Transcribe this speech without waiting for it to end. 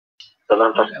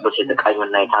በመንፈስ ቅዱስ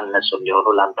የተቃኙና የታነጹ እንዲሆኑ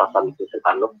ላንተ አሳልፌ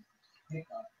እሰጣለሁ።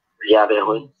 እግዚአብሔር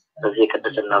ሆይ በዚህ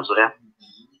ቅድስና ዙሪያ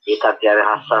ጌታ እግዚአብሔር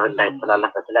ሐሳብ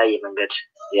እንዳይተላለፍ በተለያየ መንገድ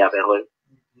እግዚአብሔር ሆይ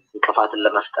እንቅፋትን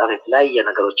ለመፍጠር የተለያየ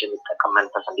ነገሮችን የሚጠቀም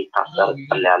መንፈስ እንዲታሰር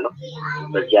ጸልያለሁ።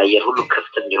 በዚህ አየር ሁሉ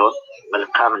ክፍት እንዲሆን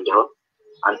መልካም እንዲሆን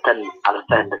አንተን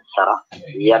አልፈህ እንድትሰራ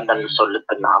እያንዳንዱ ሰው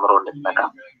ልብና አእምሮ እንድትነካ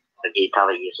በጌታ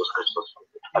በኢየሱስ ክርስቶስ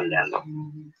ጸልያለሁ።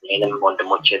 እኔንም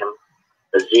ወንድሞቼንም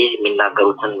በዚህ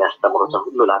የሚናገሩትን የሚያስተምሩትን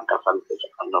ሁሉ ለአንተ አሳልፌ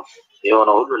እሰጣለሁ።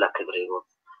 የሆነው ሁሉ ለክብር ይሁን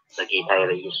በጌታ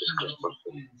በኢየሱስ ክርስቶስ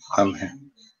አሜን።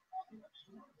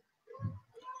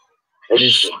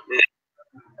 እሺ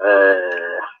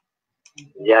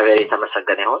እግዚአብሔር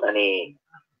የተመሰገነ ይሁን። እኔ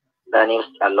በእኔ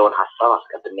ውስጥ ያለውን ሐሳብ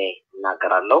አስቀድሜ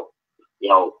እናገራለሁ።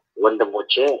 ያው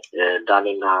ወንድሞቼ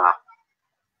ዳኒና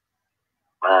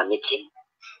ሚኪ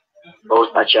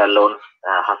በውስጣቸው ያለውን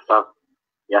ሐሳብ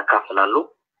ያካፍላሉ።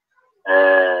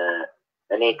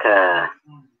 እኔ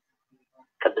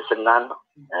ከቅድስናን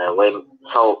ወይም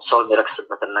ሰው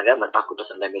የሚረክስበትን ነገር መጽሐፍ ቅዱስ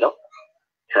እንደሚለው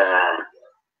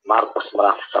ከማርቆስ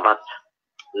ምዕራፍ 7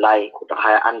 ላይ ቁጥር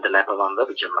 21 ላይ በማንበብ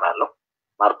እጀምራለሁ።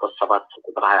 ማርቆስ 7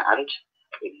 ቁጥር 21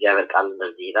 የእግዚአብሔር ቃል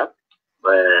እንደዚህ ይላል።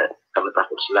 በመጽሐፍ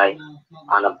ቅዱስ ላይ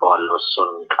አነባዋለሁ እሱን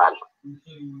ቃል።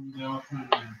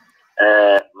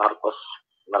 ማርቆስ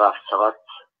ምዕራፍ 7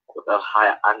 ቁጥር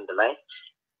 21 ላይ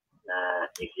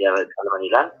የእግዚአብሔር ቃል ምን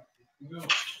ይላል?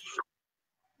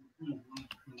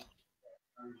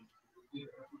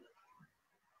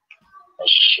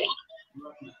 እሺ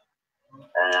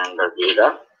እንደዚህ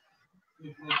ይላል።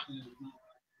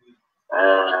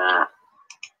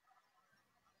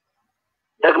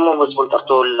 ደግሞ መዝሙር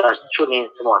ጠርቶላችሁ እኔን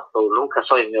ስሙ አስተውሉ።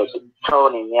 ከሰው የሚወጡ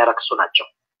ሰውን የሚያረክሱ ናቸው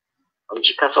እንጂ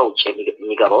ከሰው ውጭ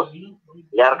የሚገባው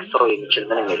ሊያረክሰው የሚችል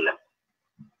ምንም የለም።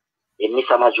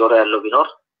 የሚሰማ ጆሮ ያለው ቢኖር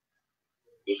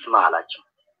ይስማ አላቸው።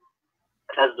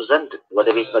 ከሕዝቡ ዘንድ ወደ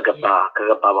ቤት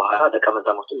ከገባ በኋላ ደቀ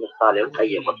መዛሙርቱ ምሳሌውን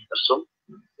ጠየቁት። እርሱም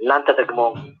እናንተ ደግሞ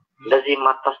እንደዚህ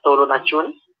የማታስተውሉ ናችሁን?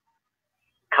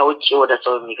 ከውጭ ወደ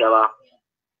ሰው የሚገባ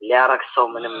ሊያረክሰው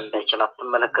ምንም እንዳይችል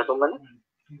አትመለከቱምን?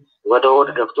 ወደ ሆድ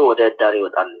ገብቶ ወደ እዳሪ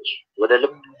ይወጣል እንጂ ወደ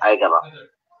ልብ አይገባም፣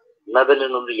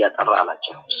 መብልን ሁሉ እያጠራ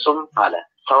አላቸው። እሱም አለ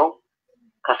ሰው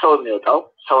ከሰው የሚወጣው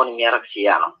ሰውን የሚያረክስ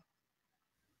ያ ነው።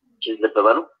 ልብ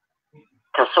በሉ፣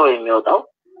 ከሰው የሚወጣው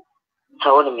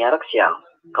ሰውን የሚያረክስ ያ ነው።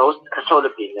 ከውስጥ ከሰው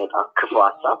ልብ የሚወጣ ክፉ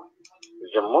ሐሳብ፣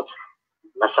 ዝሙት፣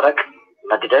 መስረቅ፣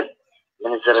 መግደል፣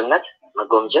 ምንዝርነት፣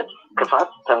 መጎምጀት፣ ክፋት፣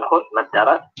 ተንኮል፣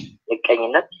 መዳራት፣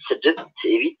 ምቀኝነት፣ ስድብ፣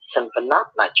 ትዕቢት፣ ስንፍና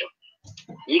ናቸው።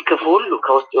 ይህ ክፉ ሁሉ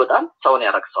ከውስጥ ይወጣል፣ ሰውን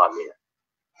ያረክሰዋል ይላል።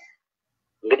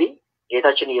 እንግዲህ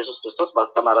ጌታችን ኢየሱስ ክርስቶስ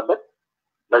ባስተማረበት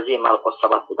በዚህ ማርቆስ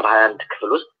 7 ቁጥር 21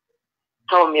 ክፍል ውስጥ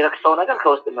ሰው የሚረክሰው ነገር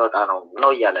ከውስጥ የሚወጣ ነው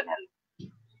እያለን ያለ።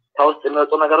 ከውስጥ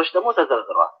የሚወጡ ነገሮች ደግሞ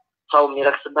ተዘርዝረዋል። ሰው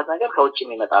የሚረክስበት ነገር ከውጭ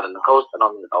የሚመጣ አይደለም፣ ከውስጥ ነው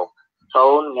የሚመጣው።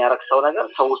 ሰውን የሚያረክሰው ነገር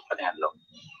ሰው ውስጥ ነው ያለው።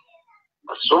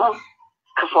 እሱም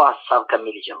ክፉ ሐሳብ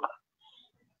ከሚል ይጀምራል።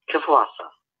 ክፉ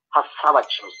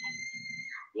ሐሳባችን ውስጥ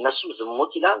እነሱም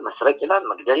ዝሙት ይላል፣ መስረቅ ይላል፣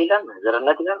 መግደል ይላል፣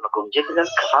 ምንዝርነት ይላል፣ መጎምጀት ይላል፣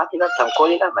 ክፋት ይላል፣ ተንኮል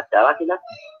ይላል፣ መዳራት ይላል፣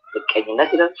 ምቀኝነት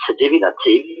ይላል፣ ስድብ ይላል፣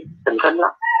 ትዕቢት፣ ስንፍና።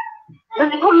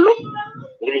 እነዚህ ሁሉ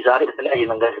እንግዲህ ዛሬ በተለያየ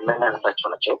መንገድ የምናነሳቸው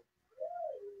ናቸው።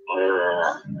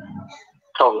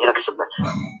 ሰው የሚረክስበት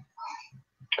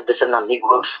ቅድስና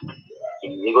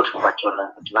የሚጎድፍባቸው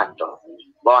ናቸው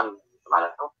በዋን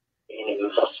ማለት ነው። ይህን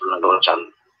የሚመሳሰሉ ነገሮች አሉ።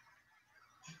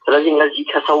 ስለዚህ እነዚህ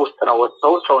ከሰው ውስጥ ነው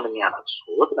ወጥተው ሰውን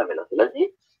የሚያረክሱት ነው የሚለው። ስለዚህ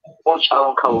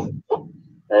ሞጫውን ከውስጡ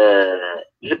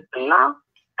ልብና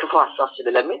ክፉ ሐሳብ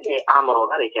ስለሚል አእምሮ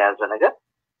ጋር የተያዘ ነገር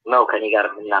ነው ከኔ ጋር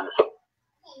የምናነሳው።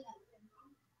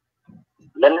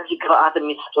 ለእነዚህ ግብአት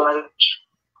የሚሰጡ ነገሮች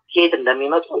ከየት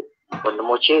እንደሚመጡ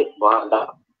ወንድሞቼ በኋላ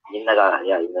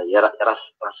የራስ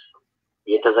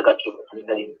የተዘጋጁበት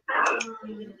ነገር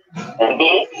እኔ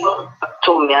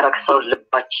ቶ የሚያረክሰው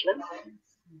ልባችንን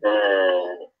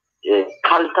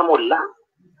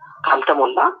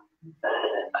ካልተሞላ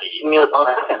የሚወጣው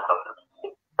ነገር ያሳውቃል።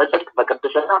 በጽድቅ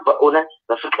በቅድስና በእውነት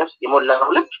በፍቅር የሞላ ነው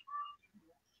ልብ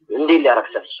እንዴት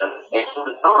ሊያረክሰን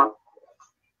ይችላል?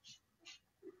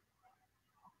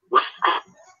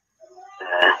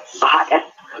 በኃጢአት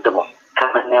ደግሞ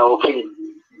ከምናየው ፊልም፣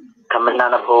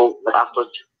 ከምናነበው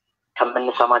መጽሐፍቶች፣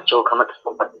 ከምንሰማቸው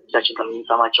ከመጥፎቻችን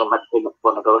ከምንሰማቸው መጥፎ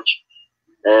ነገሮች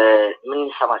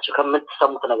የምንሰማቸው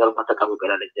ከምትሰሙት ነገር ተጠቀሙ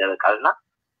ይላል እግዚአብሔር ቃልና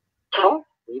ሰው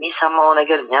የሚሰማው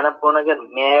ነገር የሚያነበው ነገር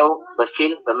የሚያየው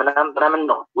በፊልም በምናምን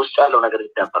ነው ውስጥ ያለው ነገር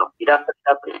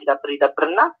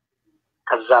ይዳብርና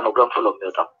ከዛ ነው ገንፍሎ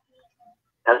የሚወጣው።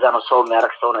 ከዛ ነው ሰው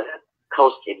የሚያረክሰው ነገር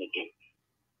ከውስጥ የሚገኝ።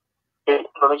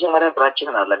 በመጀመሪያ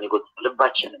እግራችንን አለ የሚጎድ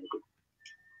ልባችንን የሚጎድ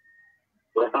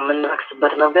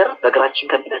የምንረክስበት ነገር በእግራችን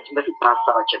ከሚሄዳችን በፊት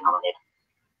ሀሳባችን ነው የሚሄደው።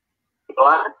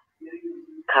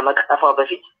 ከመቀጠፏ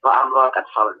በፊት በአእምሯ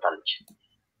ቀጥፋ በልታለች።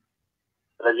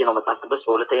 ስለዚህ ነው መጽሐፍ ቅዱስ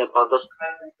በሁለተኛ ቆሮንቶስ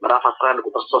ምዕራፍ 11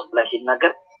 ቁጥር 3 ላይ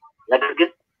ሲናገር ነገር ግን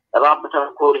እባብ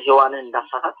በተንኮል ሔዋንን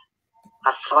እንዳሳታት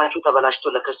ሐሳባችሁ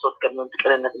ተበላሽቶ ለክርስቶስ ከሚሆን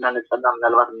ቅንነትና ንጽሕና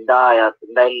ምናልባት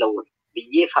እንዳይለወጥ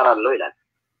ብዬ እፈራለሁ ይላል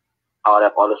ሐዋርያ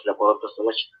ጳውሎስ ለቆሮንቶስ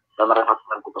ሰዎች በምዕራፍ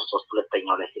 11 ቁጥር 3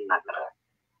 ሁለተኛው ላይ ሲናገር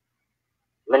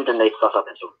ምንድን ነው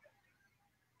የተሳሳተችው?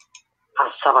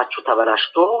 ሐሳባችሁ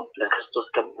ተበላሽቶ ለክርስቶስ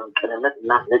ከሚሆን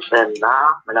ቅንነትና ንጽሕና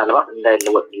ምናልባት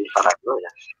እንዳይለወጥ ብዬ እፈራለሁ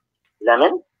ይላል።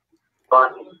 ለምን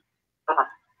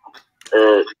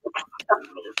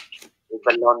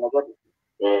የሚበላውን ነገር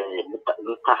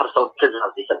የምታፈርሰው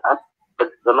ትእዛዝ ይሰጣል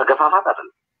በመገፋፋት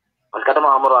አይደለም። አስቀድሞ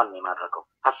አእምሮዋን ነው የማድረገው፣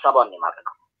 ሐሳቧን ነው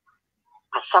የማድረገው።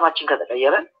 ሐሳባችን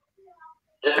ከተቀየረ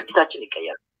ድርጊታችን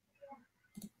ይቀየራል።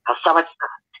 ሐሳባችን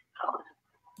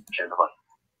ሸንፏል።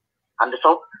 አንድ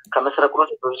ሰው ከመስረቁ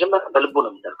በፊት በመጀመሪያ በልቡ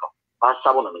ነው የሚዘርቀው፣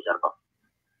 በሐሳቡ ነው የሚዘርቀው።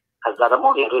 ከዛ ደግሞ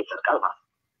ሄዶ ይሰርቃል ማለት ነው።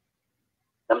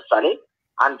 ለምሳሌ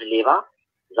አንድ ሌባ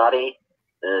ዛሬ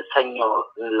ሰኞ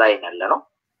ላይ ያለ ነው።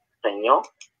 ሰኞ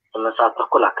 8 ሰዓት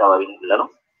ተኩል አካባቢ ያለ ነው።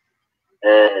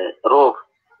 ሮብ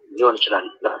ሊሆን ይችላል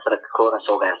ለመስረቅ ከሆነ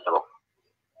ሰው ጋር ያሰበው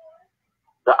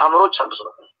በአእምሮ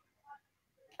ጨርሶታል፣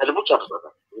 በልቡ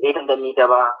ጨርሶታል። እንዴት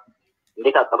እንደሚገባ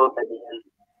እንዴት አጥሮ እንደሚል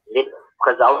እንዴት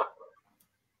ከዛው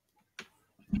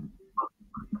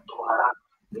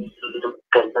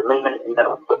ምን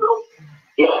እንደሆነ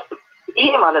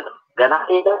ይሄ ማለት ነው። ገና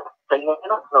ሄደ ሰኞ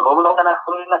ነው ሮብ ነው ገና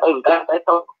ከሆነና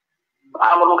ታይታው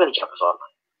አእምሮ ግን ይጨርሰዋል።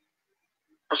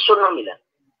 እሱን ነው የሚለን።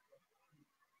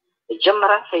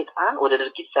 መጀመሪያ ሰይጣን ወደ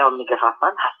ድርጊት ሳይሆን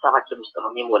የሚገፋፋን ሐሳባችን ውስጥ ነው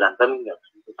የሚሞላን በምኞት።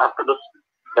 መጽሐፍ ቅዱስ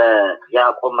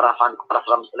በያዕቆብ ምዕራፍ 1 ቁጥር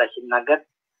 15 ላይ ሲናገር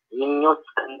ምኞት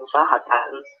ጸንሳ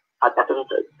ኃጢአትን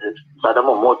ደግሞ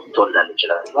ሞት ትወልዳለች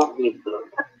ይችላል። ሞት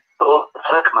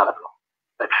የሚሰረቅ ማለት ነው።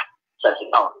 በቃ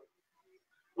ሰይጣን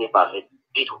የሚባል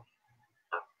ዲቱ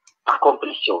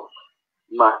አኮምፕሊሽን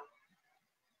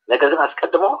ነገር ግን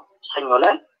አስቀድሞ ሰኞ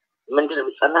ላይ ምንድን ነው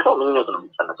የሚጸነሰው? ምኞት ነው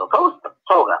የሚጸነሰው ከውስጥ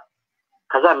ሰው ጋር።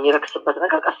 ከዛ የሚረክስበት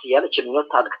ነገር ቀስ እያለች ምኞት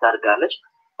ታድጋለች።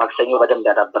 ማክሰኞ በደንብ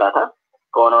ያዳብራታል።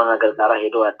 ከሆነው ነገር ጋር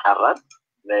ሄዶ ያጣራል፣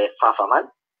 ይፋፋማል፣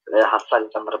 ሐሳብ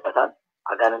ይጨምርበታል፣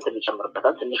 አጋንንትን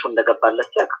ይጨምርበታል። ትንሹ እንደገባለት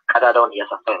ሲያቅ ቀዳዳውን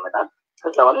እያሰፋ ይመጣል።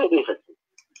 ከዛ በኋላ ሄዶ ይፈጽማል።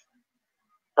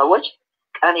 ሰዎች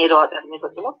ቀን ሄደው ኃጢአት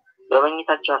የሚፈጽሙት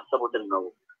በመኝታቸው ያሰቡትን ነው።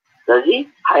 ስለዚህ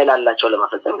ኃይል አላቸው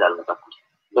ለመፈጸም ይላል መጽሐፍ ቅዱስ።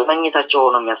 በመኝታቸው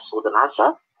ሆነው የሚያስቡትን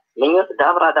ሐሳብ ምኞት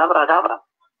ዳብራ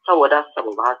ሰው ወደ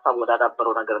አሰበው በሐሳብ ወደ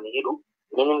አዳበረው ነገር የሚሄዱ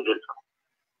ምንም ግልጽ ነው፣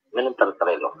 ምንም ጥርጥር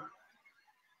የለውም።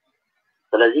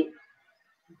 ስለዚህ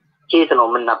ኬት ነው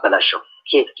የምናበላሸው?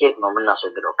 ኬት ነው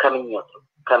የምናስወግደው?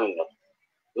 ከምኞት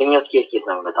ምኞት ኬት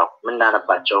ነው የሚመጣው?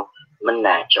 የምናነባቸው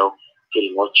የምናያቸው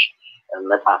ፊልሞች፣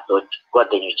 መጽሐፍቶች፣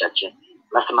 ጓደኞቻችን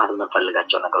መስማት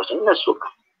የምንፈልጋቸው ነገሮች እነሱ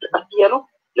ቀስ እያሉ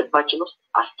ልባችን ውስጥ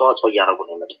አስተዋጽኦ እያደረጉ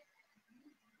ነው የሚመጡት።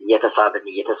 እየተሳብን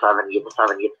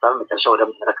መጨረሻ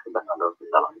ወደምንረክስበት ነው።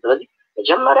 ስለዚህ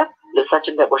መጀመሪያ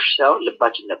ልብሳችን እንዳይቆሽሽ ሳይሆን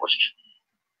ልባችን እንዳይቆሽሽ፣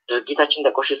 ድርጊታችን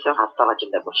እንዳይቆሽሽ ሳይሆን ሀሳባችን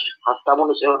እንዳይቆሽሽ። ሀሳቡ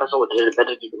ንጹህ የሆነ ሰው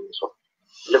በድርጊት ንጹህ፣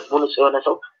 ልቡ ንጹህ የሆነ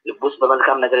ሰው ልቡ ውስጥ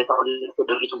በመልካም ነገር የተሞላ፣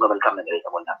 ድርጊቱን በመልካም ነገር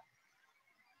የተሞላ።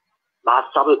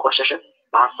 በሀሳቡ የቆሸሸ፣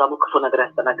 በሀሳቡ ክፉ ነገር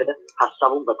ያስተናገደ፣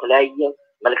 ሀሳቡን በተለያየ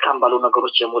መልካም ባሉ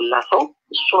ነገሮች የሞላ ሰው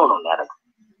እሱ ነው የሚያደርገው።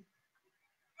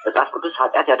 መጽሐፍ ቅዱስ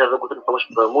ኃጢአት ያደረጉትን ሰዎች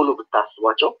በሙሉ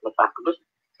ብታስቧቸው መጽሐፍ ቅዱስ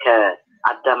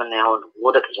ከአዳምና ሔዋን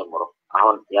ወደቅ ጀምሮ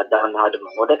አሁን የአዳምና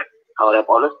ሔዋን ወደቅ ሐዋርያ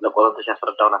ጳውሎስ ለቆሮንቶስ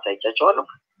ያስረዳውን አሳይቻቸዋለሁ።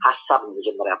 ሐሳብ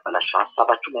መጀመሪያ ያበላሽ፣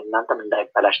 ሐሳባችሁም እናንተም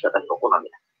እንዳይበላሽ ተጠንቀቁ ነው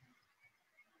የሚለው።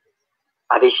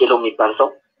 አቤሴሎም የሚባል ሰው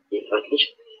የዳዊት ልጅ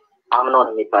አምኖን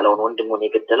የሚባለውን ወንድሙን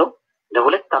የገደለው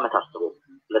ለ2 ዓመት አስቦ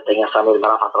ሁለተኛ ሳሙኤል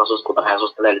ምዕራፍ 13 ቁጥር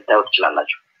 23 ላይ ልታዩት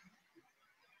ትችላላችሁ።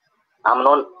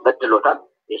 አምኖን በድሎታል።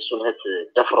 የእሱን እህት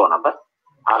ደፍሮ ነበር፣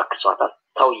 አርክሷታል።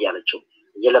 ተው እያለችው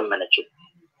እየለመነችው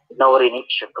ነውሬን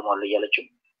ተሸክሟል እያለችው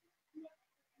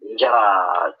እንጀራ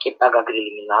ቂጣ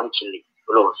ጋግሪልኝና አምጪልኝ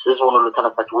ብሎ ህዝቡን ሁሉ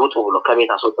ተነሳች ውጡ ብሎ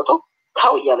ከቤት አስወጥቶ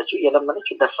ተው እያለችው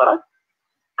እየለመነችው ደፈራት።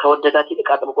 ከወደዳት ይልቅ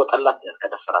አጥብቆ ጠላት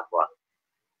ከደፈራት በኋላ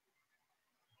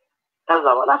ከዛ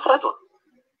በኋላ አስረቶ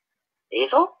ይሄ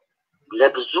ሰው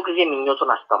ለብዙ ጊዜ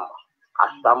ምኞቱን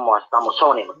አስታሞ ሰው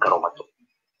ነው የመከረው መጥቶ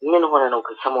ምን ሆነ ነው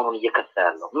ሰሞኑን እየከሳ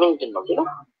ያለው ምንድነው ሲለው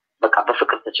በቃ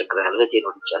በፍቅር ተቸግረናል ለቴ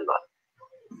ነው ይቻላል።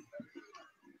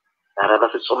 ኧረ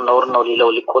በፍጹም ነውር ነው ሊለው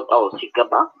ሊቆጣው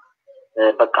ሲገባ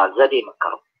በቃ ዘዴ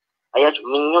መከረው። አያችሁ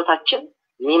ምኞታችን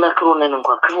የሚመክሩንን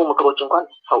እንኳን ክፉ ምክሮች እንኳን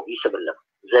ሰው ይስብልን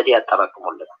ዘዴ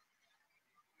ያጠራቅሙልን።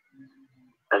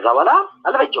 ከዛ በኋላ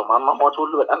አልበጀውም። አሟሟቱ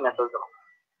ሁሉ በጣም ያሳዝነው።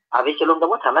 አቤሴሎም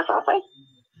ደግሞ ተመሳሳይ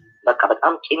በቃ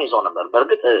በጣም ቂም ይዞ ነበር።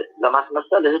 በእርግጥ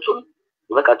ለማስመሰል እህቱን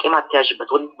በቃ ቂማት ያዥበት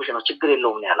ወንድምሽ ነው ችግር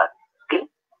የለውም ነው ያላት ግን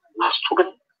እሱ ግን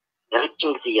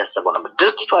ረጅም ጊዜ እያሰበው ነበር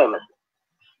ድርጊቱ አይመስልም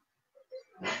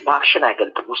በአክሽን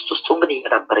አይገልጥም ውስጡን ግን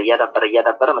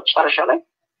እያዳበረ መጨረሻ ላይ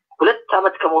 2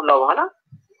 ዓመት ከሞላው በኋላ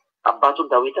አባቱን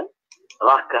ዳዊትን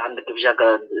እባክህ አንድ ግብዣ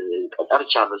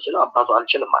ጠርቻለሁ ሲለው አባቱ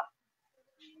አልችልም አለ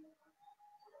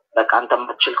በቃ አንተ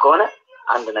ማትችል ከሆነ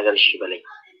አንድ ነገር እሺ በለኝ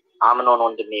አምኖን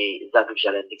ወንድሜ እዛ ግብዣ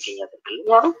ላይ እንድገኝ አድርግልኝ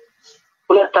አለው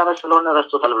 2 ዓመት ስለሆነ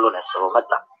ረስቶታል ብሎ ነው ያሰበው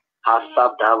መጣ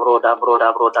ሐሳብ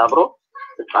ዳብሮ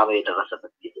ፍጻሜው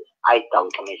የደረሰበት ጊዜ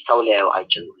አይታወቅም ሰው ሊያየው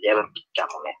አይችልም ሊያበር ብቻ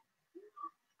ነው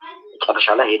መጨረሻ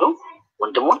ላይ ሄዶ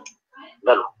ወንድሙን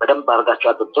በሉ በደንብ አድርጋችሁ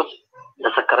አጥጦት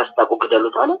ለሰከረ ስታቁ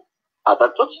ግደሉት አለ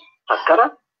አጠጦት ሰከረ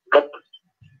ገጥ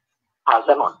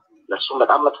ሐዘን ለሱ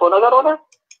በጣም መጥፎ ነገር ሆነ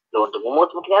ለወንድሙ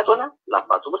ሞት ምክንያት ሆነ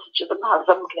ለአባቱ ብስጭትና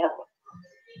ሐዘን ምክንያት ሆነ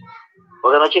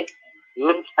ወገኖቼ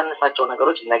ምን ጸንሳቸው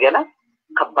ነገሮች ነገና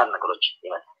ከባድ ነገሮች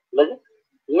ይመስላል ስለዚህ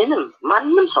ምንም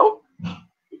ማንንም ሰው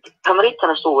ከመሬት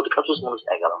ተነስቶ ወድቀት ውስጥ ነው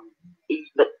አይገባም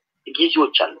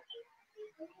ጊዜዎች አሉ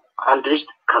አንድ ልጅ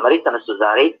ከመሬት ተነስቶ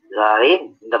ዛሬ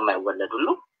እንደማይወለድ ሁሉ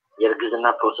የርግዝና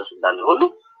ፕሮሰስ እንዳለ ሁሉ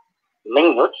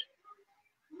ምኞት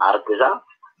አርግዛ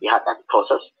የኃጢአት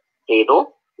ፕሮሰስ ሄዶ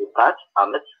ውጣት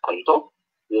አመት ቆይቶ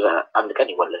አንድ ቀን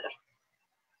ይወለዳል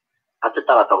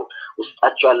አትጠራጠሩ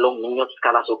ውስጣቸው ያለው ምኞት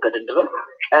ካላስወገድን ድረስ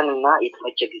ቀንና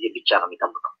የተመቸ ጊዜ ብቻ ነው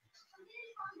የሚጠብቀው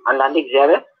አንዳንዴ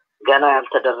እግዚአብሔር ገና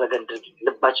ያልተደረገን ድርጊት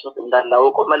ልባችን ውስጥ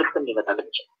እንዳላወቀው መልእክትም ሊመጣልን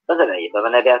ይችላል በተለያየ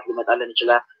በነቢያት ሊመጣልን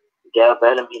ይችላል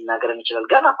በህልም ሊናገረን ይችላል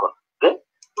ገና እኮ ግን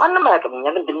ማንም አያውቅም እኛ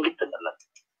ግን ድንግጥ እንላለን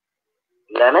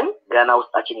ለምን ገና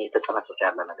ውስጣችን እየተጠነሰሰ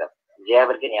ያለ ነገር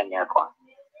እግዚአብሔር ግን ያን ያውቀዋል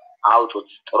አውጡት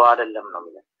ጥሩ አይደለም ነው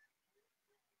የሚለው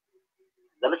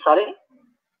ለምሳሌ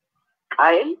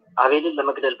ቃየል አቤልን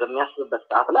ለመግደል በሚያስብበት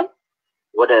ሰዓት ላይ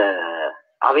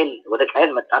ወደ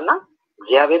ቃየል መጣና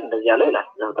እግዚአብሔር እንደዚህ ያለው ይላል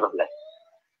ዘፍጥረት ላይ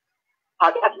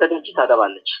ኃጢአት በደጅ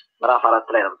ታደባለች ምዕራፍ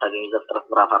 4 ላይ ነው የምታገኙ ዘፍጥረት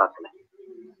ምዕራፍ 4 ላይ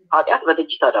ኃጢአት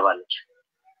በደጅ ታደባለች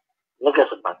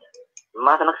ንገስባት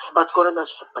ማትነክስባት ከሆነ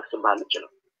ነክስባለች ነው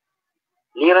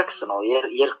ሊረክስ ነው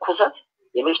የርኩሰት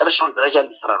የመጨረሻውን ደረጃ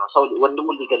ሊሰራ ነው ሰው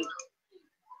ወንድሙን ሊገል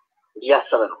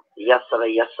እያሰበ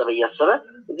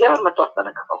እግዚአብሔር መጥቶ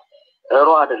አስጠነቀቀው እሮ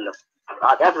አይደለም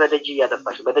ኃጢአት በደጅ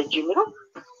እያደባች በደጅ የሚለው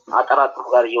አጠራጥሩ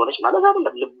ጋር እየሆነች ማለት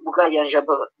አይደለም ልቡ ጋር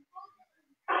ያንዣበበ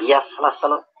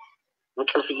እያሰላሰለ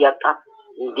እንቅልፍ እያጣ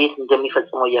እንዴት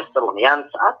እንደሚፈጽመው እያሰበው ነው ያን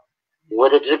ሰዓት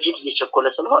ወደ ድርጅት እየቸኮለ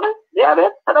ስለሆነ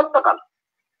እግዚአብሔር ተጠንቀቃል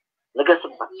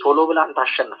ንገስባት ቶሎ ብላን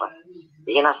ታሸንፋል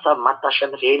ይሄን ሐሳብ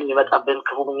ማታሸንፍ ይሄን የሚመጣብን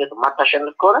ክፉ ምኞት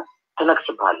ማታሸንፍ ከሆነ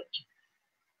ትነክስብሃለች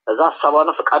እዛ ሐሳቧን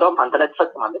ፈቃዷን አንተ ላይ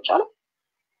ተፈጽማለች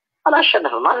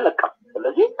አላሸነፈም አልለቀም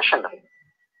ስለዚህ አሸነፈ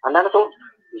አንዳንድ ሰው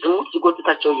ዝሙት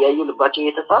ሲጎትታቸው ያዩ ልባቸው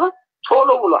እየተሳበ ቶሎ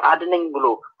ብሎ አድነኝ ብሎ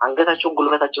አንገታቸውን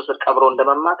ጉልበታቸው ስር ቀብረው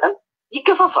እንደመማጠን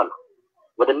ይገፋፋሉ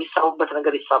ወደሚሳቡበት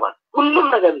ነገር ይሳባል ሁሉም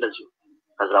ነገር እንደዚሁ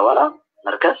ከዛ በኋላ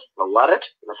መርከስ መዋረድ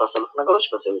መሳሰሉት ነገሮች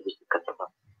በሰው ውስጥ ይከሰታሉ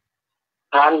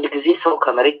አንድ ጊዜ ሰው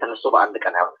ከመሬት ተነስቶ በአንድ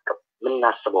ቀን አይወድቅም ምን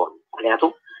እናስበው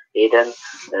ምክንያቱም ሄደን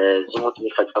ዝሙት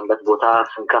የሚፈጸምበት ቦታ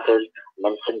ስንከፍል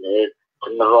ምን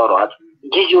ስንሯሯጥ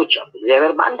ጊዜዎች አሉ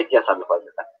እግዚአብሔር በአንድ ጊዜ ያሳልፋል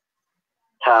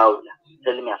ታውላ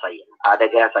ህልም ያሳያል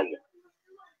አደጋ ያሳያል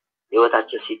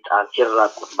ህይወታችን ሲጣል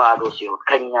ሲራቁት ባዶ ሲሆን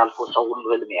ከኛ አልፎ ሰው ሁሉ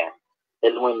ህልም ያያል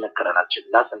ህልሙ ይነገረናል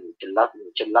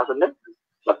ችላስ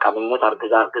በቃ ምኞት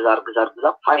አርግዛ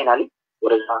ፋይናሊ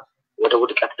ወደ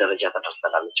ውድቀት ደረጃ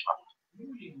ተደርሳለች ማለት ነው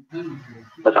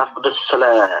መጽሐፍ ቅዱስ ስለ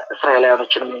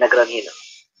እስራኤላውያኖችን የሚነግረን ይሄ ነው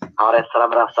ሐዋርያት ሥራ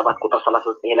ምዕራፍ 7 ቁጥር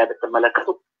 39 ላይ ብትመለከቱ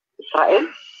እስራኤል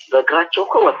በእግራቸው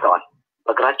ወጥተዋል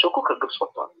ከግብጽ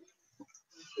ወጥተዋል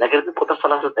ነገር ግን ቁጥር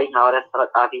 39 ሐዋርያት ሥራ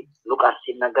ጻፊ ሉቃስ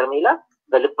ሲናገር ይላል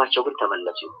በልባቸው ግን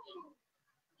ተመለሱ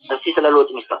እስቲ ስለ ሎጥ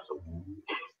ሚስት አስቡ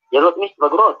የሎጥ ሚስት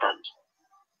በእግሯ ወጣች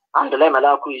አንድ ላይ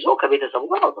መልአኩ ይዞ ከቤተሰቡ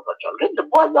ጋር አውጥቷቸዋል ግን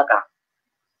ልቧ አዛቃ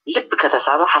ልብ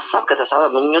ከተሳበ ሐሳብ ከተሳበ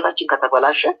ምኞታችን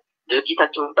ከተበላሸ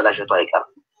ድርጊታችን በላሸቱ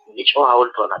አይቀርም ይጮህ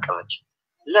ሐውልት ሆና ቀረች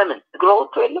ለምን እግሯ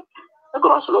ወጥቶ የለም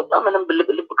እግሯ ስለወጣ ምንም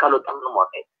ልብ ካልወጣ ምንም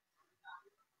ዋጋ የለም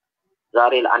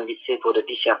ዛሬ ለአንዲት ሴት ወደ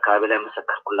ዲሲ አካባቢ ላይ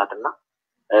መሰከርኩላትና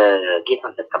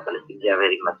ጌታን ተቀበለች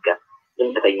እግዚአብሔር ይመስገን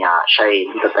ድንገተኛ ሻይ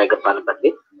እንጠጣ የገባንበት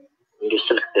ቤት እንዲሁ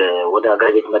ስልክ ወደ ሀገር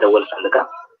ቤት መደወል ፈልጋ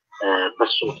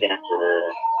በሱ ምክንያት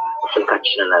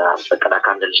ስልካችንን አስፈቀዳ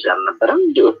ከአንድ ልጅ ጋር ነበረን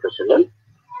እንዲወጥ ስንል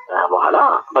በኋላ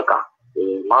በቃ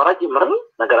ማውራት ጀመርን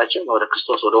ነገራችን ወደ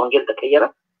ክርስቶስ ወደ ወንጌል ተቀየረ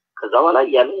ከዛ በኋላ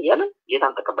ያለን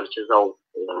ጌታን ተቀበለች እዛው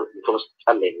እንትን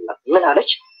ጸለይላት ምን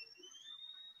አለች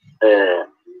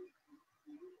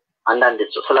አንዳንድ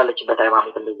ሰው ስላለችበት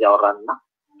ሃይማኖት እንደዚህ ያወራንና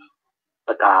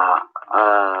በቃ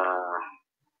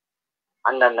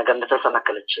አንዳንድ ነገር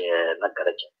እንደተሰናከለች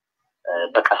ነገረች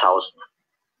በቀሳ ውስጥ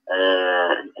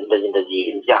እንደዚህ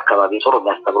እዚህ አካባቢ ጾር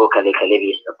የሚያስተምሩ ከሌ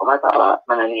ቢስተቆማት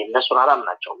ማን እነሱን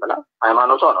አላምናቸውም ብላ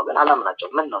ሃይማኖቷ ነው ግን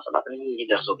አላምናቸውም ምን ነው ሰላት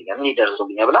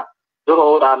እንዲደርሱብኛል ብላ ድሮ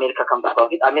ወደ አሜሪካ ከመጣ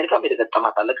በፊት አሜሪካ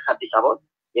በተገጠማት አለ ከአዲስ አበባ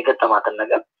የገጠማትን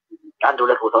ነገር አንድ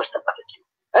ሁለት ቦታዎች ተጣጣች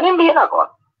እኔም ብሄድ አውቀዋል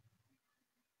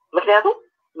ምክንያቱም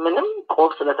ምንም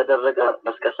ቆብ ስለተደረገ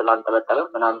መስቀል ስላንጠለጠለ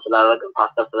ምናምን ስላደረገ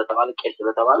ፓስተር ስለተባለ ቄስ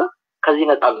ስለተባለ ከዚህ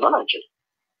ነፃ ልንሆን አንችልም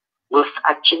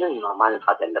ውስጣችንን ነው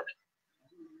ማንጻት ያለብን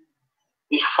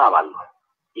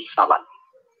ይሳባል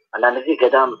አንዳንድ ጊዜ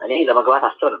ገዳም እኔ ለመግባት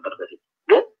አስብ ነበር በፊት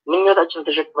ግን ምኞታችን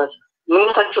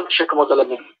ተሸክመው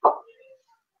ስለሚመጣው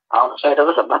አሁን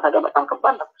ሳይደረሰባት ነገር በጣም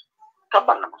ከባድ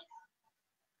ነበር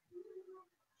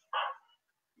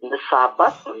ንስሐ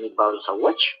አባት የሚባሉ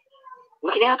ሰዎች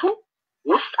ምክንያቱም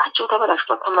ውስጣቸው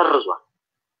ተበላሽቷል ተመርዟል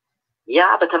ያ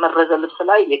በተመረዘ ልብስ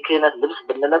ላይ የክህነት ልብስ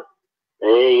ብንለብስ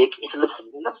የቄስ ልብስ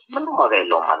ብንለብስ ምን ዋጋ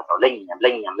የለውም ማለት ነው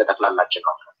ለኛም ለጠቅላላችን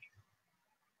ነው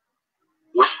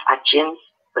ውስጣችን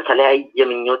በተለያየ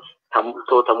ምኞት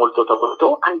ተሞልቶ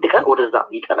አንድ ቀን ወደዛ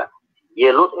ይጠላል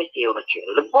የሎጥ ሚስት የሆነች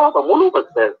ልቧ በሙሉ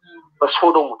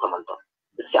በሶዶሙ ተሞልቷል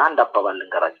እስቲ አንድ አባባል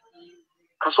ልንገራችሁ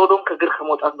ከሶዶም ከግር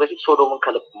ከመውጣት በፊት ሶዶምን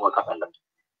ከልብ መውጣት አለበት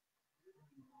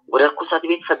ወደ ርኩሰት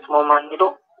ቤት ፈጽመው ማን ሄዶ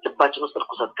ልባችን ውስጥ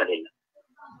ርኩሰት ከሌለ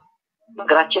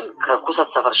እግራችን ከርኩሰት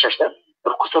ሰፈር ሸሽተን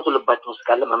ርኩሰቱ ልባችን ውስጥ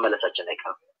ካለ መመለሳችን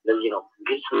አይቀርም ለዚህ ነው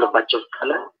ግብጽ ልባቸው ውስጥ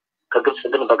ካለ ከግብጽ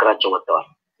ግን በእግራቸው ወጥተዋል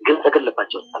ግብጽ ግን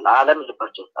ልባቸው ውስጥ ካለ ዓለም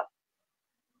ልባቸው ውስጥ ካለ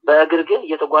በእግር ግን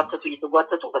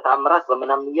እየተጓተቱ በተአምራት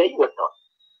በመናም ይያዩ ወጥተዋል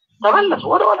ተመለሱ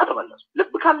ወደ ኋላ ተመለሱ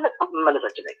ልብ ካለቀ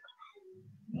መመለሳችን አይቀርም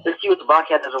እስቲዩት ባክ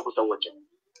ያደረጉ ሰዎች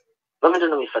በምንድን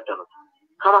ነው የሚፈተኑት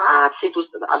ከማዓት ሴት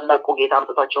ውስጥ አላቆ ጌታ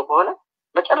አምጥቷቸው ከሆነ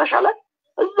መጨረሻ ላይ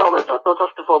እዛው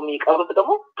ተስተፈው የሚቀርቡት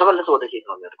ደግሞ ተመልሰው ወደ ሴት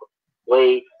ነው የሚያድጉት ወይ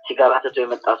ሲጋራ ተቶ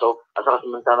የመጣ ሰው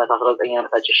 18 ዓመት 19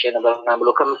 ዓመት አጭሼ ነበርና ብሎ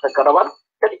ከመሰከረ በኋላ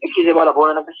ከጥቂት ጊዜ በኋላ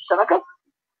በሆነ ነገር ሲሰነከል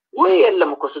ወይ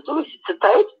የለም እኮ ስትሉ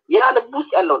ስታዩት ያ ልብ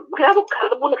ውስጥ ያለው ምክንያቱም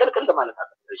ከልቡ ንቅልቅል ማለት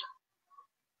አለበት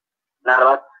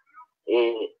ምናልባት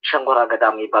ሸንጎራ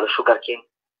ገዳም የሚባለው ሹገር ኬን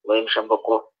ወይም ሸንበቆ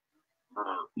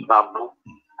ባምቡ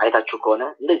አይታችሁ ከሆነ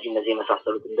እነዚህ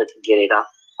የመሳሰሉት እንደ ጽጌረዳ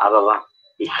አበባ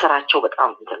ይሰራቸው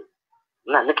በጣም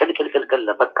እና ንቅልቅልቅል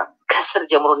በቃ ከስር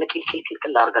ጀምሮ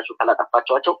ንቅልቅልቅል አድርጋችሁ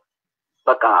ካላጠፋችኋቸው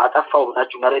በቃ አጠፋው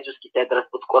ብላችሁ መሬት ውስጥ ይታይ ድረስ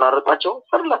ብትቆራርጧቸው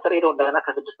ስር ለስር ሄደው እንደገና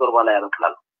ከ6 ወር በኋላ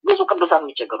ያበቅላሉ ብዙ ቅዱሳን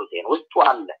የሚቸገሩት ይሄን ውስጡ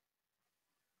አለ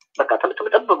በቃ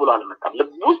ጥብጥብ ብሎ አልመጣም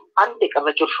ልብ ውስጥ አንድ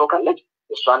የቀረችው ሾካለች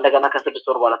እሷ እንደገና ከ6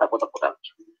 ወር በኋላ ታቆጠቁጣለች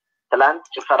ትላንት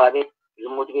ጭፈራ ቤት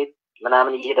ዝሙት ቤት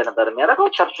ምናምን እየሄደ ነበር የሚያደርገው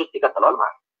ቸርች ውስጥ ይቀጥላል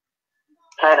ማለት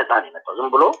ሳይነጣን ይመጣው ዝም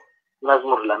ብሎ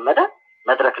መዝሙር ለመደ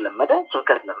መድረክ ለመደ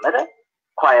ስብከት ለመደ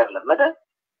ኳየር ለመደ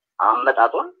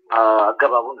አመጣጡን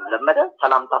አገባቡን ለመደ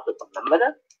ሰላምታ ሰጥቶ ለመደ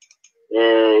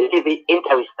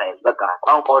ኢንተርቪው ስታይል በቃ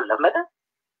ቋንቋውን ለመደ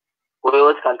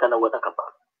ህይወት ካልተለወጠ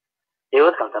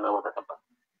ከባድ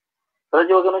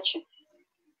ስለዚህ ወገኖች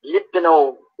ልብ ነው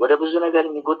ወደ ብዙ ነገር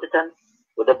የሚጎትተን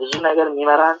ወደ ብዙ ነገር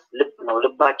የሚመራን ልብ ነው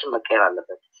ልባችን መቀየር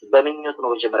አለበት በምኞት ነው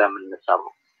መጀመሪያ የምንነሳው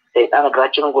ሰይጣን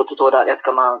እግራችንን ጎትቶ ወደ ኃጢአት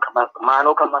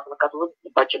ከማስነካቱ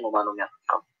ልባችን ነው ማነው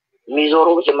የሚያስነካው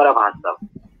የሚዞረው መጀመሪያ በሐሳብ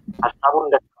ሐሳቡን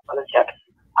እንደተቀበለ ሲያቅ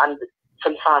አንድ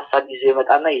 60 ሐሳብ ይዞ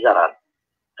ይመጣና ይዘራል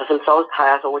ከ60 ውስጥ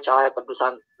 20 ሰዎች 20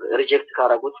 ቅዱሳን ሪጀክት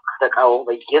ካረጉት ከተቃወሙ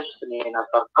በኢየሱስ ነኝ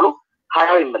አስተካክሉ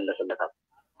 20 ይመለስለታል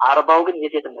 40 ግን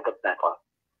የት እንደገባ ያውቃል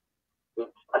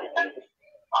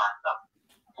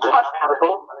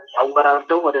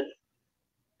አወራርደው ወደ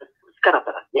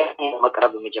እስከረፈረ ያኔ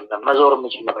መቅረብ የሚጀምረው መዞር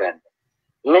የሚጀምረው ያለ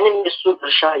ምንም እሱ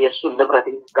ድርሻ የሱ ንብረት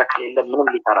ጋር የለም ምንም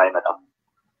ሊሰራ አይመጣም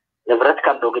ንብረት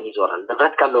ካለው ግን ይዞራል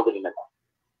ንብረት ካለው ግን ይመጣል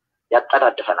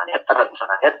ያጠራድፈናል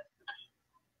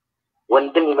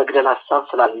ወንድም የመግደል ሐሳብ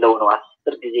ስላለው ነው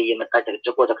 10 ጊዜ የመጣ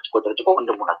ጭቅጭቆ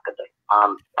ወንድሙን አስከተለ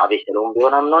አቤሴሎም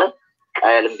ቢሆን አምኖ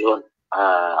ቃየልም ቢሆን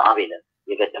አቤልን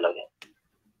የገደለው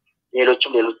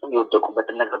ሌሎችም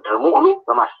የወደቁበትን ነገር ደግሞ ሁሉ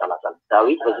በማስተላለፍ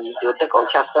ዳዊት በዚህ የወደቀው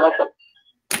ሲያስተላልፍ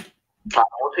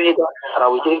ታውቱ ሄዷል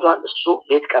ሰራዊቱ ሄዷል እሱ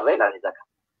ቤት ቀረ ይላል ይዘካ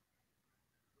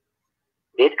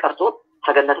ቤት ቀርቶ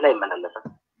ተገነት ላይ ይመላለሳል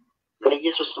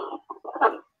በኢየሱስ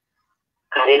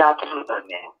ከሌላ ጥፍር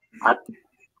በሚያየው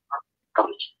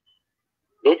አጥቅምች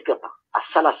ቤት ገባ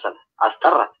አሰላሰለ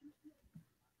አስጠራት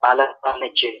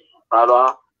ባለች ባሏ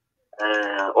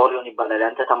ኦሪዮን ይባላል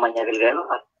አንተ ታማኝ አገልጋይ ነው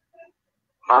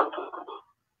አንተ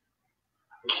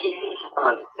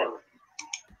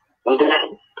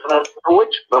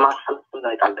ሰዎች በማሰላሰል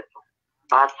ላይ ጣለችው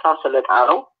ሐሳብ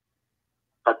ስለጣለው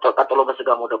ቀጥሎ በስጋ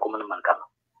መውደቁ ምንም አልቀረም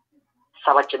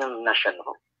ሐሳባችንን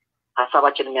እናሸንፈው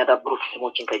ሐሳባችንን የሚያዳብሩ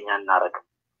ፊልሞችን ከኛ እናረግ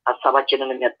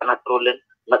ሐሳባችንን የሚያጠናክሩልን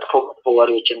መጥፎ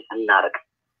ወሬዎችን እናረግ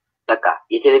በቃ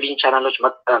የቴሌቪዥን ቻናሎች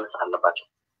መቀነስ አለባቸው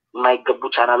የማይገቡ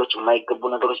ቻናሎች የማይገቡ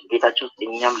ነገሮች ቤታችን ውስጥ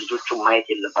እኛም ልጆቹ ማየት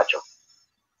የለባቸው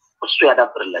እሱ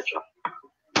ያዳብርላቸው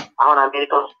አሁን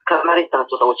አሜሪካ ውስጥ ከመሬት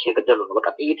ተነስቶ ሰዎች እየገደሉ ነው በቃ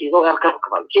ጥይት ይዘው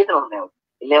ያርከፍካሉ ኬት ነው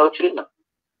የሚያዩት ፊልም ነው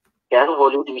ያው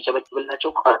ሆሊውድ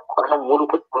የሚጨበጭብላቸው ቆርቆሮ ሙሉ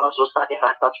ቁጥ ብሎ 3 ሰዓት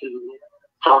 4 ሰዓት ፊልም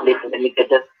ሰው እንዴት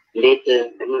እንደሚገደል እንዴት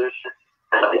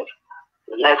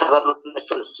ላይ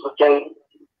ተባብሮላቸው ሰዎቻዊ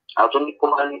አውቶኒክ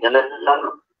ኮማንድ ይደነዛሉ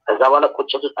ከዛ በኋላ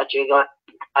ቁጭት ውስጣቸው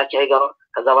ይገባል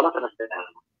ከዛ በኋላ ተነስተናል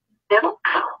ደግሞ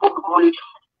ሆሊውድ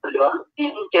ስለሆነ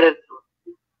ኢንተረስ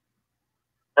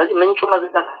ስለዚህ ምንጩ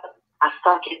መዝጋት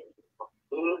አስታኪ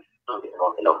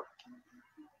ነው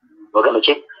ወገኖቼ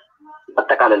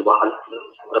አጠቃላይ በኋላ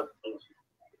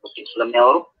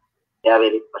ስለሚያወሩ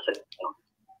ያቤት መሰለኝ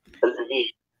ስለዚህ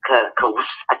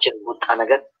ከውስጣችን ወጣ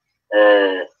ነገር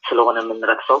ስለሆነ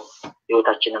የምንረክሰው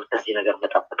ህይወታችንን ከዚህ ነገር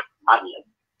መጠበቅ አለብን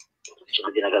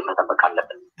ከዚህ ነገር መጠበቅ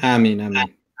አለብን አሜን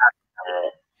አሜን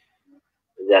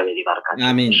እግዚአብሔር ይባርካችሁ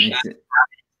አሜን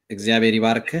እግዚአብሔር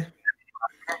ይባርክ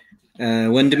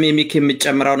ወንድሜ ሚኪ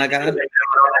የምጨምረው ነገር አለ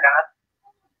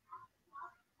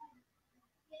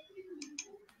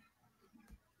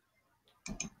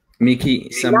ሚኪ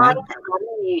ሰማን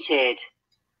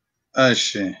እሺ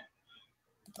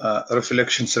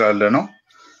ሪፍሌክሽን ስላለ ነው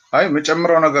አይ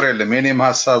መጨመረው ነገር የለም የኔም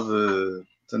ሐሳብ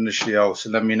ትንሽ ያው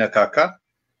ስለሚነካካ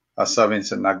ሐሳቤን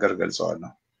ስናገር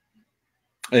ገልጸዋለሁ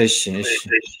እሺ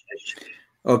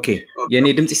ኦኬ የኔ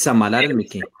ድምጽ ይሰማል አይደል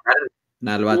ሚኪ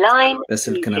ምናልባት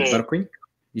በስልክ ነበርኩኝ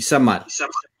ይሰማል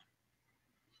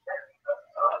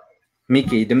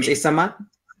ሚኪ ድምጽ ይሰማል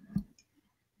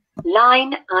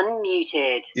line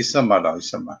unmuted ይሰማል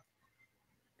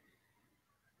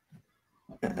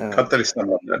ቀጥል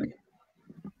ይሰማል ዳኒ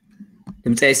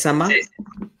ድምጽ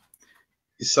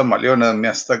ይሰማል የሆነ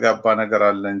የሚያስተጋባ ነገር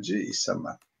አለ እንጂ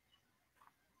ይሰማል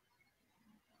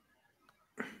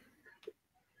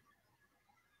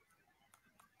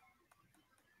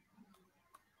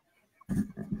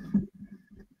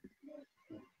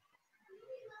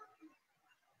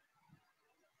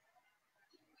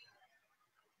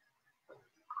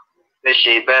እሺ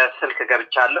በስልክ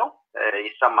ገብቻለሁ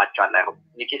ይሰማቻል አይሆን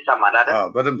ይክ ይሰማል አይደል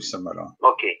በደንብ ይሰማል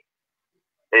ኦኬ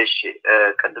እሺ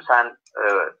ቅዱሳን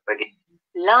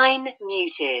line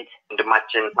muted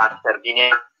ወንድማችን ፓስተር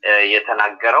ቢኒያም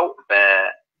የተናገረው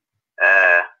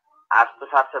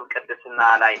በአስተሳሰብ ቅድስና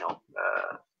ላይ ነው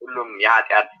ሁሉም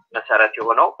የኃጢአት መሰረት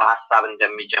የሆነው በሐሳብ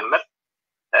እንደሚጀምር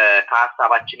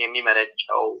ከሐሳባችን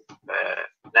የሚመነጨው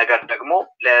ነገር ደግሞ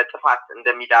ለጥፋት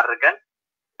እንደሚዳርገን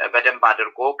በደንብ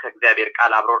አድርጎ ከእግዚአብሔር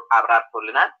ቃል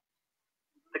አብራርቶልናል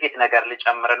ጥቂት ነገር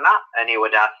ልጨምርና እኔ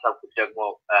ወደ ሐሳብኩት ደግሞ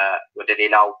ወደ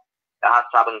ሌላው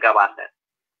ሐሳብ እንገባለን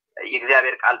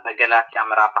የእግዚአብሔር ቃል በገላትያ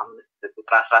ምዕራፍ 5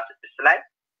 ቁጥር 16 ላይ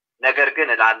ነገር ግን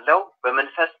እላለሁ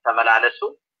በመንፈስ ተመላለሱ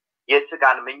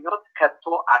የሥጋን ምኞት ከቶ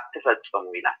አትፈጽሙ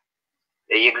ይላል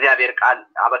የእግዚአብሔር ቃል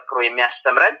አበክሮ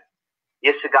የሚያስተምረን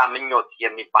የሥጋ ምኞት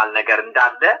የሚባል ነገር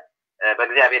እንዳለ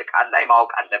በእግዚአብሔር ቃል ላይ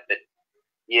ማወቅ አለብን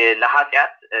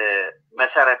ለኃጢአት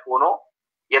መሰረት ሆኖ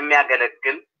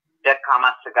የሚያገለግል ደካማ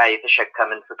ሥጋ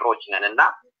የተሸከምን ፍጥሮች ነንና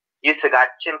ይህ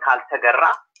ሥጋችን ካልተገራ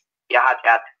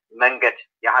የኃጢአት መንገድ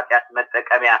የኃጢአት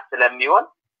መጠቀሚያ ስለሚሆን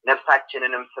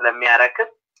ነፍሳችንንም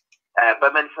ስለሚያረክስ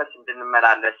በመንፈስ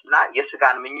እንድንመላለስና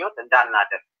የሥጋን ምኞት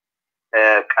እንዳናደርግ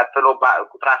ቀጥሎ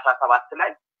ቁጥር 17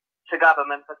 ላይ ሥጋ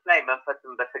በመንፈስ ላይ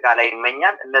መንፈስም በሥጋ ላይ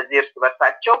ይመኛል እነዚህ እርስ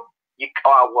በርሳቸው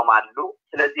ይቀዋወማሉ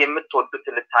ስለዚህ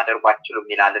የምትወዱትን ልታደርጉ አትችሉም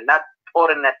ይላልና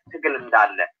ጦርነት ትግል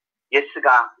እንዳለ የሥጋ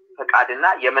ፈቃድና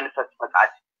የመንፈስ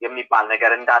ፈቃድ የሚባል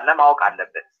ነገር እንዳለ ማወቅ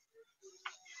አለብን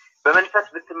በመንፈስ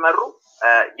ብትመሩ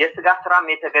የሥጋ ስራም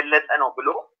የተገለጸ ነው ብሎ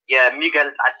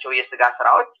የሚገልጻቸው የሥጋ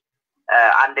ስራዎች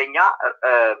አንደኛ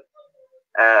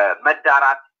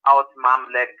መዳራት ጣዖት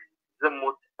ማምለክ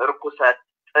ዝሙት ርኩሰት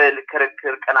ጥል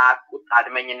ክርክር ቅናት ቁጣ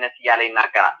አድመኝነት እያለ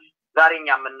ይናገራል ዛሬኛ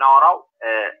የምናወራው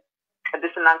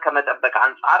ቅድስናን ከመጠበቅ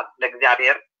አንፃር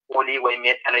ለእግዚአብሔር ሆሊ ወይም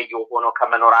የተለየ ሆኖ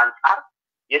ከመኖር አንፃር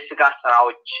የሥጋ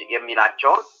ስራዎች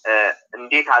የሚላቸው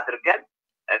እንዴት አድርገን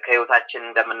ከህይወታችን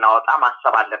እንደምናወጣ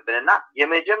ማሰብ አለብንና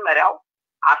የመጀመሪያው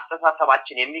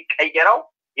አስተሳሰባችን የሚቀየረው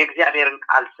የእግዚአብሔርን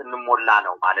ቃል ስንሞላ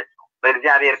ነው ማለት ነው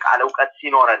በእግዚአብሔር ቃል ዕውቀት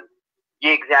ሲኖረን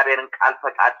የእግዚአብሔርን ቃል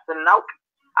ፈቃድ ስናውቅ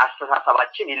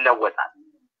አስተሳሰባችን ይለወጣል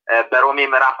በሮሜ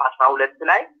ምዕራፍ 12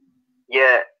 ላይ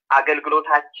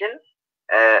የአገልግሎታችን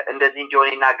እንደዚህ እንዲሆን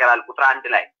ይናገራል ቁጥር 1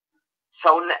 ላይ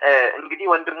እንግዲህ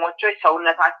ወንድሞች ሆይ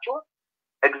ሰውነታችሁ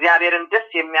እግዚአብሔርን ደስ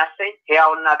የሚያሰኝ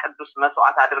ሕያውና ቅዱስ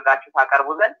መስዋዕት አድርጋችሁ ታቀርቡ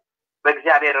ዘንድ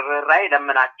በእግዚአብሔር ርኅራኄ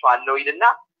ለምናችኋለሁ ይልና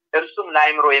እርሱም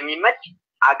ለአእምሮ የሚመች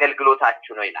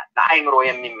አገልግሎታችሁ ነው ይላል ለአእምሮ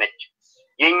የሚመች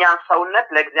የኛን ሰውነት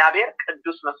ለእግዚአብሔር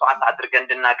ቅዱስ መስዋዕት አድርገን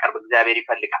እንድናቀርብ እግዚአብሔር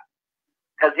ይፈልጋል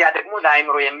ከዚያ ደግሞ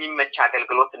ለአይምሮ የሚመች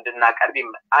አገልግሎት እንድናቀርብ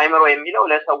አይምሮ የሚለው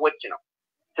ለሰዎች ነው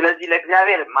ስለዚህ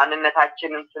ለእግዚአብሔር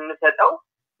ማንነታችንን ስንሰጠው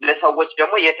ለሰዎች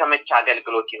ደግሞ የተመቸ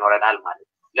አገልግሎት ይኖረናል ማለት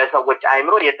ለሰዎች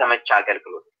አይምሮ የተመቸ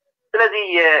አገልግሎት ስለዚህ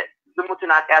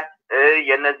የዝሙትን ኃጢአት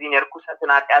የነዚህን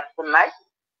የርኩሰትን ኃጢአት ስናይ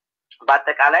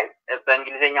በአጠቃላይ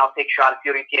በእንግሊዘኛው ሴክሹዋል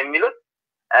ፒዩሪቲ የሚሉት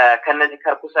ከነዚህ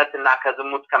ከርኩሰትና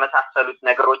ከዝሙት ከመሳሰሉት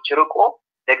ነገሮች ርቆ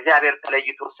ለእግዚአብሔር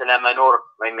ተለይቶ ስለመኖር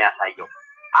ነው የሚያሳየው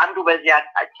አንዱ በዚህ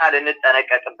አቅጣጫ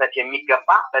ልንጠነቀቅበት የሚገባ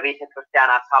በቤተ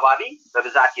ክርስቲያን አካባቢ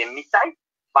በብዛት የሚታይ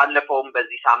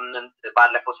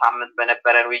ባለፈው ሳምንት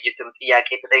በነበረን ውይይትም ጥያቄ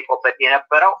ተጠይቆበት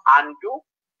የነበረው አንዱ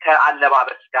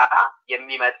ከአለባበስ ጋር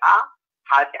የሚመጣ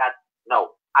ኃጢአት ነው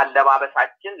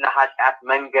አለባበሳችን ለኃጢአት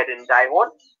መንገድ እንዳይሆን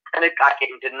ጥንቃቄ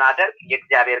እንድናደርግ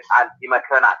የእግዚአብሔር ቃል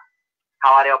ይመክረናል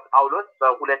ሐዋርያው ጳውሎስ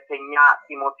በሁለተኛ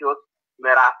ጢሞቴዎስ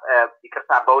ምዕራፍ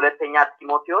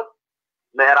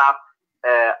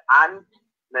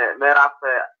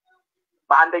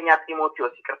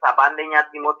በአንደኛ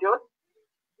ጢሞቴዎስ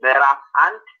ምዕራፍ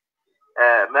 1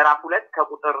 ምዕራፍ 2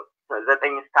 ከቁጥር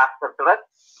 9 እስከ 10 ድረስ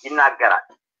ይናገራል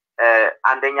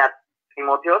አንደኛ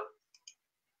ጢሞቴዎስ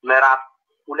ምዕራፍ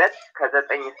 2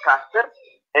 ከ9 እስከ 10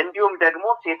 እንዲሁም ደግሞ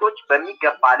ሴቶች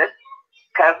በሚገባ ልክ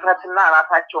ከእፍረትና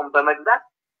ራሳቸውን በመግዛት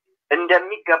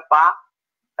እንደሚገባ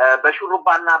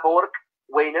በሹሩባና በወርቅ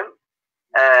ወይንም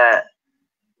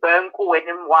በእንቁ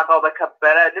ወይንም ዋጋው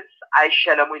በከበረ ልብስ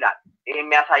አይሸለሙ ይላል ይሄ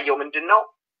የሚያሳየው ምንድነው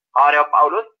ሐዋርያው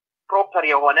ጳውሎስ ፕሮፐር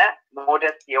የሆነ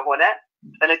ሞደስት የሆነ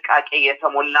ጥንቃቄ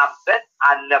የተሞላበት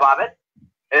አለባበስ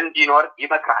እንዲኖር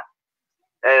ይመክራል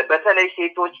በተለይ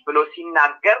ሴቶች ብሎ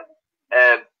ሲናገር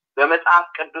በመጽሐፍ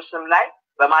ቅዱስም ላይ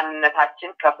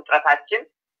በማንነታችን ከፍጥረታችን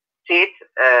ሴት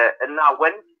እና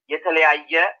ወንድ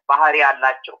የተለያየ ባህሪ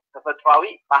ያላቸው ተፈጥሯዊ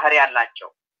ባህሪ ያላቸው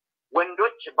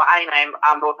ወንዶች በአይን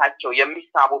አምሮታቸው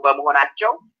የሚሳቡ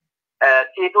በመሆናቸው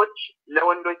ሴቶች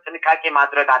ለወንዶች ጥንቃቄ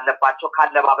ማድረግ አለባቸው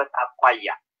ካለባበስ አኳያ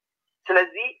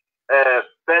ስለዚህ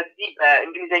በዚህ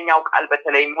በእንግሊዘኛው ቃል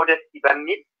በተለይ ሞደስቲ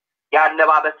በሚል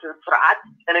ያለባበስን ስርዓት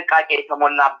ጥንቃቄ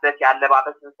የተሞላበት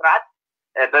ያለባበስን ስርዓት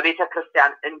በቤተ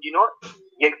ክርስቲያን እንዲኖር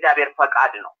የእግዚአብሔር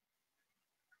ፈቃድ ነው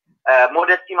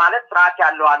ሞደስቲ ማለት ስርዓት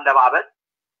ያለው አለባበስ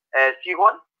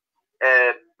ሲሆን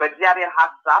በእግዚአብሔር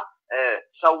ሐሳብ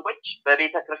ሰዎች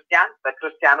በቤተ ክርስቲያን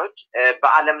በክርስቲያኖች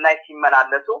በአለም ላይ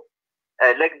ሲመላለሱ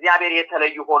ለእግዚአብሔር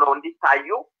የተለዩ ሆነው እንዲታዩ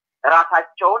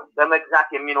ራሳቸውን በመግዛት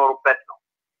የሚኖሩበት ነው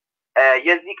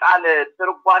የዚህ ቃል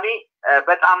ትርጓሜ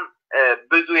በጣም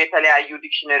ብዙ የተለያዩ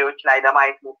ዲክሽነሪዎች ላይ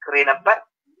ለማየት ሞክሬ ነበር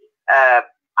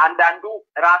አንዳንዱ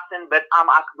ራስን በጣም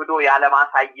አክብዶ ያለ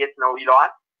ማሳየት ነው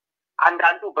ይለዋል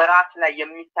አንዳንዱ በራስ ላይ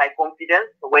የሚታይ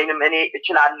ኮንፊደንስ ወይንም እኔ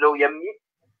እችላለሁ የሚል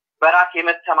በራስ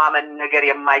የመተማመን ነገር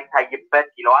የማይታይበት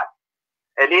ይለዋል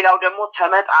ሌላው ደግሞ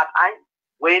ተመጣጣኝ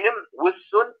ወይንም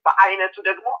ውሱን በአይነቱ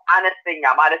ደግሞ አነስተኛ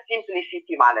ማለት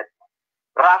ሲምፕሊሲቲ ማለት ነው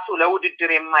ራሱ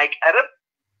ለውድድር የማይቀርብ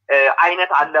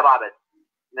አይነት አለባበስ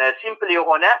ሲምፕል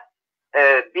የሆነ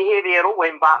ቢሄቪየሩ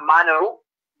ወይም ማነሩ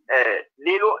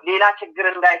ሌላ ችግር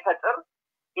እንዳይፈጥር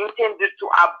intended to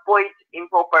avoid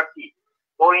improperty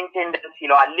or intended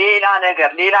ይለዋል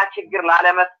ሌላ ችግር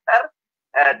ላለመፍጠር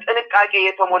ጥንቃቄ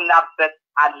የተሞላበት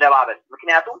አለባበስ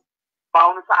ምክንያቱም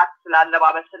በአሁኑ ሰዓት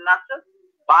ስላለባበስ ስናስብ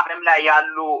በአለም ላይ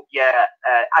ያሉ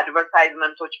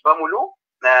የአድቨርታይዝመንቶች በሙሉ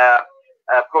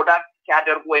ፕሮዳክት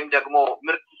ሲያደርጉ ወይም ደግሞ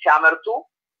ምርት ሲያመርቱ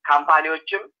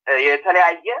ካምፓኒዎችም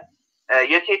የተለያየ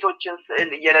የሴቶችን ስዕል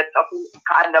እየለጠፉ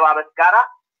ከአለባበስ ጋራ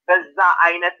በዛ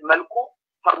አይነት መልኩ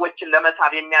ሰዎችን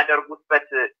ለመሳብ የሚያደርጉበት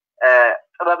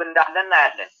ጥበብ እንዳለና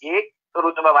ያለን ይሄ ጥሩ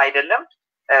ጥበብ አይደለም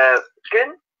ግን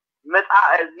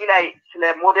እዚህ ላይ ስለ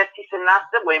ሞደስቲ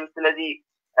ስናስብ ወይም ስለዚህ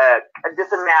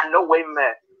ቅድስና ያለው ወይም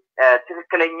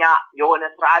ትክክለኛ የሆነ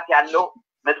ስርዓት ያለው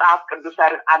መጽሐፍ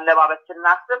ቅዱሳዊ አለባበስ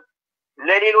ስናስብ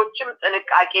ለሌሎችም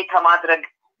ጥንቃቄ ከማድረግ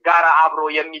ጋር አብሮ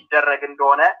የሚደረግ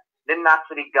እንደሆነ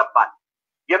ልናስብ ይገባል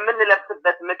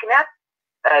የምንለብስበት ምክንያት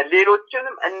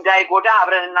ሌሎችንም እንዳይጎዳ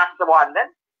አብረን እናስበዋለን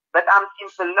በጣም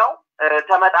ሲምፕል ነው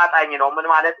ተመጣጣኝ ነው ምን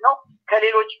ማለት ነው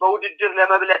ከሌሎች በውድድር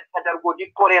ለመብለጥ ተደርጎ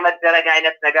ዲኮር የመደረግ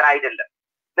አይነት ነገር አይደለም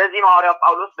ለዚህ ሐዋርያው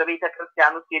ጳውሎስ በቤተ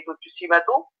ክርስቲያኑ ሴቶች ሲመጡ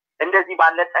እንደዚህ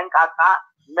ባለ ጠንቃቃ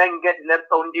መንገድ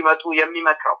ለብሰው እንዲመጡ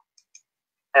የሚመክረው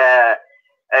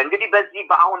እንግዲህ በዚህ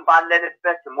በአሁን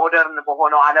ባለንበት ሞደርን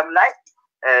በሆነው ዓለም ላይ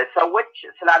ሰዎች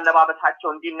ስላለባበሳቸው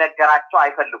እንዲነገራቸው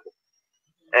አይፈልጉም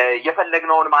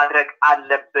የፈለግነውን ማድረግ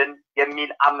አለብን የሚል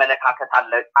አመለካከት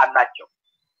አላቸው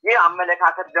ይህ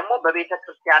አመለካከት ደግሞ በቤተ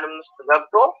ክርስቲያንም ውስጥ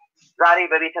ገብቶ ዛሬ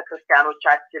በቤተ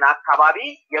ክርስቲያኖቻችን አካባቢ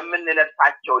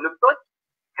የምንለብሳቸው ልብሶች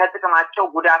ከጥቅማቸው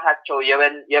ጉዳታቸው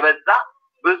የበዛ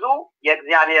ብዙ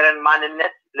የእግዚአብሔርን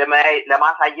ማንነት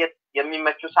ለማሳየት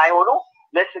የሚመቹ ሳይሆኑ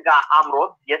ለስጋ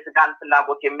አምሮት የስጋን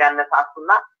ፍላጎት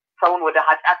የሚያነሳሱና ሰውን ወደ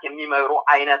ኃጢአት የሚመሩ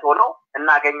አይነት ሆነው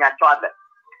እናገኛቸዋለን።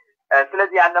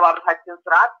 ስለዚህ ያለባበሳችን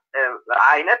ስርዓት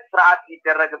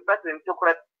ሊደረግበት ወይም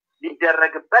ትኩረት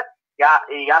ሊደረግበት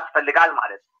ያስፈልጋል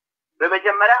ማለት ነው።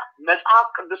 በመጀመሪያ መጽሐፍ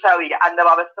ቅዱሳዊ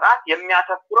የአለባበስ ስርዓት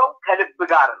የሚያተኩረው ከልብ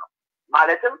ጋር ነው፣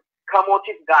 ማለትም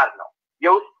ከሞቲቭ ጋር ነው።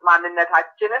 የውስጥ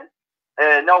ማንነታችንን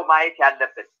ነው ማየት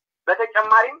ያለብን።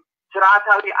 በተጨማሪም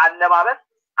ስርዓታዊ አለባበስ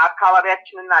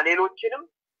አካባቢያችንና ሌሎችንም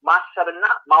ማሰብና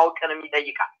ማወቅንም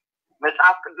ይጠይቃል።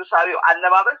 መጽሐፍ ቅዱሳዊ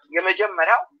አለባበስ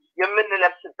የመጀመሪያው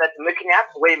የምንለብስበት ምክንያት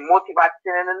ወይም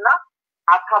ሞቲቫችንንና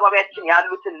አካባቢያችን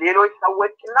ያሉትን ሌሎች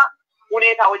ሰዎችና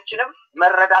ሁኔታዎችንም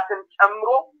መረዳትን ጨምሮ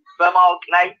በማወቅ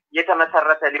ላይ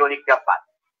የተመሰረተ ሊሆን ይገባል።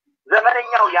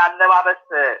 ዘመነኛው የአለባበስ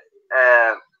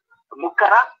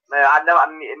ሙከራ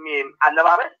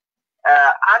አለባበስ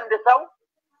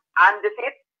አንድ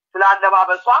ሴት ስለ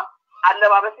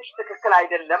አለባበስሽ ትክክል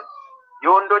አይደለም፣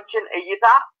 የወንዶችን እይታ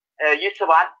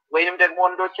ይስባል ወይንም ደግሞ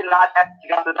ወንዶችን ለኃጢአት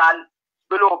ይጋብዛል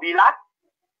ብሎ ቢላት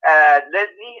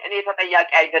ለዚህ እኔ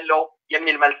ተጠያቂ አይደለሁም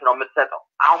የሚል መልስ ነው የምትሰጠው።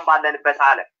 አሁን ባለንበት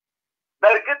ዓለም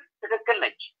በእርግጥ ትክክል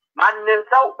ነች። ማንም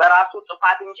ሰው በራሱ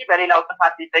ጥፋት እንጂ በሌላው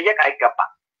ጥፋት ሊጠየቅ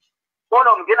አይገባም።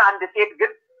 ሆኖም ግን አንድ ሴት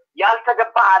ግን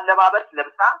ያልተገባ አለባበስ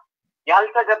ለብሳ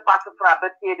ያልተገባ ስፍራ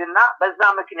ብትሄድና በዛ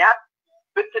ምክንያት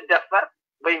ብትደፈር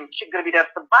ወይም ችግር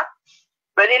ቢደርስባት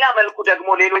በሌላ መልኩ ደግሞ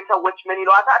ሌሎች ሰዎች ምን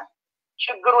ይሏታል?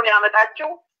 ችግሩን ያመጣችው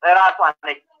ራሷ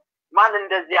ነች፣ ማን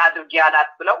እንደዚህ አድርጊ ያላት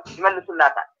ብለው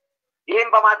ይመልሱላታል። ይሄን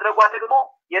በማድረጓ ደግሞ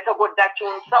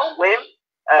የተጎዳችውን ሰው ወይም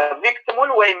ቪክቲሙን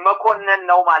ወይም መኮንን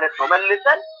ነው ማለት ነው።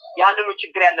 መልሰን ያንኑ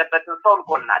ችግር ያለበትን ሰው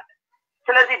እንኮንናለን።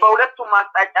 ስለዚህ በሁለቱም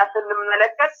አቅጣጫ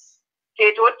ስንመለከት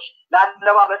ሴቶች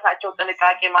ለአለባበሳቸው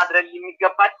ጥንቃቄ ማድረግ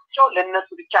የሚገባቸው ለነሱ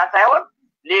ብቻ ሳይሆን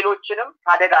ሌሎችንም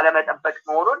ከአደጋ ለመጠበቅ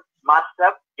መሆኑን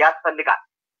ማሰብ ያስፈልጋል።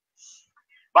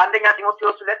 በአንደኛ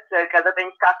ጢሞቴዎስ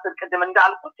 2:9-10 ቅድም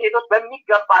እንዳልኩት ሴቶች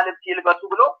በሚገባ ልብስ ይልበሱ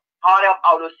ብሎ ሐዋርያው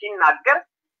ጳውሎስ ሲናገር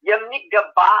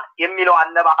የሚገባ የሚለው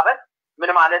አለባበስ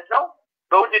ምን ማለት ነው?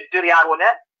 በውድድር ያልሆነ፣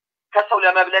 ከሰው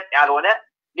ለመብለጥ ያልሆነ፣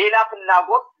 ሌላ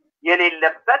ፍላጎት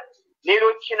የሌለበት፣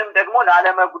 ሌሎችንም ደግሞ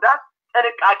ላለመጉዳት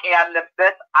ጥንቃቄ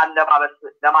ያለበት አለባበስ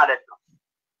ለማለት ነው።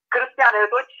 ክርስቲያን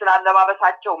እህቶች ስለ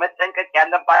አለባበሳቸው መጠንቀቅ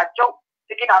ያለባቸው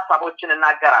ጥቂት ሐሳቦችን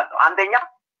እናገራለሁ። አንደኛ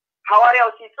ሐዋርያው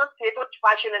ሲጽፍ ሴቶች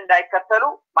ፋሽን እንዳይከተሉ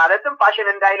ማለትም ፋሽን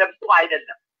እንዳይለብሱ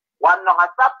አይደለም። ዋናው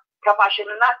ሐሳብ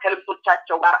ከፋሽንና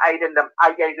ከልብሶቻቸው ጋር አይደለም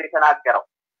አያይዞ የተናገረው።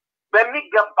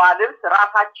 በሚገባ ልብስ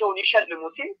ራሳቸውን ይሸልሙ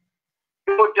ሲል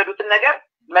የወደዱትን ነገር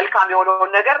መልካም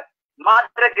የሆነውን ነገር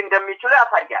ማድረግ እንደሚችሉ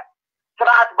ያሳያል።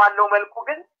 ስርዓት ባለው መልኩ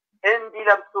ግን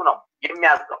እንዲለብሱ ነው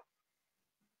የሚያዘው።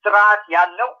 ስርዓት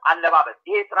ያለው አለባበስ።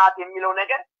 ይሄ ስርዓት የሚለው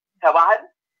ነገር ከባህል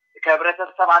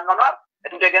ከህብረተሰብ አኗኗር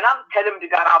እንደገናም ከልምድ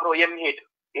ጋር አብሮ የሚሄድ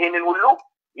ይሄንን ሁሉ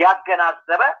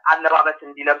ያገናዘበ አለባበስ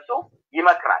እንዲለብሱ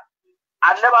ይመክራል።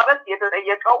 አለባበስ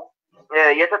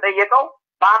የተጠየቀው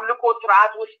በአምልኮ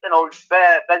ስርዓት ውስጥ ነው።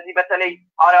 በዚህ በተለይ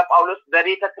ሐዋርያው ጳውሎስ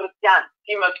በቤተ ክርስቲያን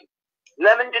ሲመጡ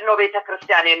ለምንድን ነው ቤተ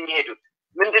ክርስቲያን የሚሄዱት?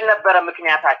 ምንድን ነበረ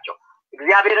ምክንያታቸው?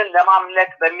 እግዚአብሔርን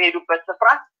ለማምለክ በሚሄዱበት ስፍራ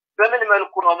በምን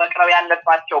መልኩ ነው መቅረብ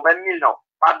ያለባቸው በሚል ነው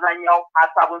አብዛኛው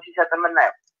ሐሳቡን ሲሰጥ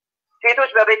የምናየው።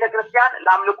 ሴቶች በቤተ ክርስቲያን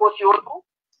ለአምልኮ ሲወጡ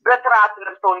በስርዓት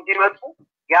ለብሰው እንዲመጡ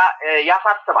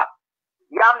ያሳስባል።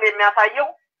 ያም የሚያሳየው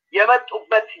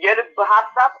የመጡበት የልብ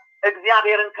ሐሳብ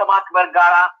እግዚአብሔርን ከማክበር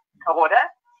ጋር ከሆነ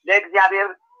ለእግዚአብሔር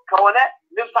ከሆነ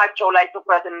ልብሳቸው ላይ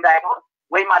ትኩረት እንዳይኖር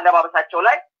ወይም አለባበሳቸው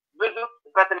ላይ ብዙ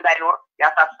ትኩረት እንዳይኖር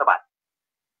ያሳስባል።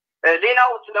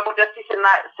 ሌላው ስለ ሞደስቲ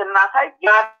ስናሳይ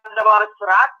የአለባበስ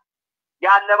ስርዓት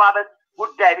የአለባበስ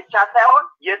ጉዳይ ብቻ ሳይሆን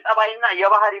የጸባይና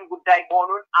የባህሪም ጉዳይ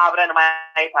መሆኑን አብረን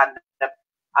ማየት አለብን።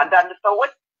 አንዳንድ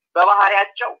ሰዎች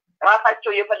በባህሪያቸው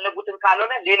ራሳቸው የፈለጉትን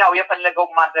ካልሆነ ሌላው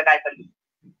የፈለገውን ማድረግ አይፈልጉም።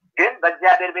 ግን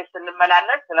በእግዚአብሔር ቤት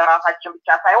ስንመላለስ ስለ ራሳችን ብቻ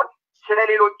ሳይሆን ስለ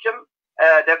ሌሎችም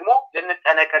ደግሞ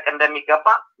ልንጠነቀቅ እንደሚገባ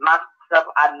ማሰብ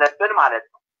አለብን ማለት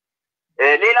ነው።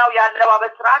 ሌላው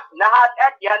የአለባበስ ስርዓት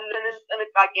ለኃጢአት ያለንን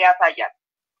ጥንቃቄ ያሳያል።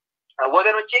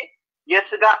 ወገኖቼ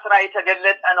የስጋ ስራ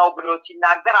የተገለጠ ነው ብሎ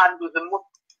ሲናገር አንዱ ዝሙት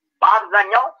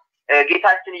በአብዛኛው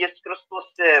ጌታችን ኢየሱስ ክርስቶስ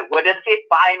ወደ ሴት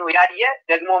በአይኑ ያየ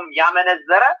ደግሞም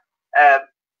ያመነዘረ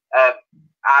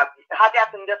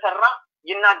ኃጢአት እንደሰራ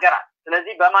ይናገራል።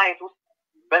 ስለዚህ በማየት ውስጥ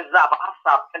በዛ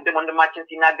በሐሳብ ቅድም ወንድማችን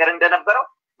ሲናገር እንደነበረው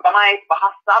በማየት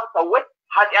በሐሳብ ሰዎች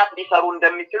ኃጢአት ሊሰሩ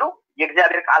እንደሚችሉ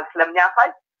የእግዚአብሔር ቃል ስለሚያሳይ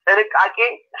ጥንቃቄ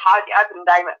ኃጢአት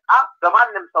እንዳይመጣ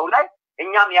በማንም ሰው ላይ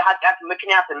እኛም የኃጢአት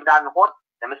ምክንያት እንዳንሆን።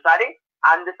 ለምሳሌ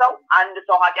አንድ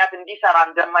ሰው ኃጢአት እንዲሰራ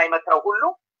እንደማይመክረው ሁሉ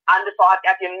አንድ ሰው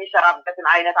ኃጢአት የሚሰራበትን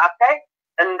አይነት አካይ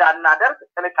እንዳናደርግ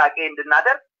ጥንቃቄ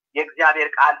እንድናደርግ የእግዚአብሔር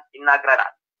ቃል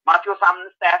ይናገራል። ማቴዎስ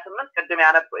 5:28 ቅድም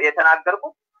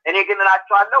የተናገርኩት እኔ ግን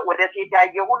እላችኋለሁ ወደ ሴት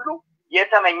ያየ ሁሉ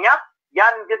የተመኛ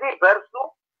ያን ጊዜ በእርሱ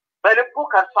በልቡ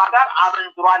ከእርሷ ጋር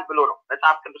አመንዝሯል ብሎ ነው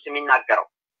መጽሐፍ ቅዱስ የሚናገረው።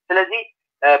 ስለዚህ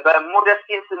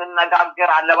በሞደስቲን ስንነጋገር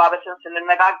አለባበስን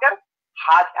ስንነጋገር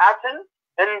ኃጢአትን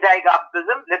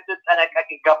እንዳይጋብዝም ልትጠነቀቅ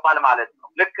ይገባል ማለት ነው።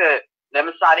 ልክ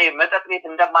ለምሳሌ መጠጥ ቤት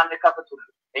እንደማንከፍት ሁሉ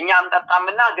እኛም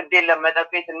ጠጣምና ግድ የለም መጠጥ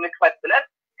ቤት እንክፈት ብለን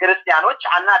ክርስቲያኖች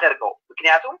አናደርገው።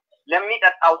 ምክንያቱም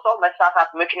ለሚጠጣው ሰው መሳሳት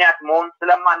ምክንያት መሆን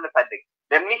ስለማንፈልግ፣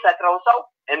 ለሚሰክረው ሰው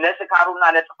ለስካሩና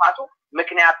ለጥፋቱ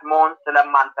ምክንያት መሆን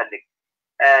ስለማንፈልግ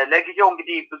ለጊዜው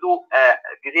እንግዲህ ብዙ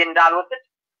ጊዜ እንዳልወስድ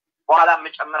በኋላ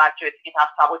የምጨምራቸው የጥቂት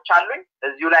ሀሳቦች አሉኝ።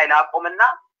 እዚሁ ላይ ላቆምና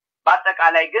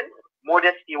በአጠቃላይ ግን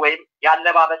ሞደስቲ ወይም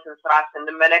ያለባበስን ስርዓት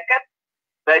ስንመለከት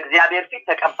በእግዚአብሔር ፊት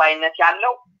ተቀባይነት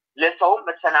ያለው ለሰውም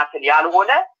መሰናክል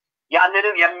ያልሆነ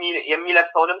ያንንም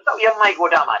የሚለብሰውንም ሰው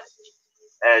የማይጎዳ ማለት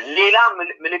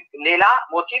ሌላ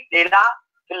ሞቲቭ ሌላ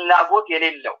ፍላጎት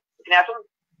የሌለው። ምክንያቱም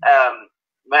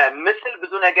ምስል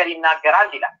ብዙ ነገር ይናገራል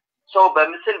ይላል። ሰው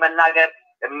በምስል መናገር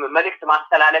መልእክት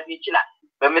ማስተላለፍ ይችላል።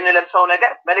 በምንለብሰው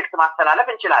ነገር መልእክት ማስተላለፍ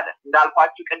እንችላለን።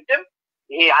 እንዳልኳችሁ ቅድም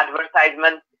ይሄ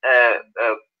አድቨርታይዝመንት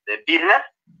ቢዝነስ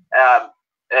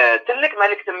ትልቅ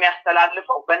መልእክት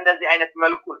የሚያስተላልፈው በእንደዚህ አይነት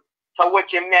መልኩ ሰዎች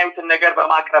የሚያዩትን ነገር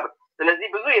በማቅረብ። ስለዚህ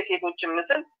ብዙ የሴቶችን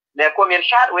ምስል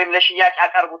ለኮሜርሻል ወይም ለሽያጭ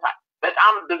ያቀርቡታል።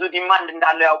 በጣም ብዙ ዲማንድ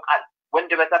እንዳለው ያውቃል።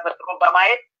 ወንድ በተፈጥሮ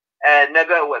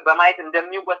በማየት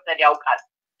እንደሚወሰድ ያውቃል።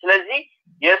 ስለዚህ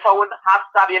የሰውን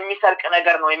ሐሳብ የሚሰርቅ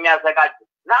ነገር ነው የሚያዘጋጁት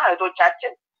እና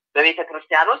እህቶቻችን በቤተ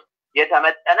ክርስቲያን ውስጥ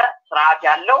የተመጠነ ስርዓት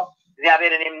ያለው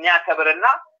እግዚአብሔርን የሚያከብርና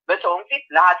በሰውም ፊት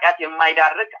ለኃጢአት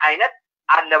የማይዳርግ አይነት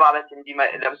አለባበስ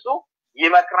እንዲለብሱ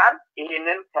ይመክራል።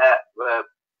 ይሄንን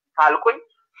ካልኩኝ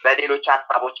በሌሎች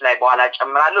ሐሳቦች ላይ በኋላ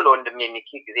ጨምራለሁ። ለወንድሜ ሚኪ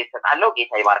ጊዜ ሰጣለሁ።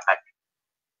 ጌታ ይባርካችሁ።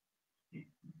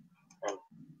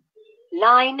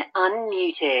 Line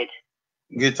unmuted.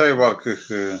 ጌታ ይባርክህ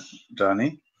ዳኒ።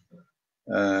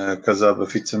 ከዛ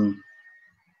በፊትም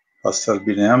ፓስተር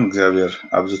ቢኒያም እግዚአብሔር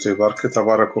አብዝቶ ይባርክ።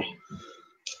 ተባረኩ።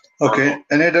 ኦኬ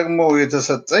እኔ ደግሞ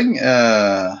የተሰጠኝ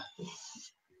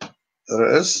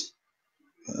ርዕስ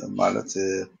ማለት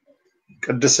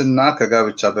ቅድስና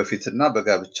ከጋብቻ በፊትና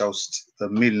በጋብቻ ውስጥ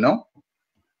በሚል ነው።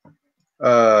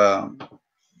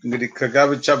 እንግዲህ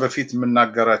ከጋብቻ በፊት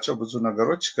የምናገራቸው ብዙ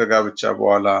ነገሮች ከጋብቻ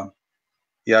በኋላ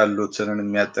ያሉትን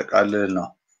የሚያጠቃልል ነው።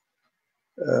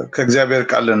 ከእግዚአብሔር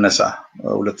ቃል ልነሳ።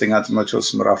 ሁለተኛ ጢሞቴዎስ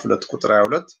ምዕራፍ 2 ቁጥር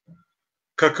 22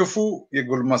 ከክፉ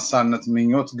የጎልማሳነት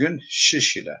ምኞት ግን ሽሽ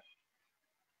ይላል።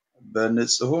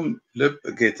 በንጹህም ልብ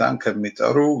ጌታን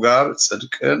ከሚጠሩ ጋር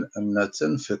ጽድቅን፣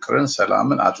 እምነትን፣ ፍቅርን፣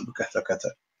 ሰላምን አጥብቀህ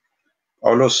ተከተል።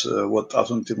 ጳውሎስ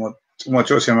ወጣቱን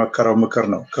ጢሞቴዎስ የመከረው ምክር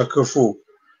ነው። ከክፉ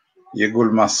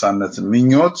የጎልማሳነት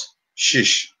ምኞት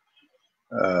ሽሽ፣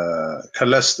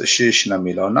 ከለስት ሽሽ ነው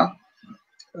የሚለውና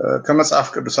ከመጽሐፍ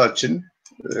ቅዱሳችን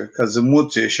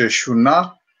ከዝሙት የሸሹና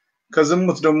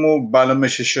ከዝሙት ደግሞ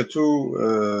ባለመሸሸቱ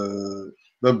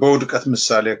በውድቀት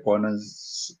ምሳሌ ከሆነ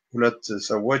ሁለት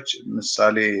ሰዎች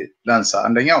ምሳሌ ላንሳ።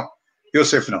 አንደኛው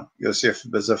ዮሴፍ ነው። ዮሴፍ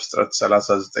በዘፍጥረት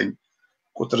 39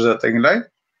 ቁጥር 9 ላይ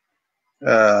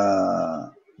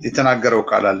የተናገረው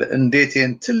ቃል አለ። እንዴት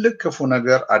ይህን ትልቅ ክፉ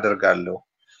ነገር አደርጋለሁ፣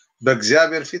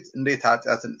 በእግዚአብሔር ፊት እንዴት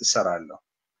ኃጢአትን እሰራለሁ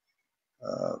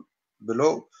ብሎ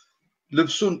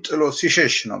ልብሱን ጥሎ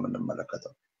ሲሸሽ ነው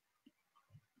የምንመለከተው።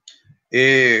 ይሄ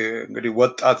እንግዲህ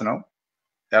ወጣት ነው፣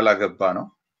 ያላገባ ነው።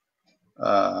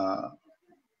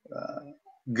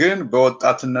 ግን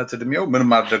በወጣትነት እድሜው ምን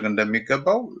ማድረግ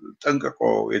እንደሚገባው ጠንቅቆ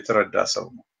የተረዳ ሰው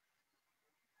ነው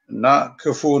እና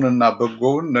ክፉንና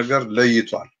በጎውን ነገር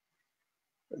ለይቷል።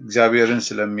 እግዚአብሔርን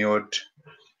ስለሚወድ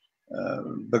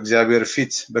በእግዚአብሔር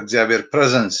ፊት በእግዚአብሔር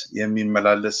ፕሬዘንስ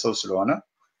የሚመላለስ ሰው ስለሆነ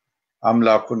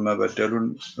አምላኩን መበደሉን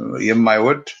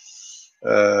የማይወድ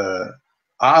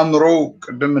አእምሮው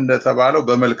ቅድም እንደተባለው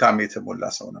በመልካም የተሞላ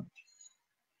ሰው ነው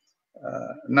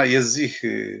እና የዚህ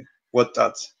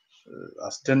ወጣት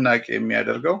አስደናቂ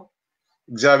የሚያደርገው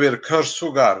እግዚአብሔር ከእርሱ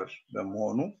ጋር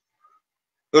በመሆኑ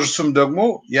እርሱም ደግሞ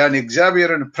ያን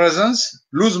እግዚአብሔርን ፕሬዘንስ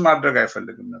ሉዝ ማድረግ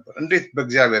አይፈልግም ነበር። እንዴት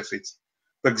በእግዚአብሔር ፊት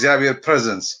በእግዚአብሔር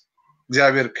ፕሬዘንስ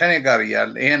እግዚአብሔር ከኔ ጋር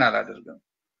ያለ ይሄን አላደርግም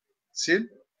ሲል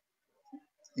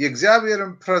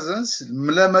የእግዚአብሔርን ፕሬዘንስ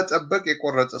ለመጠበቅ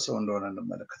የቆረጠ ሰው እንደሆነ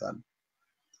እንመለከታለን።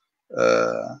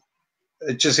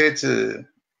 እቺ ሴት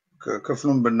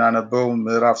ክፍሉን ብናነበው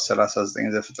ምዕራፍ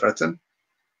 39 ዘፍጥረትን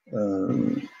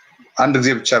አንድ ጊዜ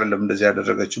ብቻ አይደለም እንደዚህ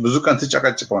ያደረገችው፣ ብዙ ቀን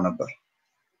ትጨቀጭቀው ነበር።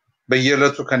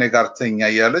 በየዕለቱ ከኔ ጋር ተኛ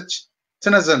እያለች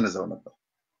ትነዘንዘው ነበር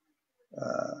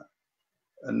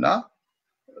እና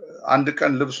አንድ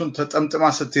ቀን ልብሱን ተጠምጥማ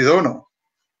ስትይዘው ነው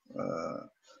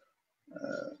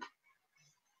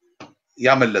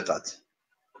ያመለጣት።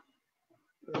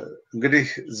 እንግዲህ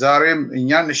ዛሬም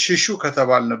እኛን ሽሹ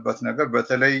ከተባልንበት ነገር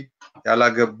በተለይ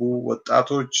ያላገቡ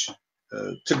ወጣቶች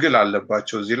ትግል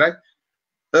አለባቸው እዚህ ላይ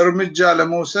እርምጃ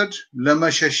ለመውሰድ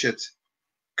ለመሸሸት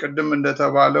ቅድም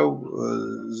እንደተባለው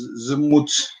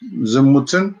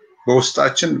ዝሙትን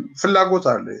በውስጣችን ፍላጎት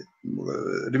አለ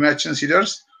እድሜያችን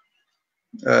ሲደርስ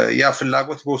ያ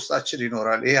ፍላጎት በውስጣችን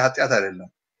ይኖራል ይሄ ኃጢያት አይደለም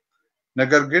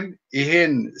ነገር ግን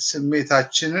ይሄን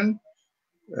ስሜታችንን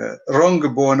ሮንግ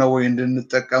በሆነ ወይ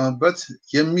እንድንጠቀምበት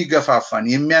የሚገፋፋን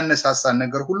የሚያነሳሳን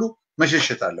ነገር ሁሉ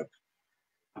መሸሸት አለብን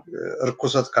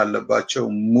እርኩሰት ካለባቸው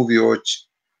ሙቪዎች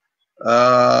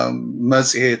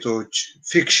መጽሔቶች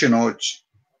ፊክሽኖች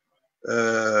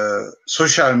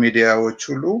ሶሻል ሚዲያዎች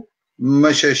ሁሉ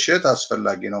መሸሸት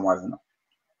አስፈላጊ ነው ማለት ነው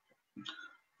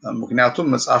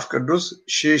ምክንያቱም መጽሐፍ ቅዱስ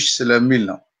ሽሽ ስለሚል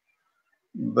ነው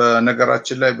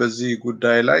በነገራችን ላይ በዚህ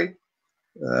ጉዳይ ላይ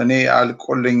እኔ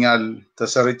አልቆልኛል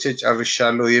ተሰርቼ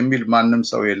ጨርሻለሁ የሚል ማንንም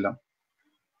ሰው የለም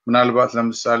ምናልባት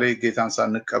ለምሳሌ ጌታን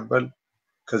ሳንቀበል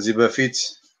ከዚህ በፊት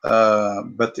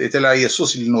የተለያየ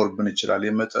ሱስ ሊኖርብን ይችላል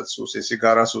የመጠጥ ሱስ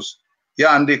የሲጋራ ሱስ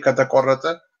ያ አንዴ ከተቆረጠ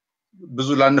ብዙ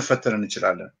ላንፈተን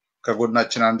እንችላለን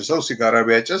ከጎናችን አንድ ሰው ሲጋራ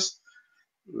ቢያጨስ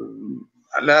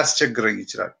ላያስቸግረኝ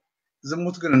ይችላል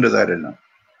ዝሙት ግን እንደዛ አይደለም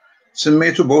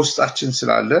ስሜቱ በውስጣችን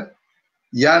ስላለ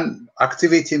ያን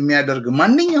አክቲቬት የሚያደርግ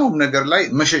ማንኛውም ነገር ላይ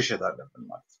መሸሸት አለብን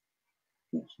ማለት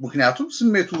ምክንያቱም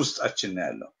ስሜቱ ውስጣችን ነው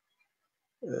ያለው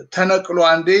ተነቅሎ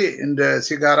አንዴ እንደ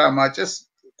ሲጋራ ማጨስ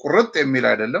ቁርጥ የሚል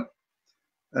አይደለም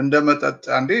እንደ መጠጥ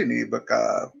አንዴ እኔ በቃ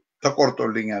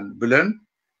ተቆርጦልኛል ብለን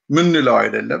ምንለው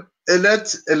አይደለም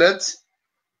እለት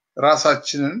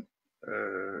ራሳችንን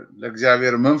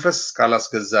ለእግዚአብሔር መንፈስ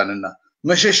ካላስገዛንና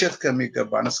መሸሸት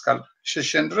ከሚገባን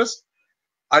እስካልሸሸን ድረስ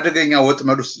አደገኛ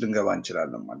ወጥመድ ውስጥ ልንገባ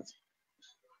እንችላለን ማለት ነው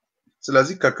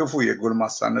ስለዚህ ከክፉ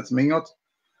የጎልማሳነት ምኞት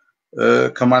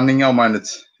ከማንኛውም አይነት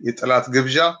የጠላት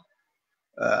ግብዣ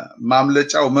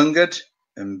ማምለጫው መንገድ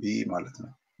እንቢ ማለት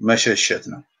ነው መሸሸት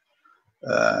ነው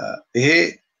ይሄ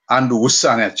አንዱ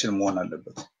ውሳኔያችን መሆን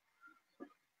አለበት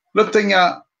ሁለተኛ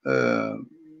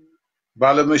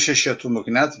ባለመሸሸቱ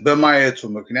ምክንያት በማየቱ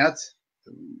ምክንያት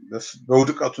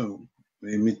በውድቀቱ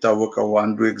የሚታወቀው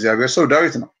አንዱ የእግዚአብሔር ሰው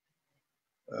ዳዊት ነው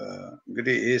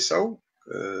እንግዲህ ይሄ ሰው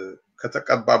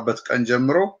ከተቀባበት ቀን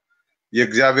ጀምሮ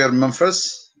የእግዚአብሔር መንፈስ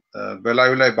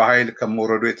በላዩ ላይ በኃይል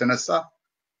ከመውረዱ የተነሳ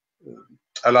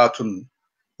ጠላቱን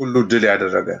ሁሉ ድል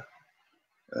ያደረገ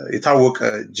የታወቀ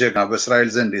ጀግና በእስራኤል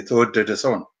ዘንድ የተወደደ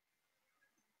ሰው ነው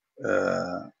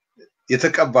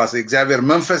የተቀባ ሰው እግዚአብሔር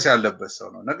መንፈስ ያለበት ሰው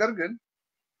ነው ነገር ግን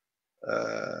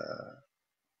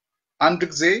አንድ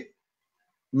ጊዜ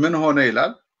ምን ሆነ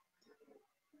ይላል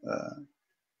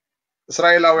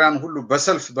እስራኤላውያን ሁሉ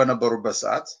በሰልፍ በነበሩበት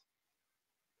ሰዓት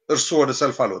እርሱ ወደ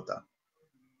ሰልፍ አልወጣም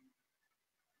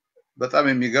በጣም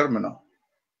የሚገርም ነው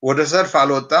ወደ ሰልፍ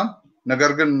አልወጣም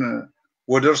ነገር ግን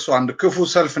ወደ እርሱ አንድ ክፉ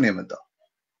ሰልፍ ነው የመጣው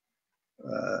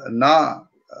እና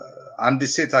አንድ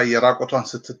ሴት አየራቆቷን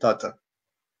ስትታጠብ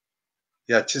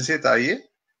ያችን ሴት አየ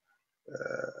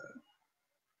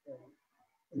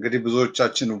እንግዲህ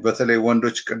ብዙዎቻችን በተለይ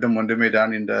ወንዶች ቀደም ወንድሜ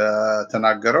ዳኒ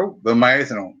እንደተናገረው በማየት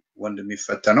ነው ወንድ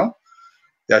የሚፈተነው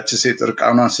ያቺ ሴት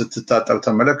እርቃኗን ስትታጠብ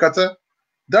ተመለከተ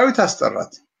ዳዊት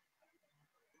አስጠራት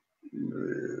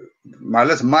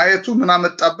ማለት ማየቱ ምን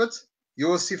አመጣበት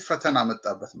የወሲብ ፈተና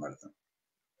አመጣበት ማለት ነው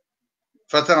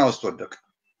ፈተና ውስጥ ወደቀ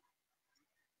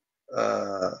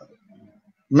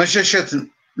መሸሸት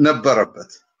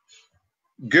ነበረበት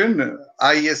ግን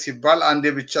አየ ሲባል አንዴ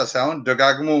ብቻ ሳይሆን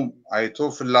ደጋግሞ አይቶ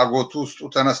ፍላጎቱ ውስጡ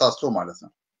ተነሳስቶ ማለት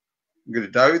ነው እንግዲህ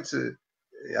ዳዊት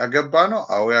ያገባ ነው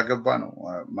አዎ ያገባ ነው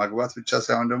ማግባት ብቻ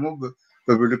ሳይሆን ደግሞ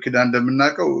በብሉይ ኪዳን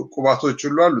እንደምናውቀው ቁባቶች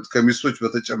ሁሉ አሉት ከሚስቶች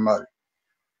በተጨማሪ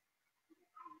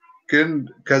ግን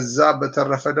ከዛ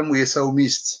በተረፈ ደግሞ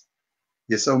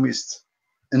የሰው ሚስት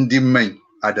እንዲመኝ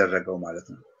አደረገው ማለት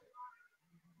ነው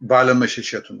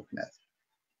ባለመሸሸቱ ምክንያት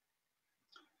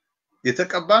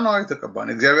የተቀባ ነው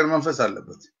እግዚአብሔር መንፈስ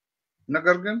አለበት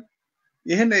ነገር ግን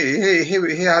ይሄ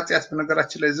ኃጢያት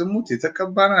በነገራችን ላይ ዝሙት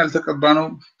የተቀባ ነው ያልተቀባ ነው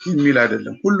የሚል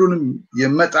አይደለም ሁሉንም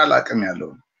የመጣል አቅም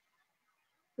ያለው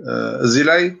እዚህ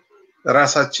ላይ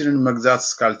ራሳችንን መግዛት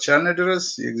እስካልቻልን ድረስ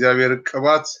የእግዚአብሔር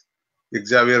ቅባት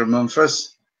የእግዚአብሔር መንፈስ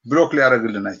ብሎክ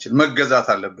ሊያደርግልን አይችል መገዛት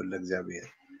አለብን ለእግዚአብሔር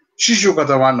ሽሹ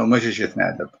ከተማን ነው መሸሸት ነው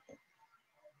ያለበት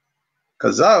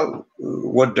ከዛ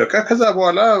ወደቀ ከዛ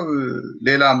በኋላ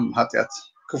ሌላም ኃጢያት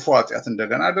ክፉ ኃጢያት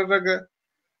እንደገና አደረገ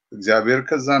እግዚአብሔር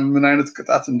ከዛ ምን አይነት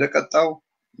ቅጣት እንደቀጣው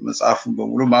መጽሐፉን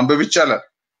በሙሉ ማንበብ ይቻላል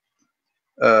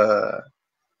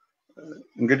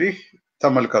እንግዲህ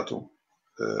ተመልከቱ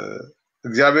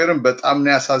እግዚአብሔርን በጣም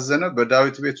ነው ያሳዘነ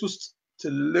በዳዊት ቤት ውስጥ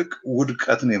ትልቅ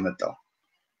ውድቀት ነው የመጣው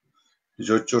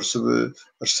ልጆቹ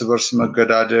እርስ በርስ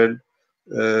መገዳደል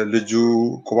ልጁ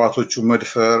ቁባቶቹ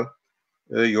መድፈር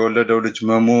የወለደው ልጅ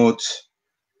መሞት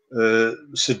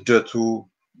ስደቱ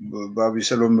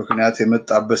በአቢሰሎም ምክንያት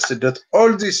የመጣበት ስደት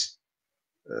all this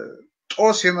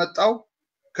ጦስ የመጣው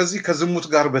ከዚህ ከዝሙት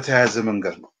ጋር በተያያዘ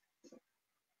መንገድ ነው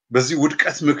በዚህ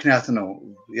ውድቀት ምክንያት ነው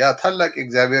ያ ታላቅ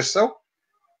እግዚአብሔር ሰው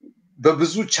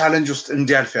በብዙ ቻሌንጅ ውስጥ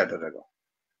እንዲያልፍ ያደረገው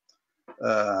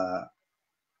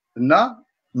እና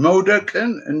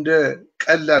መውደቅን እንደ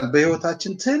ቀላል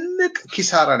በህይወታችን ትልቅ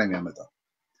ኪሳራ ነው የሚያመጣው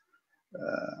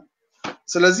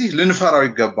ስለዚህ ልንፈራው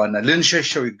ይገባናል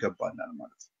ልንሸሸው ይገባናል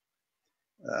ማለት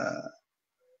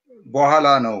በኋላ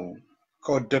ነው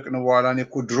ከወደቅን በኋላ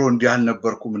ነው ድሮ እንዲያን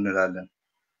ነበርኩም እንላለን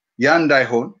ያ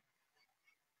እንዳይሆን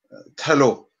ተሎ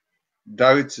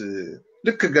ዳዊት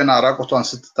ልክ ገና ራቆቷን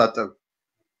ስትታጠብ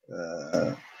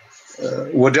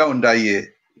ወዲያው እንዳየ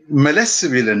መለስ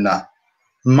ቢልና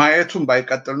ማየቱን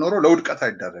ባይቀጥል ኖሮ ለውድቀት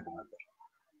አይደረግ ነበር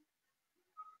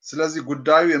ስለዚህ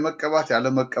ጉዳዩ የመቀባት ያለ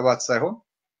መቀባት ሳይሆን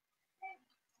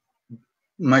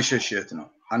መሸሸት ነው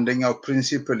አንደኛው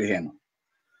ፕሪንሲፕል ይሄ ነው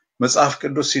መጽሐፍ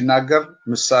ቅዱስ ሲናገር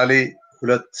ምሳሌ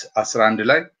 2:11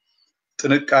 ላይ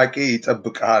ጥንቃቄ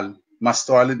ይጠብቃል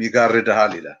ማስተዋልም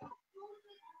ይጋርዳል ይላል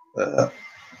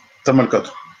ተመልከቱ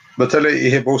በተለይ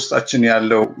ይሄ በውስጣችን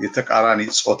ያለው የተቃራኒ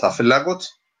ጾታ ፍላጎት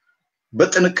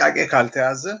በጥንቃቄ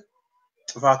ካልተያዘ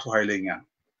ጥፋቱ ኃይለኛ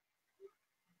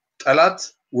ጠላት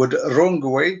ወደ ሮንግ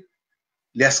ዌይ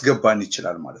ሊያስገባን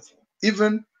ይችላል ማለት ነው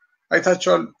ኢቭን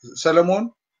አይታችኋል ሰለሞን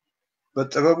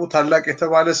በጥበቡ ታላቅ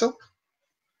የተባለ ሰው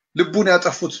ልቡን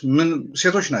ያጠፉት ምን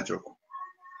ሴቶች ናቸው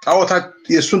ጣዖታት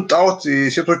የሱን ጣዖት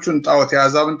የሴቶቹን ጣዖት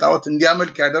የአዛብን ጣዖት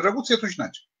እንዲያመልክ ያደረጉት ሴቶች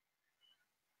ናቸው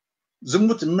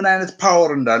ዝሙት ምን አይነት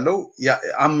ፓወር እንዳለው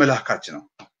አመላካች ነው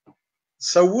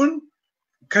ሰውን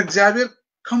ከእግዚአብሔር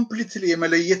ኮምፕሊትሊ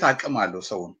የመለየት አቅም አለው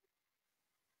ሰውን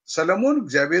ሰለሞን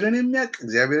እግዚአብሔርን የሚያውቅ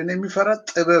እግዚአብሔርን የሚፈራ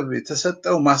ጥበብ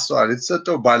የተሰጠው ማስተዋል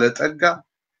የተሰጠው ባለጠጋ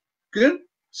ግን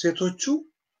ሴቶቹ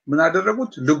ምን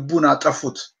አደረጉት ልቡን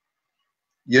አጠፉት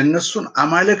የነሱን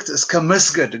አማልክት እስከ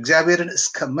መስገድ እግዚአብሔርን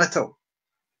እስከ መተው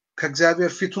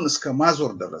ከእግዚአብሔር ፊቱን እስከ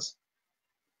ማዞር ድረስ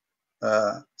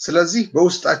ስለዚህ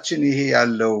በውስጣችን ይሄ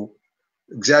ያለው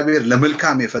እግዚአብሔር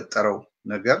ለመልካም የፈጠረው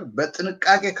ነገር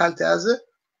በጥንቃቄ ካልተያዘ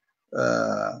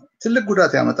ትልቅ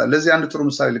ጉዳት ያመጣል ለዚህ አንድ ጥሩ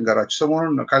ምሳሌ ልንገራችሁ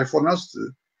ሰሞኑን ካሊፎርኒያ ውስጥ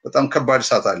በጣም ከባድ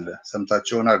እሳት አለ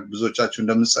ሰምታችሁና ብዙዎቻችሁ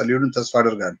እንደምትጸልዩልን ተስፋ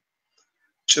አደርጋለሁ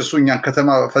ጭሱኛን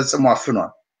ከተማ ፈጽሞ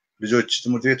አፍኗል ልጆች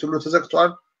ትምህርት ቤት ሁሉ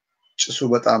ተዘግቷል ጭሱ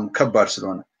በጣም ከባድ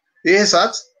ስለሆነ ይሄ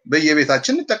እሳት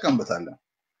በየቤታችን እንጠቀምበታለን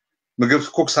ምግብ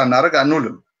ኩክ ሳናደርግ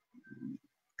አንውልም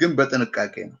ግን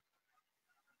በጥንቃቄ ነው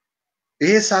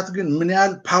ይሄ እሳት ግን ምን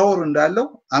ያህል ፓወር እንዳለው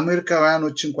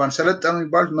አሜሪካውያኖች እንኳን ሰለጠኑ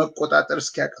ይባሉት መቆጣጠር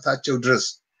እስኪያቀታቸው ድረስ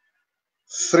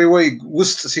ፍሪዌይ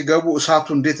ውስጥ ሲገቡ እሳቱ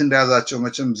እንዴት እንደያዛቸው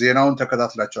መቼም ዜናውን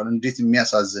ተከታትላቸዋል እንዴት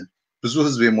የሚያሳዝን ብዙ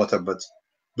ህዝብ የሞተበት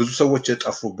ብዙ ሰዎች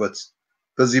የጠፉበት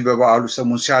በዚህ በበዓሉ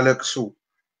ሰሞን ሲያለቅሱ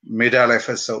ሜዳ ላይ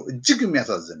ፈሰው እጅግ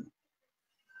የሚያሳዝን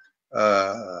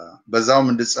በዛውም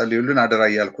እንድጸልዩልን አደራ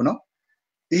ያልኩ ነው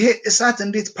ይሄ እሳት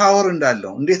እንዴት ፓወር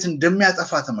እንዳለው እንዴት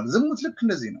እንደሚያጠፋ ተመልከቱ ዝሙት ልክ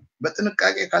እንደዚህ ነው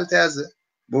በጥንቃቄ ካልተያዘ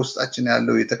በውስጣችን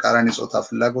ያለው የተቃራኒ ጾታ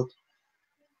ፍላጎት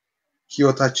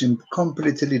ህይወታችን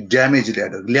ኮምፕሊትሊ ዳሜጅ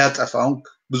ሊያጠፋው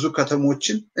ብዙ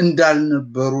ከተሞችን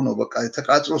እንዳልነበሩ ነው በቃ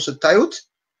ተቃጥሎ ስታዩት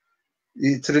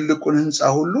ትልልቁን ህንጻ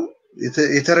ሁሉ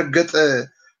የተረገጠ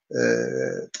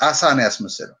ጣሳ ነው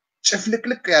ያስመሰለው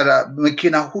ጭፍልቅልቅ ያለ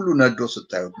መኪና ሁሉ ነዶ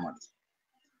ስታዩት ማለት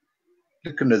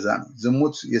ልክ እንደዛ ነው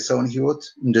ዝሙት የሰውን ህይወት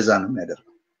እንደዛ ነው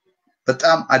የሚያደርገው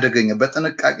በጣም አደገኛ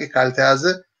በጥንቃቄ ካልተያዘ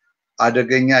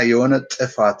አደገኛ የሆነ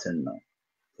ጥፋትን ነው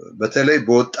በተለይ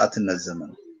በወጣትነት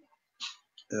ዘመን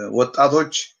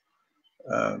ወጣቶች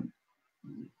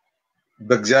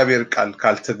በእግዚአብሔር ቃል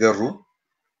ካልተገሩ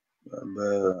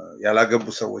ያላገቡ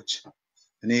ሰዎች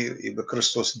እኔ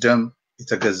በክርስቶስ ደም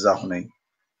የተገዛሁ ነኝ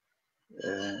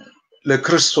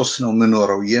ለክርስቶስ ነው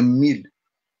ምኖረው የሚል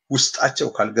ውስጣቸው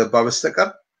ካልገባ በስተቀር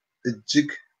እጅግ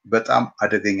በጣም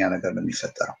አደገኛ ነገር ነው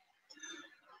የሚፈጠረው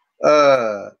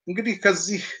እንግዲህ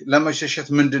ከዚህ ለመሸሸት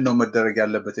ምንድነው መደረግ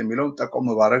ያለበት የሚለው ጠቆም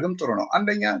ባረግም ጥሩ ነው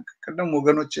አንደኛ ቀደም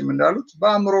ወገኖች እንዳሉት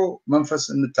በአእምሮ መንፈስ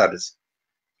እንታደስ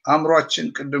አእምሮአችን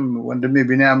ቀደም ወንድሜ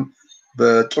ቢኒያም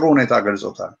በጥሩ ሁኔታ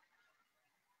ገልጾታል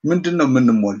ምንድነው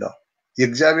ምንሞላው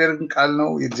የእግዚአብሔርን ቃል ነው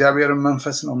የእግዚአብሔርን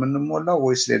መንፈስ ነው ምንሞላው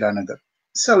ወይስ ሌላ ነገር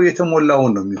ሰው የተሞላው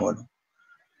ነው የሚሆነው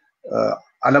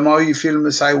ዓለማዊ ፊልም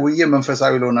ሳይውዬ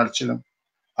መንፈሳዊ ሊሆን አልችልም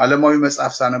ዓለማዊ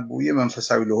መጽሐፍ ሳነብውዬ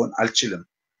መንፈሳዊ ሊሆን አልችልም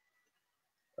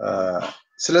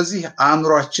ስለዚህ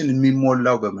አእምሮአችን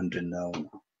የሚሞላው በምንድነው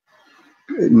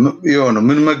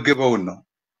ምን መገበው ነው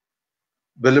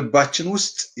በልባችን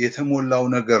ውስጥ የተሞላው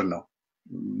ነገር ነው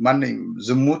ማንኝ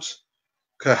ዝሙት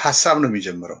ከሐሳብ ነው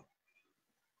የሚጀምረው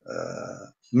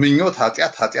ምኞት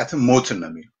ኃጢአትን ሞትን ነው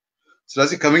የሚለው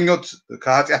ስለዚህ ከምኞት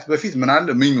ከኃጢአት በፊት ምን አለ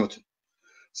ምኞት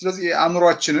ስለዚህ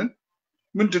አእምሮአችንን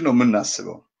ምንድነው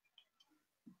የምናስበው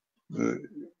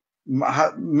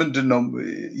ምንድነው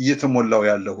እየተሞላው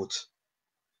ያለሁት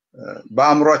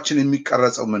በአእምሮአችን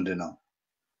የሚቀረጸው ምንድነው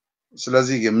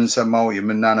ስለዚህ የምንሰማው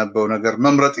የምናነበው ነገር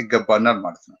መምረጥ ይገባናል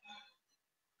ማለት ነው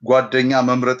ጓደኛ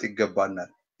መምረጥ ይገባናል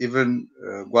ኢቭን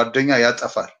ጓደኛ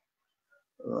ያጠፋል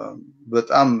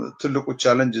በጣም ትልቁ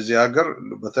ቻሌንጅ እዚህ ሀገር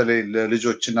በተለይ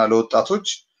ለልጆችና ለወጣቶች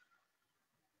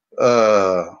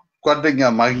ጓደኛ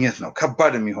ማግኘት ነው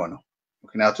ከባድ የሚሆነው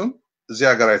ምክንያቱም እዚህ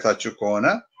ሀገር አይታችሁ ከሆነ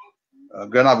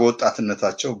ገና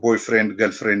በወጣትነታቸው ቦይፍሬንድ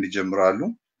ገርልፍሬንድ ይጀምራሉ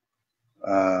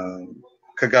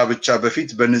ከጋብቻ በፊት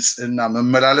በንጽህና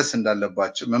መመላለስ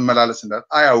እንዳለባቸው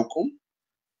አያውቁም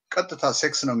ቀጥታ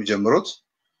ሴክስ ነው የሚጀምሩት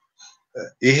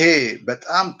ይሄ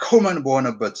በጣም ኮመን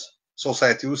በሆነበት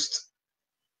ሶሳይቲ ውስጥ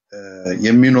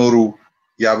የሚኖሩ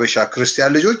ያበሻ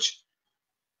ክርስቲያን ልጆች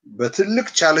በትልቅ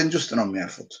ቻሌንጅ ውስጥ ነው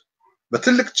የሚያልፉት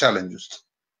በትልቅ ቻሌንጅ ውስጥ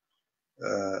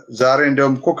ዛሬ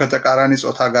እንደውም እኮ ከተቃራኒ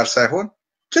ጾታ ጋር ሳይሆን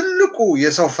ትልቁ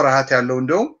የሰው ፍርሃት ያለው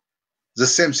እንደውም the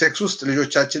same sex ውስጥ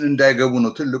ልጆቻችን እንዳይገቡ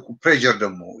ነው ትልቁ ፕሬሸር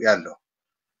ደግሞ ያለው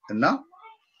እና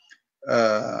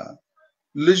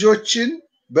ልጆችን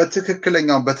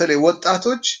በትክክለኛው በተለይ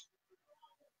ወጣቶች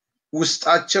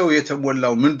ውስጣቸው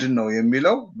የተሞላው ምንድነው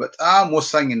የሚለው በጣም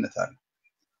ወሳኝነት አለው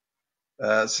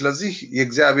ስለዚህ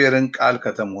የእግዚአብሔርን ቃል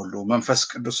ከተሞሉ መንፈስ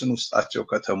ቅዱስን ውስጣቸው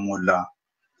ከተሞላ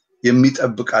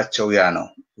የሚጠብቃቸው ያ ነው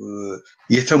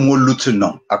የተሞሉትን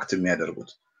ነው አክት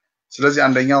የሚያደርጉት ስለዚህ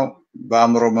አንደኛው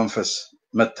በአእምሮ መንፈስ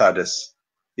መታደስ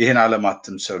ይሄን ዓለም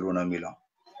አትምሰሉ ነው የሚለው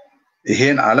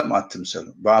ይሄን ዓለም አትምሰሉ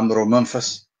በአእምሮ መንፈስ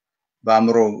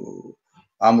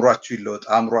አእምሮአችሁ ይለወጥ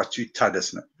አእምሮአችሁ ይታደስ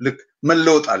ነው ልክ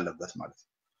መለወጥ አለበት ማለት ነው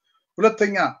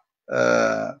ሁለተኛ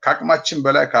ከአቅማችን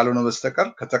በላይ ካልሆነ በስተቀር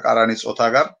ከተቃራኒ ጾታ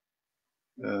ጋር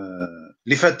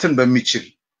ሊፈትን በሚችል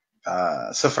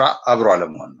ስፍራ አብሮ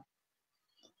አለመሆን ነው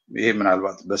ይሄ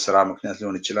ምናልባት በስራ ምክንያት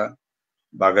ሊሆን ይችላል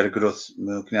በአገልግሎት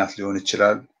ምክንያት ሊሆን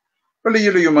ይችላል በልዩ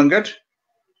ልዩ መንገድ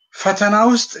ፈተና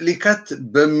ውስጥ ሊከት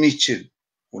በሚችል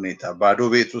ሁኔታ ባዶ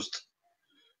ቤት ውስጥ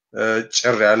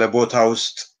ጭር ያለ ቦታ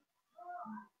ውስጥ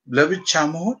ለብቻ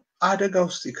መሆን አደጋ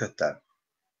ውስጥ ይከታል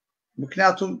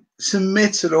ምክንያቱም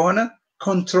ስሜት ስለሆነ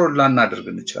ኮንትሮል ላናደርግ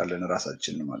እንችላለን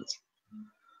ራሳችንን ማለት ነው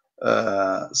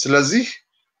ስለዚህ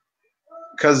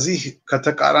ከዚህ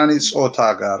ከተቃራኒ ጾታ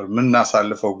ጋር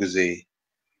ምናሳልፈው ጊዜ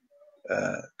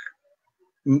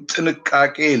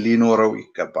ጥንቃቄ ሊኖረው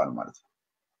ይገባል ማለት ነው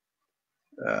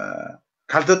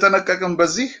ካልተጠነቀቅን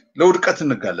በዚህ ለውድቀት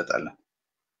እንጋለጣለን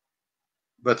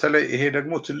በተለይ ይሄ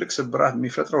ደግሞ ትልቅ ስብራት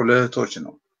የሚፈጥረው ለእህቶች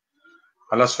ነው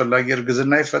አላስፈላጊ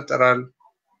እርግዝና ይፈጠራል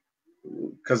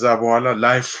ከዛ በኋላ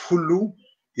ላይፍ ሁሉ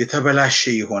የተበላሸ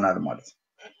ይሆናል ማለት ነው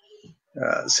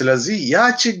ስለዚህ ያ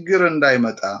ችግር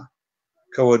እንዳይመጣ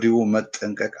ከወዲሁ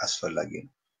መጠንቀቅ አስፈላጊ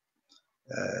ነው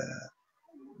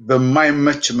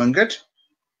በማይመች መንገድ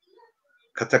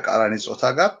ከተቃራኒ ጾታ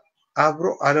ጋር አብሮ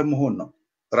አለመሆን ነው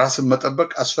ራስን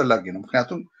መጠበቅ አስፈላጊ ነው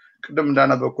ምክንያቱም ቅድም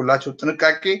እንዳነበብኩላችሁ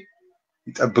ጥንቃቄ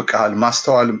ይጠብቃል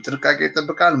ማስተዋልም ጥንቃቄ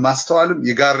ይጠብቃል ማስተዋልም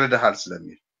ይጋርዳል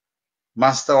ስለሚል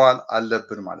ማስተዋል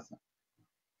አለብን ማለት ነው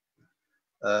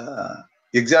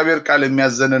የእግዚአብሔር ቃል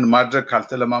የሚያዘንን ማድረግ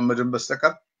ካልተለማመድን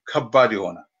በስተቀር ከባድ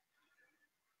ይሆናል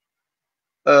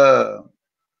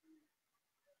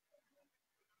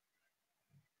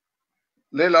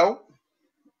ሌላው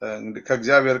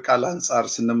ከእግዚአብሔር ቃል አንፃር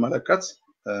ስንመለከት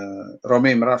ሮሜ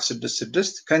ምዕራፍ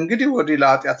 6:6 ከእንግዲህ ወዲህ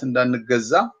ለኃጢአት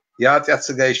እንዳንገዛ የኃጢአት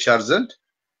ሥጋ ይሻር ዘንድ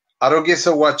አሮጌ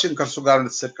ሰዋችን ከእርሱ ጋር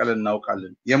እንደተሰቀለ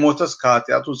እናውቃለን የሞተስ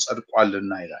ከኃጢአቱ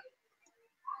ጸድቋልና ይላል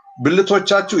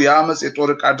ብልቶቻችሁ የአመጽ የጦር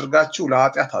ዕቃ አድርጋችሁ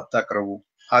ለኃጢአት አታቅርቡ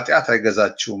ኃጢአት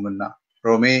አይገዛችሁምና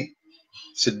ሮሜ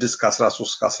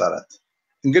 6:13-14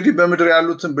 እንግዲህ በምድር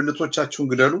ያሉትን ብልቶቻችሁን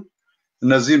ግደሉ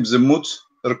እነዚህም ዝሙት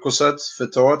ርኩሰት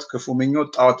ፍትወት ክፉ ምኞት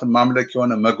ጣዖትን ማምለክ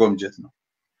የሆነ መጎምጀት ነው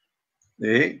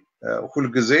ይሄ ሁሉ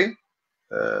ጊዜ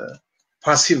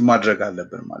ፓሲቭ ማድረግ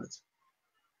አለብን ማለት ነው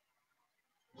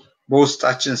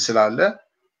በውስጣችን ስላለ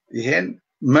ይሄን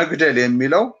መግደል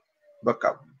የሚለው በቃ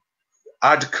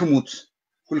አድክሙት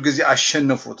ሁሉ ጊዜ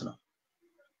አሸንፉት ነው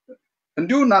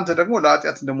እንዲሁ እናንተ ደግሞ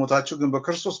ለኃጢአት እንደሞታችሁ ግን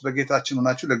በክርስቶስ በጌታችን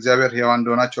ሆናችሁ ለእግዚአብሔር ሕያዋን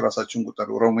እንደሆናችሁ ራሳችሁን ቁጠሩ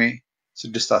ሮሜ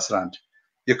 6:11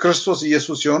 የክርስቶስ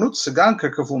ኢየሱስ የሆኑት ስጋን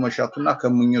ከክፉ መሻቱና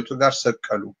ከምኞቱ ጋር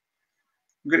ሰቀሉ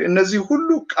እንግዲህ እነዚህ ሁሉ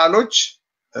ቃሎች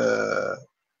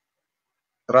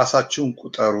ራሳችሁን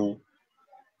ቁጠሩ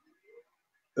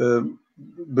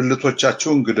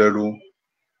ብልቶቻችሁን ግደሉ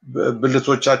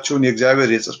ብልቶቻችሁን የእግዚአብሔር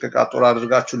የጽድቅ ዕቃ ጦር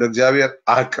አድርጋችሁ ለእግዚአብሔር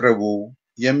አቅርቡ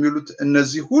የሚሉት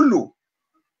እነዚህ ሁሉ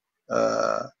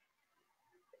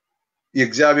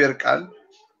የእግዚአብሔር ቃል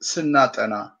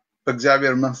ስናጠና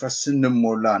በእግዚአብሔር መንፈስ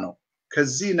ስንሞላ ነው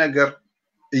ከዚህ ነገር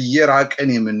እየራቀን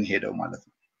የምንሄደው ማለት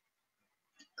ነው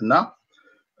እና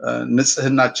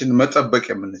ንጽህናችን መጠበቅ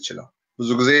የምንችለው ብዙ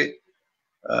ጊዜ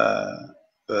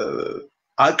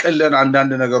አቀለን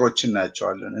አንዳንድ ነገሮችን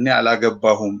እናያቸዋለን እኔ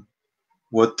አላገባሁም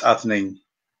ወጣት ነኝ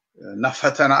እና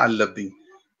ፈተና አለብኝ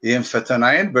ይሄን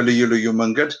ፈተናዬን በልዩ ልዩ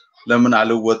መንገድ ለምን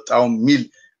አልወጣውም ሚል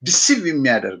ዲሲቭ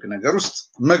የሚያደርግ ነገር ውስጥ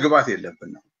መግባት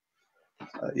የለብንም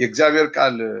የእግዚአብሔር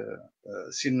ቃል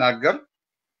ሲናገር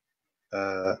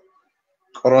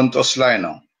ቆሮንቶስ ላይ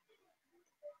ነው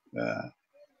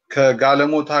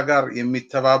ከጋለሞታ ጋር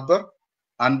የሚተባበር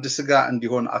አንድ ስጋ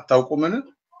እንዲሆን አታውቁምን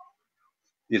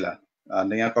ይላል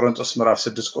አንደኛ ቆሮንቶስ ምዕራፍ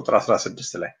 6 ቁጥር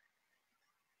 16 ላይ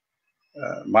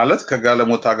ማለት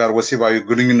ከጋለሞታ ጋር ወሲባዊ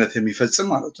ግንኙነት የሚፈጽም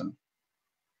ማለት ነው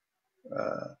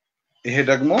ይሄ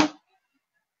ደግሞ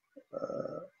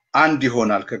አንድ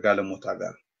ይሆናል ከጋለሞታ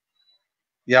ጋር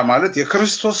ያ ማለት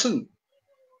የክርስቶስን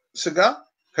ስጋ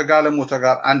ከጋለሞታ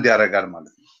ጋር አንድ ያደርጋል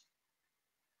ማለት ነው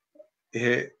ይሄ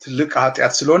ትልቅ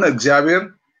ኃጢአት ስለሆነ እግዚአብሔር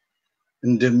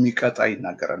እንደሚቀጣ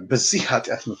ይናገራል በዚህ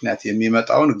ኃጢአት ምክንያት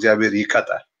የሚመጣውን እግዚአብሔር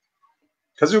ይቀጣል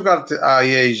ከዚሁ ጋር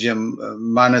አያይዤም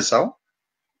ማነሳው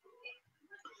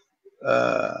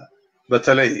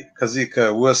በተለይ ከዚህ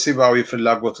ከወሲባዊ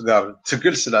ፍላጎት ጋር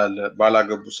ትግል ስላለ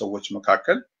ባላገቡ ሰዎች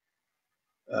መካከል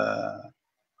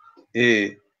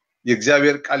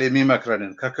የእግዚአብሔር ቃል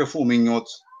የሚመክረንን ከክፉ ምኞት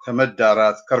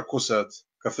ከመዳራት ከርኩሰት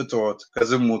ከፍትወት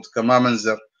ከዝሙት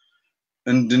ከማመንዘር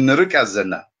እንድንርቅ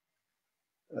ያዘናል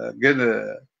ግን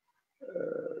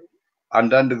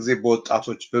አንዳንድ ጊዜ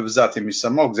በወጣቶች በብዛት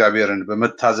የሚሰማው እግዚአብሔርን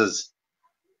በመታዘዝ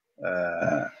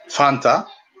ፋንታ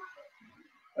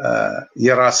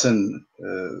የራስን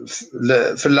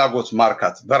ፍላጎት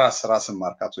ማርካት በራስን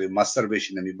ማርካት ወይ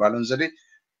ማስተርቤሽን የሚባለውን ዘዴ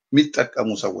የሚጠቀሙ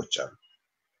ሰዎች አሉ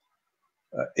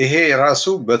ይሄ ራሱ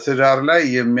በትዳር ላይ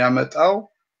የሚያመጣው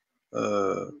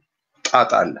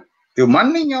ጣጣ አለ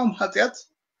ማንኛውም ኃጢአት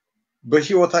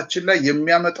በህይወታችን ላይ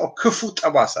የሚያመጣው ክፉ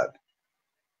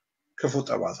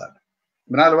ጠባሳ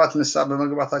ምናልባት ንስሐ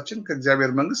በመግባታችን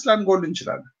ከእግዚአብሔር መንግስት ላንጎል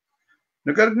እንችላለን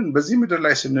ነገር ግን በዚህ ምድር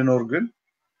ላይ ስንኖር ግን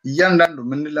እያንዳንዱ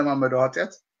ምን ለማመደው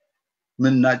ኃጢአት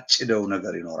ምን ናጭደው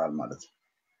ነገር ይኖራል ማለት ነው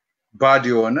ባድ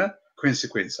የሆነ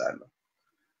ኮንሲኩዌንስ አለው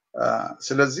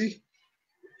ስለዚህ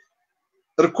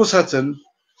እርኩሰትን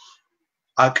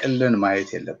አቀለን ማየት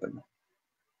የለብንም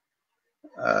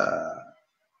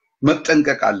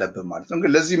መጠንቀቅ አለብን ማለት ነው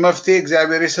ግን ለዚህ መፍትሄ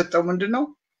እግዚአብሔር የሰጠው ምንድነው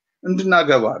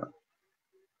እንድናገባ ነው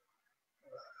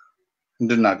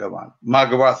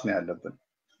ማግባት ነው ያለብን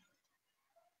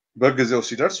በጊዜው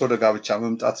ሲደርስ ወደ ጋብቻ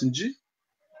መምጣት እንጂ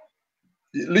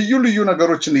ልዩ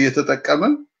ነገሮችን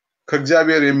እየተጠቀመን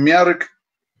ከእግዚአብሔር የሚያርቅ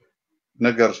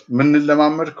ነገር ምን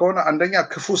ለማመድ ከሆነ አንደኛ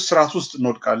ክፉ ስራት ውስጥ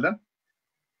እንወድቃለን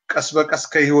ቀስ በቀስ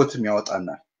ከህይወትም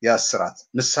ያወጣናል ያ ስራት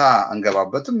ንስሐ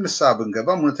አንገባበትም ንስሐ ብንገባ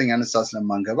እውነተኛ ንስሐ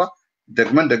ስለማንገባ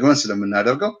ደግመን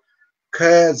ስለምናደርገው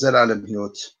ከዘላለም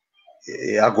ህይወት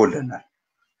ያጎለናል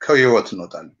ከህይወት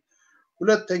እንወጣለን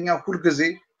ሁለተኛ ሁሉ ጊዜ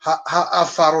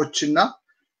አፋሮችና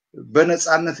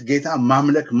በነጻነት ጌታ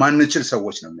ማምለክ ማንችል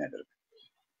ሰዎች ነው የሚያደርጉ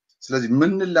ስለዚህ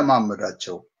ምን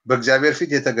ለማመዳቸው በእግዚአብሔር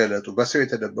ፊት የተገለጡ በሰው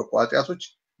የተደበቁ ኃጢአቶች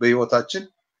በህይወታችን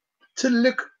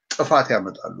ትልቅ ጥፋት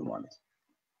ያመጣሉ ማለት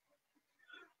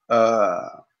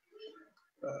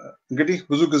እንግዲህ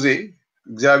ብዙ ጊዜ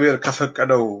እግዚአብሔር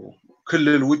ከፈቀደው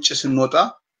ክልል ውጭ ስንወጣ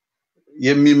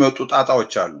የሚመጡ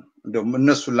ጣጣዎች አሉ እንደውም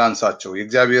እነሱን ላንሳቸው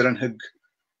የእግዚአብሔርን ህግ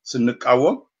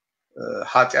ስንቃወም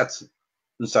ኃጢአት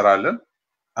እንሰራለን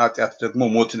ኃጢአት ደግሞ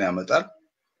ሞትን ያመጣል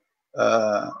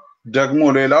ደግሞ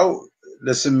ሌላው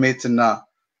ለስሜትና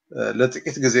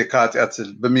ለጥቂት ጊዜ ከኃጢአት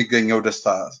በሚገኘው ደስታ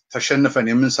ተሸንፈን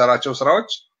የምንሰራቸው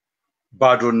ስራዎች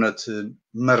ባዶነትን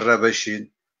መረበሽን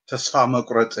ተስፋ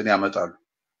መቁረጥን ያመጣሉ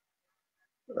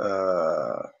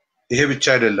ይሄ ብቻ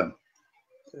አይደለም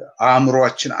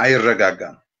አእምሮአችን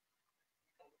አይረጋጋም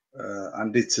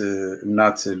አንዲት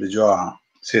እናት ልጇ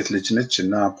ሴት ልጅ ነች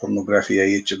እና ፖርኖግራፊ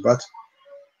ያየችባት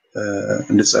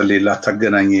እንድጸልይላት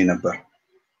ታገናኘኝ ነበር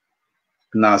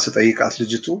እና ስጠይቃት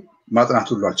ልጅቱ ማጥናት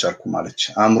ሁሉ አልቻልኩም አለች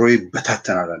አእምሮዬ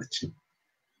ይበታተናል አለች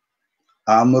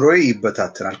አእምሮዬ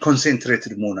ይበታተናል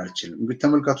ኮንሰንትሬትድ መሆን አልችልም እንግዲህ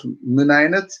ተመልካቱ ምን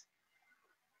አይነት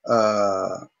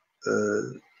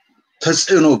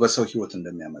ተጽዕኖ በሰው ህይወት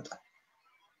እንደሚያመጣ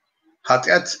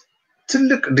ኃጢአት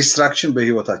ትልቅ ዲስትራክሽን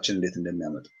በህይወታችን እንዴት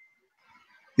እንደሚያመጣ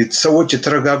ሰዎች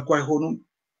የተረጋጉ አይሆኑም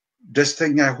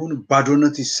ደስተኛ አይሆኑ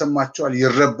ባዶነት ይሰማቸዋል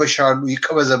ይረበሻሉ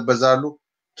ይቀበዘበዛሉ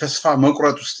ተስፋ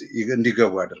መቁረጥ ውስጥ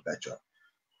እንዲገቡ ያደርጋቸዋል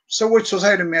ሰዎች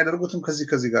ሶሳይድ የሚያደርጉትም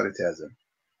ከዚህ ጋር የተያዘ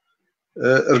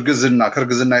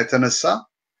ከእርግዝና የተነሳ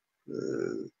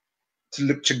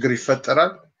ትልቅ ችግር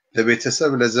ይፈጠራል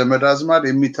ለቤተሰብ ለዘመድ አዝማድ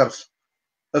የሚተርፍ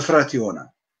እፍረት ይሆናል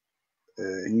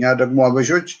እኛ ደግሞ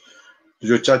አበሾች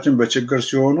ልጆቻችን በችግር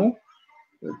ሲሆኑ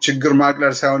ችግር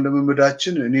ማቅለል ሳይሆን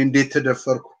ለምምዳችን እኔ እንዴት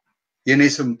ተደፈርኩ የኔ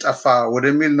ስም ጠፋ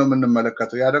ወደሚል ነው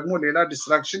የምንመለከተው ያ ደግሞ ሌላ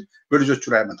ዲስትራክሽን በልጆቹ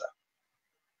ላይ ያመጣል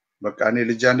በቃ እኔ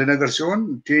ልጅ አንድ ነገር ሲሆን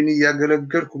ቴኒ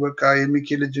ያገለገልኩ በቃ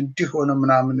የሚኪ ልጅ እንዲሆነ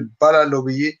ምናምን ባላለው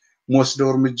ብዬ ሞስደው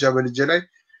እርምጃ በልጅ ላይ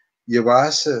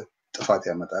የባሰ ጥፋት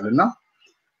ያመጣልና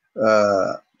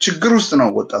ችግር ውስጥ ነው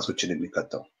ወጣቶችን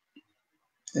የሚከተው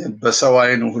በሰው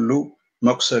አይኑ ሁሉ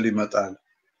መቁሰል ይመጣል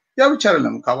ያ ብቻ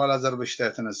አይደለም ከአባላዘር በሽታ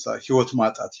የተነሳ ህይወት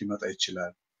ማጣት ይመጣ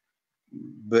ይችላል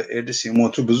በኤድስ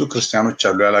የሞቱ ብዙ ክርስቲያኖች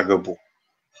አሉ ያላገቡ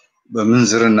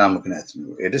በምንዝርና ምክንያት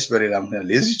ኤድስ በሌላ ምክንያት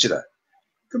ሊይዝ ይችላል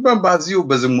ባዚው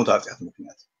በዝሙት ኃጢአት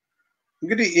ምክንያት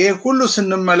እንግዲህ ይሄ ሁሉ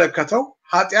ስንመለከተው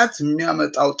ኃጢአት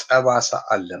የሚያመጣው ጠባሳ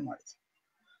አለ ማለት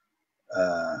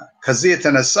ከዚህ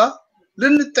የተነሳ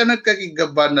ልንጠነቀቅ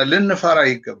ይገባናል ልንፈራ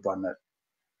ይገባናል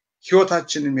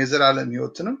ህይወታችንን የዘላለም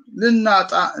ህይወትንም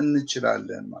ልናጣ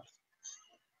እንችላለን ማለት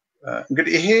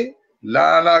እንግዲህ ይሄ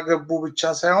ላላገቡ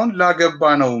ብቻ ሳይሆን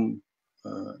ላገባ ነው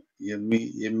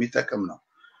የሚጠቅም ነው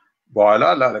በኋላ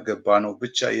ላላገባ ነው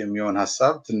ብቻ የሚሆን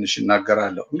ሐሳብ ትንሽ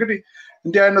እናገራለሁ እንግዲህ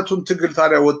እንዲህ አይነቱን ትግል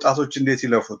ታዲያ ወጣቶች እንዴት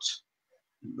ይለፉት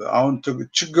አሁን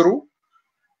ችግሩ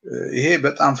ይሄ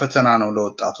በጣም ፈተና ነው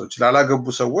ለወጣቶች ላላገቡ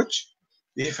ሰዎች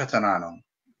ይሄ ፈተና ነው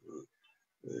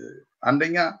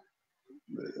አንደኛ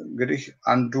እንግዲህ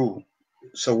አንዱ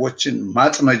ሰዎችን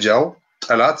ማጥመጃው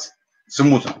ጠላት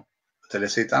ዝሙት ነው በተለይ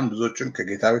ሰይጣን ብዙዎችን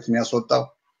ከጌታ ቤት የሚያስወጣው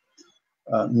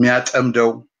የሚያጠምደው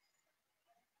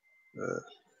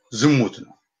ዝሙት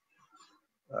ነው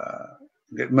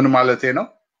ምን ማለቴ ነው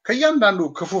ከያንዳንዱ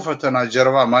ክፉ ፈተና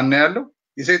ጀርባ ማን ያለው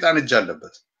የሰይጣን እጅ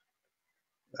አለበት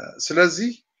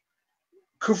ስለዚህ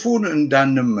ክፉን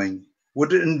እንዳንመኝ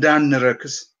ወደ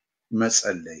እንዳንረክስ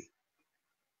መጸለይ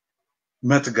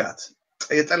መትጋት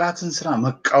የጠላትን ስራ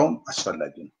መቃወም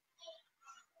አስፈላጊ ነው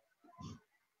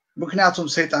ምክንያቱም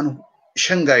ሰይጣን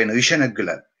ሸንጋይ ነው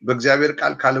ይሸነግላል በእግዚአብሔር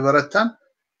ቃል ካልበረታን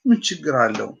ምን ችግር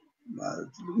አለው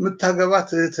ምታገባት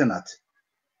እህትናት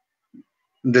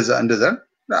እንደዛ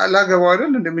ላገባው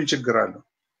አይደል እንደምን ችግር አለው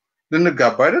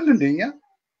ልንጋባ አይደል እንደኛ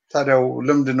ታዲያው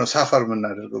ለምንድነው ሳፈር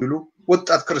ምናደርገው ይሉ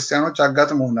ወጣት ክርስቲያኖች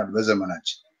አጋጥመውናል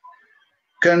በዘመናችን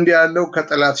ከእንዲህ ያለው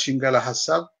ከጠላት ሽንገላ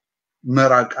ሐሳብ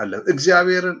መራቅ አለ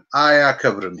እግዚአብሔርን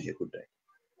አያከብርም ይሄ ጉዳይ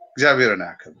እግዚአብሔርን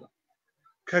አያከብርም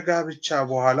ከጋብቻ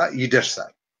በኋላ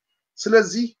ይደርሳል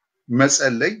ስለዚህ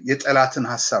መጸለይ የጠላትን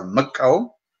ሐሳብ መቃወም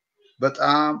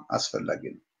በጣም አስፈላጊ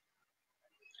ነው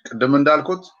ቀደም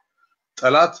እንዳልኩት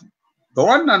ጠላት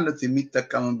በዋናነት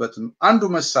የሚጠቀምበት አንዱ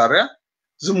መሳሪያ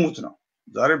ዝሙት ነው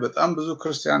ዛሬ በጣም ብዙ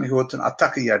ክርስቲያን ህይወትን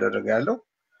አታክ ያደረገ ያለው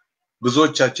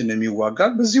ብዙዎቻችን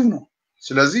የሚዋጋል በዚሁ ነው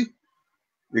ስለዚህ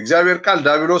የእግዚአብሔር ቃል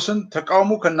ዳቢሎስን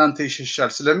ተቃውሞ ከናንተ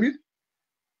ይሸሻል ስለሚል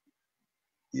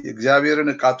የእግዚአብሔርን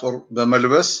ቃጦር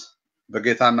በመልበስ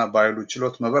በጌታና ባይሉ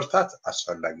ችሎት መበርታት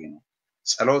አስፈላጊ ነው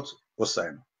ጸሎት ወሳኝ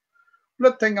ነው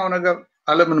ሁለተኛው ነገር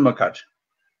ዓለምን መካድ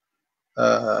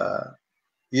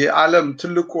የዓለም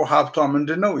ትልቁ ሀብቷ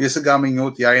ምንድነው የሥጋ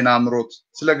ምኞት የአይን አምሮት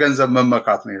ስለ ገንዘብ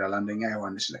መመካት ነው ይላል አንደኛ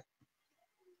ዮሐንስ ላይ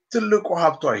ትልቁ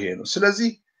ሀብቷ ይሄ ነው ስለዚህ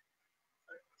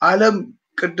ዓለም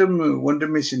ቅድም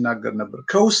ወንድሜ ሲናገር ነበር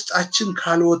ከውስጣችን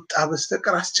ካልወጣ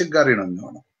በስተቀር አስቸጋሪ ነው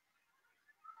የሚሆነው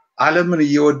ዓለምን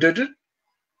እየወደድን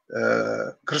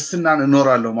ክርስትናን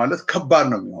እኖራለሁ ማለት ከባድ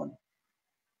ነው የሚሆነው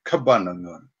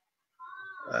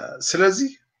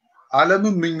ስለዚህ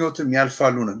ዓለምን ምኞትም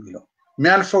ያልፋሉ ነው የሚለው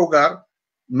የሚያልፈው ጋር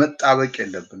መጣበቅ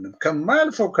የለብንም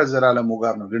ከማያልፈው ከዘላለሙ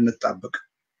ጋር ነው ልንጣበቅ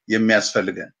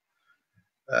የሚያስፈልገን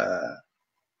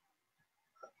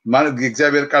ማለት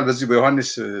እግዚአብሔር ቃል በዚህ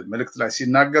በዮሐንስ መልእክት ላይ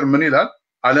ሲናገር ምን ይላል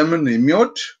ዓለምን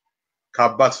የሚወድ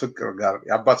ከአባት ፍቅር ጋር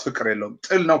የአባት ፍቅር የለውም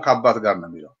ጥል ነው ከአባት ጋር ነው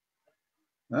የሚለው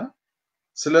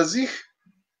ስለዚህ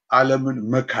ዓለምን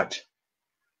መካድ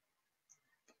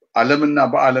ዓለምና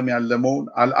በዓለም ያለመውን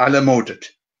አለመውደድ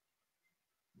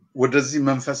ወደዚህ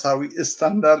መንፈሳዊ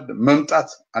ስታንዳርድ መምጣት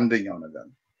አንደኛው ነገር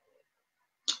ነው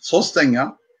ሶስተኛ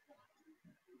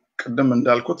ቅድም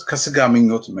እንዳልኩት ከሥጋ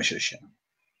ምኞት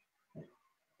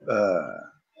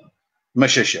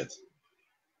መሸሸት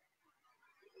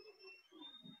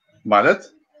ማለት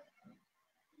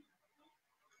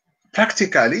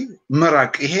ፕራክቲካሊ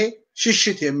መራቅ ይሄ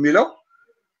ሽሽት የሚለው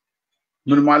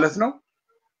ምን ማለት ነው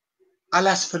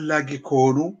አላስፈላጊ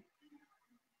ከሆኑ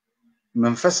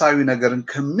መንፈሳዊ ነገርን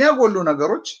ከሚያጎሉ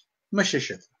ነገሮች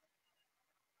መሸሸት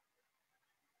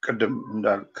ቅድም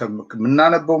እንዳል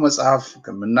ከምናነበው መጽሐፍ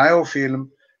ከምናየው ፊልም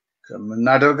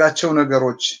ከምናደርጋቸው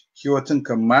ነገሮች ህይወትን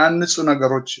ከማያንጹ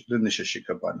ነገሮች ልንሸሽ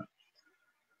ይገባናል።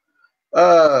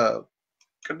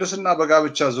 ቅድስና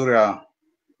በጋብቻ ዙሪያ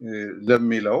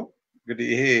ለሚለው እንግዲህ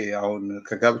ይሄ አሁን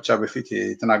ከጋብቻ በፊት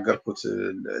የተናገርኩት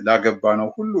ላገባ ነው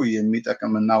ሁሉ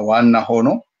የሚጠቅምና ዋና ሆኖ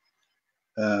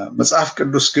መጽሐፍ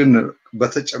ቅዱስ ግን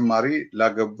በተጨማሪ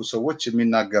ላገቡ ሰዎች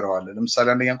የሚናገረው አለ። ለምሳሌ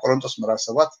አንደኛ ቆሮንቶስ ምዕራፍ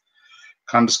 7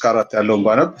 ከ1 እስከ 4 ያለውን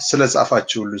ባነብ ስለ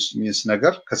ጻፋችሁልኝስ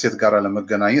ነገር ከሴት ጋር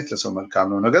ለመገናኘት ለሰው መልካም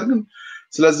ነው፣ ነገር ግን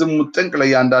ስለዚህ ሙጥንቅ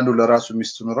ለያንዳንዱ ለራሱ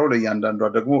ሚስት ኑረው ለያንዳንዷ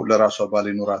ደግሞ ለራሷ ባል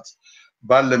ይኑራት፣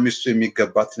 ባል ለሚስቱ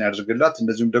የሚገባትን ያድርግላት፣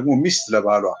 እንደዚሁም ደግሞ ሚስት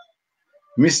ለባሏ።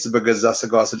 ሚስት በገዛ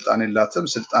ስጋዋ ስልጣን የላትም፣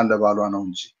 ስልጣን ለባሏ ነው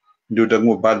እንጂ። እንዲሁ ደግሞ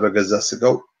ባል በገዛ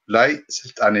ስጋው ላይ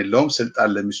ስልጣን የለውም፣ ስልጣን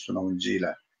ለሚስቱ ነው እንጂ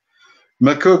ይላል።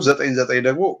 መክብብ 9:9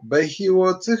 ደግሞ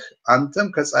በህይወትህ አንተም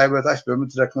ከፀሐይ በታች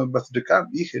በምትደክምበት ድካም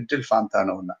ይህ እድል ፋንታ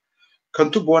ነውና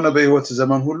ከንቱ በሆነ በህይወት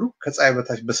ዘመን ሁሉ ከፀሐይ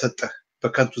በታች በሰጠህ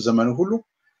በከንቱ ዘመን ሁሉ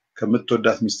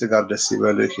ከምትወዳት ሚስት ጋር ደስ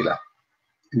ይበልህ ይላል።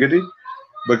 እንግዲህ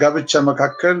በጋብቻ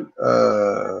መካከል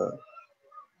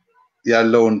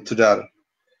ያለውን ትዳር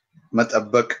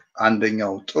መጠበቅ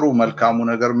አንደኛው ጥሩ መልካሙ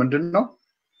ነገር ምንድነው?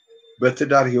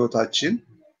 በትዳር ህይወታችን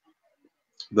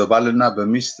በባልና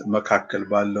በሚስት መካከል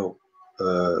ባለው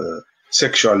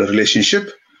ሴክሹዋል ሪሌሽንሺፕ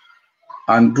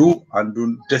አንዱ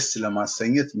አንዱን ደስ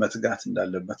ለማሰኘት መትጋት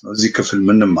እንዳለበት ነው እዚህ ክፍል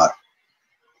ምንማር።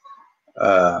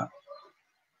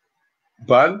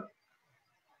 ባል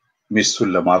ሚስቱን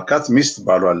ለማርካት፣ ሚስት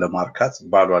ባሏን ለማርካት፣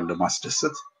 ባሏን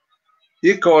ለማስደሰት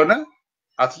ይህ ከሆነ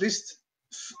አትሊስት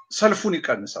ሰልፉን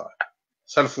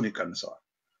ይቀንሰዋል።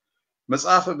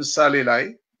 መጽሐፈ ምሳሌ ላይ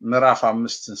ምዕራፍ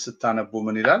 5 ስታነቡ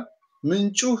ምን ይላል?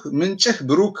 ምንጭህ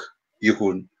ብሩክ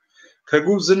ይሁን፣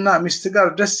 ከጉብዝና ሚስት ጋር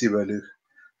ደስ ይበልህ፣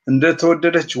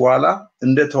 እንደተወደደች ዋላ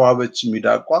እንደተዋበች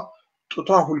ሚዳቋ ጡቷ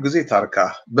ሁሉ ጊዜ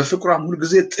ታርካህ፣ በፍቅሯም ሁሉ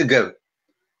ጊዜ ጥገብ።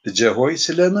 ልጄ ሆይ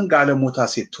ስለምን ጋለሞታ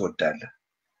ሴት ትወዳለህ?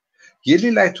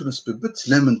 የሌላይቱንስ ብብት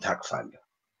ለምን ታቅፋለህ?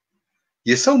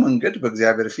 የሰው መንገድ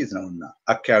በእግዚአብሔር ፊት ነውና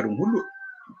አካያዱም ሁሉ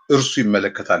እርሱ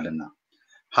ይመለከታልና።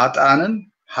 ኃጥአንን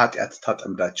ኃጢአት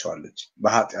ታጠምዳቸዋለች፣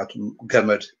 በኃጢአቱም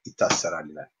ገመድ ይታሰራል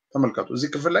ይላል። ተመልከቱ እዚህ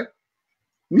ክፍል ላይ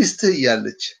ሚስትህ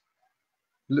ያለች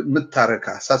ምታረካ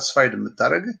ሳቲስፋይድ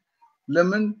ምታረግ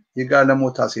ለምን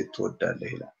የጋለሞታ ሴት ትወዳለህ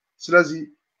ይላል። ስለዚህ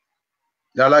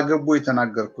ያላገቡ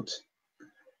የተናገርኩት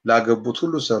ላገቡት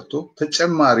ሁሉ ሰርቶ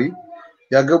ተጨማሪ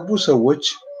ያገቡ ሰዎች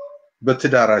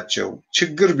በትዳራቸው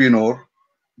ችግር ቢኖር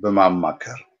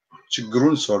በማማከር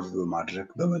ችግሩን ሶልቭ በማድረግ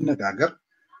በመነጋገር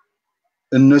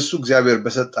እነሱ እግዚአብሔር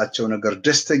በሰጣቸው ነገር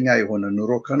ደስተኛ የሆነ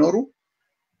ኑሮ ከኖሩ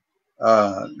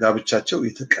ጋብቻቸው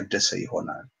የተቀደሰ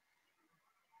ይሆናል።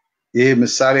 ይሄ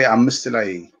ምሳሌ 5 ላይ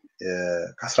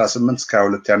ከ18 እስከ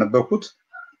 22 ያነበብኩት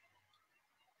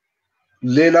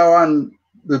ሌላዋን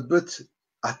ብብት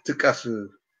አትቀፍ፣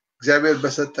 እግዚአብሔር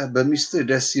በሰጠህ በሚስትህ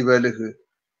ደስ ይበልህ፣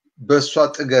 በሷ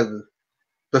ጥገብ፣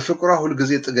 በፍቅሯ ሁሉ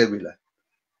ጊዜ ጥገብ ይላል።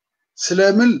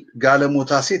 ስለምን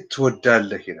ጋለሞታ ሴት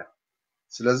ትወዳለህ ይላል።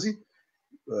 ስለዚህ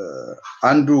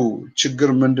አንዱ ችግር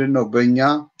ምንድነው? በእኛ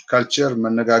ካልቸር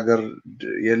መነጋገር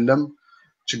የለም።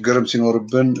 ችግርም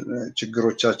ሲኖርብን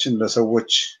ችግሮቻችን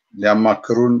ለሰዎች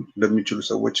ሊያማክሩን ለሚችሉ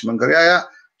ሰዎች መንገር ያ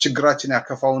ችግራችን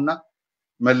ያከፋውና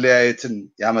መለያየትን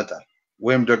ያመጣል፣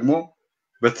 ወይም ደግሞ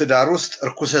በትዳር ውስጥ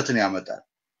እርኩሰትን ያመጣል፣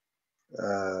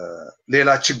 ሌላ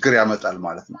ችግር ያመጣል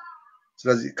ማለት ነው።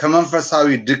 ስለዚህ ከመንፈሳዊ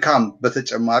ድካም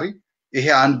በተጨማሪ ይሄ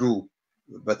አንዱ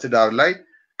በትዳር ላይ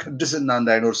ቅድስና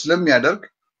እንዳይኖር ስለሚያደርግ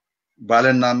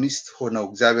ባልና ሚስት ሆነው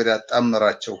እግዚአብሔር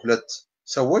ያጣመራቸው ሁለት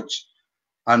ሰዎች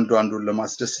አንዱ አንዱን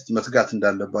ለማስደሰት መትጋት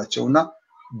እንዳለባቸውና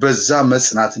በዛ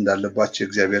መጽናት እንዳለባቸው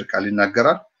እግዚአብሔር ቃል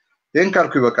ይናገራል። ይሄን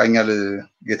ካልኩ ይበቃኛል።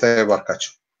 ጌታ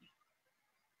ይባርካችሁ።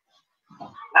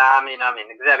 አሜን አሜን።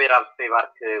 እግዚአብሔር አብዝቶ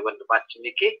ይባርክ ወንድማችን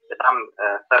ሚኪ። በጣም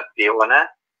ሰፊ የሆነ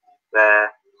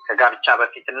ከጋብቻ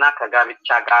በፊትና ከጋብቻ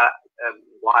ጋር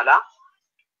በኋላ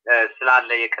ስላለ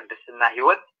የቅድስና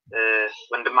ህይወት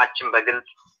ወንድማችን በግልጽ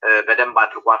በደንብ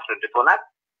አድርጎ አስረድቶናል።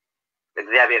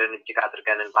 እግዚአብሔርን እጅግ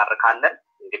አድርገን እንባርካለን።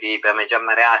 እንግዲህ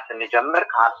በመጀመሪያ ስንጀምር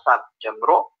ከሐሳብ ጀምሮ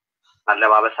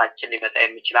አለባበሳችን ሊመጣ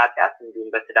የሚችል ኃጢአት፣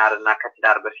 እንዲሁም በትዳርና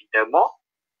ከትዳር በፊት ደግሞ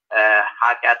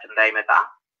ኃጢአት እንዳይመጣ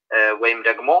ወይም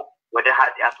ደግሞ ወደ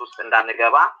ኃጢአት ውስጥ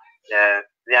እንዳንገባ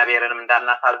እግዚአብሔርንም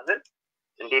እንዳናሳዝን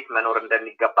እንዴት መኖር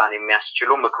እንደሚገባን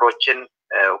የሚያስችሉ ምክሮችን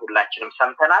ሁላችንም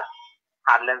ሰምተናል።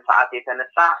 ካለን ሰዓት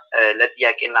የተነሳ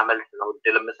ለጥያቄና መልስ ነው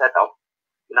እድል የምሰጠው።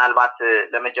 ምናልባት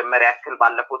ለመጀመሪያ ያክል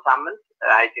ባለፈው ሳምንት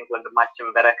አይ ቲንክ ወንድማችን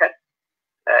በረከት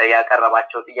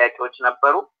ያቀረባቸው ጥያቄዎች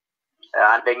ነበሩ።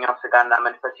 አንደኛው ስጋና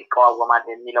መንፈስ ይቀዋወማል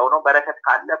የሚለው ነው። በረከት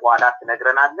ካለ በኋላ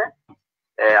ትነግረናለህ።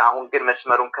 አሁን ግን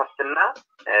መስመሩን ከፍትና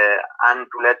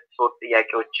 1 2 3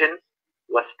 ጥያቄዎችን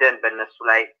ወስደን በእነሱ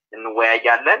ላይ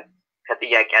እንወያያለን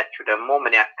ከጥያቄያችሁ ደግሞ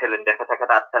ምን ያክል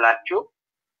እንደተከታተላችሁ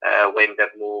ወይም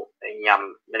ደግሞ እኛም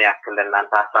ምን ያክል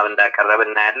ለእናንተ ሐሳብ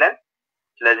እንዳቀረብን እናያለን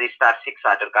ስለዚህ ስታር 6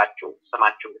 አድርጋችሁ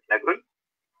ስማችሁን ብትነግሩኝ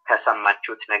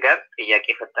ከሰማችሁት ነገር ጥያቄ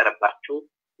ፈጠረባችሁ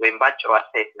ወይም ባጭሩ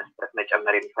አስተያየት መስጠት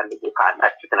መጨመር የሚፈልጉ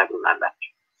ካላችሁ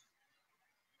ትነግሩናላችሁ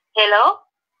ሄሎ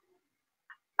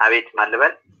አቤት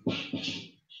ማልበል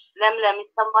ለምለም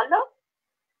ይሰማል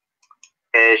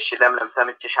እሺ ለምለም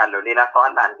ሰምቼሻለሁ ሌላ ሰው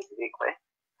አለ አንድ ጊዜ ቆይ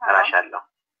አራሻለሁ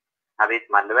አቤት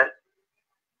ማልበል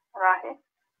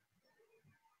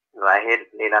ራሄል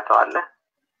ሌላ ሰው አለ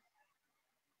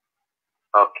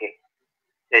ኦኬ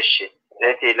እሺ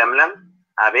እቴ ለምለም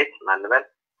አቤት ማልበል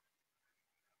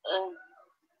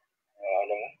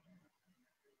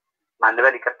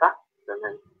ማልበል ይከታ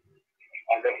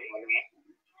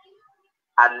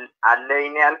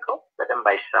አለኝ ያልከው በደንብ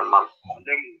አይሰማም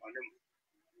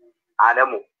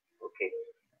አለሙ ኦኬ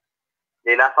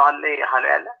ሌላ ሰው አለ ያለ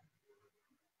ያለ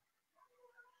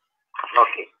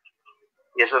ኦኬ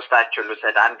የሶስታችሁ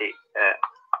ልሰድ አንዴ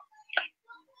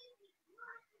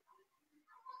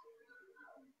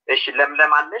እሺ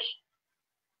ለምለም አለሽ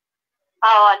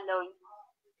አዎ አለውኝ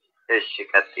እሺ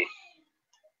ቀጥይ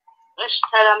እሺ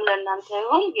ሰላም ለእናንተ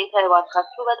ይሁን ጌታ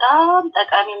ይባርካችሁ በጣም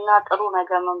ጠቃሚና ጥሩ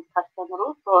ነገር ነው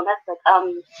የምታስተምሩት በእውነት በጣም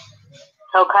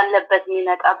ሰው ካለበት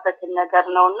የሚነቃበት ነገር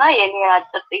ነውና የኔ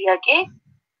አጭር ጥያቄ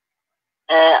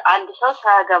አንድ ሰው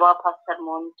ሳያገባ ፓስተር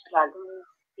መሆን ይችላል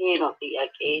ይሄ ነው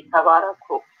ጥያቄ ተባረኩ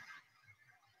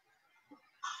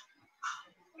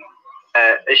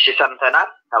እሺ ሰምተናል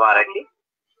ተባረኪ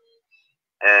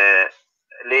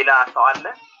ሌላ ሰው አለ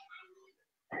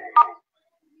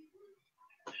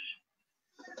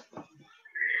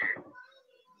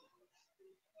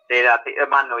ሌላ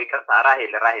ማን ነው ይቅርታ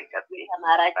ራሄል ቀጥይ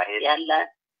ተማራጭ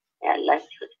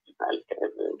ያላችሁ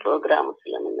ፕሮግራሙ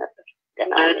ስለምን ነበር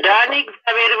ዳኒ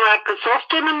እግዚአብሔር ይባርክ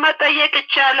ሶስቱንም መጠየቅ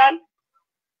ይቻላል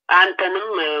አንተንም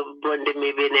ወንድሜ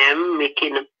ቤንያም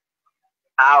ሚኪንም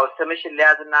አው ስምሽን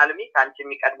ሊያዝና አልሚ ካንቺ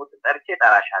የሚቀድሙት ጠርቼ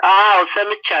ጠራሻለሁ አው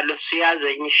ሰምቻለሁ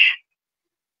ሲያዘኝሽ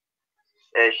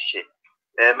እሺ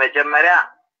መጀመሪያ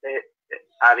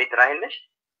አቤት ራሄል ነሽ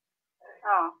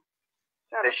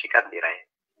እሺ ቀጥይ ራሄል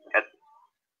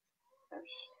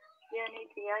የኔ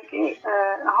ጥያቄ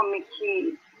አሁን ሚኪ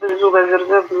ብዙ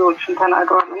በዝርዝር ብዙዎችን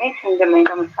ተናግሯል እኔ ሲንግል ነኝ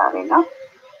ለምሳሌና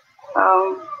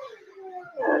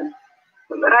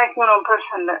ራይት ነው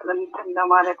ፐርሰን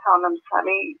ለማለት አሁን ለምሳሌ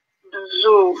ብዙ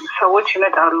ሰዎች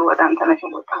ይመጣሉ ወደ አንተ ነሽ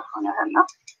ወጣት ሆነህና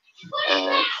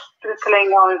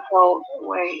ትክክለኛውን ሰው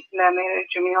ወይ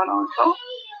ለሜሬጅ የሚሆነውን ሰው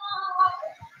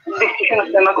ዲሲሽን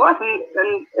ውስጥ ለመግባት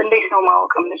እንዴት ነው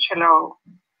ማወቅ የምንችለው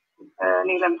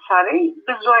እኔ ለምሳሌ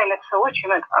ብዙ አይነት ሰዎች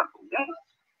ይመጣሉ ግን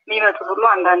የሚመጡት ሁሉ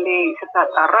አንዳንዴ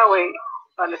ስታጣራ ወይ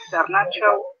ባለትዳር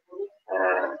ናቸው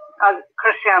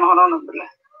ክርስቲያን ሆነው ነው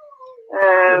ብለህ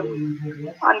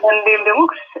አንዳንዴም ደግሞ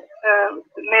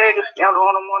ሜሬጅ ውስጥ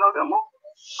ያልሆኑም ሆነው ደግሞ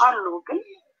አሉ ግን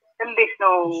እንዴት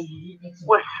ነው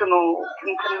ወስኖ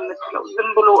እንትን የምትለው ዝም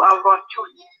ብሎ አብሯቸው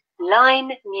ላይን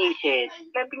ሚውትድ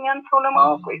ለብኛን ሰው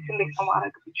ለማወቅ ወይስ እንዴት ነው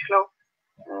ማድረግ የምችለው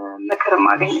ምክር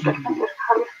ማግኘት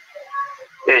ፈልጋለሁ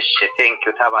እሺ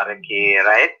ቴንኪው ተባረኪ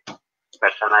ራይት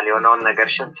ፐርሰናል የሆነውን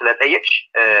ነገርሽን ስለጠየቅሽ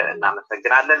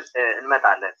እናመሰግናለን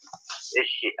እንመጣለን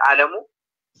እሺ አለሙ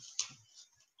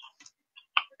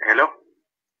ሄሎ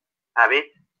አቤት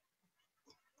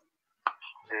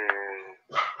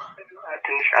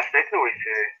ትንሽ አስተያየት ነው ወይስ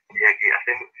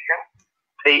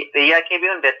ጥያቄ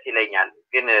ቢሆን ደስ ይለኛል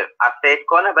ግን አስተያየት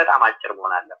ከሆነ በጣም አጭር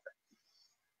መሆን አለበት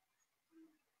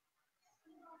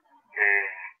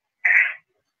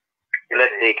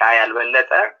ሁለት ደቂቃ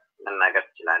ያልበለጠ መናገር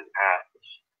ይችላል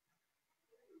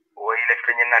ወይ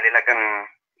ለፍተኛና ሌላ ቀን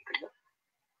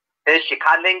እሺ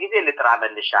ካለን ጊዜ ልጥራ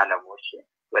መልሻለሁ እሺ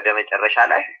ወደ መጨረሻ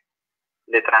ላይ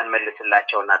ልጥራን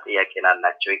መልስላቸውና ጥያቄ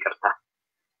ላላቸው ይቅርታ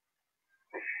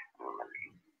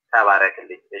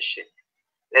ተባረክልኝ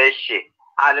እሺ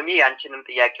አልሚ ያንቺንም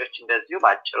ጥያቄዎች እንደዚሁ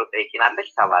ባጭሩ ጠይቂናለሽ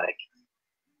ተባረክ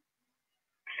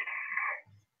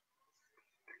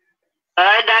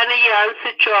ዳኒ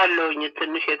አንስቼዋለሁኝ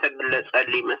ትንሽ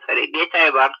የተገለጸልኝ መሰለኝ ጌታ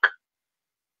ይባርክ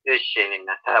እሺ እኔና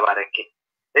ተባረክ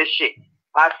እሺ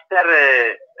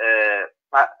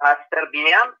ፓስተር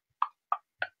ቢኒያም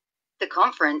The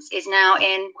conference is now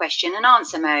in question and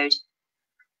answer mode.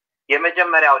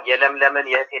 የመጀመሪያው የለምለምን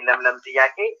የእቴን ለምለም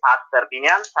ጥያቄ ፓስተር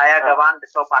ቢኒያም ሳያገባ አንድ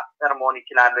ሰው ፓስተር መሆን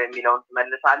ይችላል የሚለውን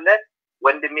ትመልሳለህ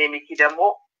ወንድሜ ሚኪ ደግሞ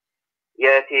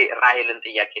የእቴ ራሄልን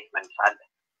ጥያቄ ትመልሳለህ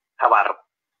ተባረኩ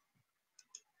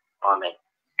አሜን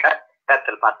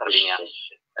ቀጥል ፓስተር ቢኒያም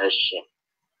እሺ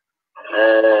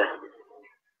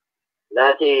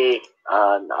ለእቴ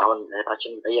አሁን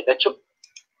እህታችን ጠየቀችው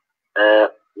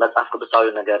መጽሐፍ ቅዱሳዊ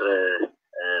ነገር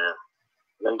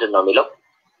ምንድነው የሚለው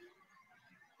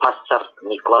ፓስተር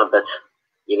የሚቆርበት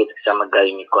የቤተክርስቲያን መጋቢ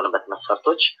የሚቆርበት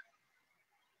መስፈርቶች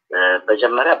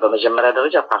በመጀመሪያ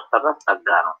ደረጃ ፓስተርነት ጸጋ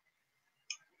ነው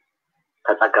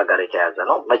ከጸጋ ጋር የተያያዘ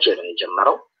ነው መቼ ነው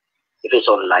የጀመረው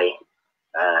ኤፌሶን ላይ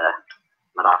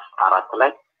ምዕራፍ 4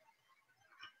 ላይ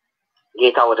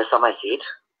ጌታ ወደ ሰማይ ሲሄድ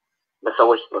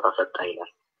በሰዎች ስጦታ ሰጠ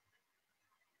ይላል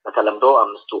በተለምዶ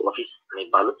አምስቱ ኦፊስ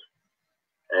የሚባሉት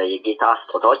የጌታ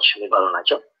ስጦታዎች የሚባሉ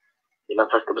ናቸው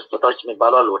የመንፈስ ቅዱስ ስጦታዎች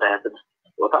የሚባሉ አሉ ወደ 26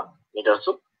 ስጦታ የሚደርሱ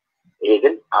ይሄ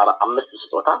ግን አምስት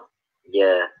ስጦታ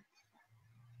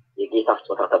የጌታ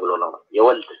ስጦታ ተብሎ ነው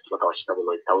የወልድ ስጦታዎች ተብሎ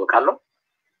ይታወቃሉ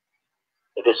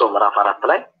ኤፌሶን ምዕራፍ 4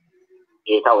 ላይ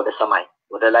ጌታ ወደ ሰማይ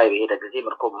ወደ ላይ በሄደ ጊዜ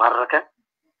ምርኮ ማረከ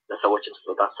ለሰዎችም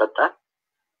ስጦታ ሰጠ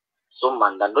ሱም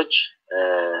አንዳንዶች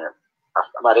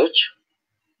አስተማሪዎች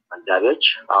መጋቢዎች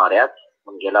ሐዋርያት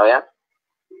ወንጌላውያን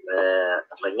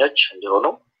እረኞች እንዲሆኑ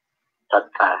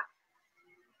ሰጠ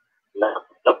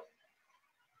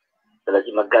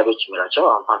ስለዚህ መጋቢዎች የሚላቸው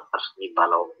ፓስተር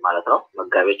የሚባለው ማለት ነው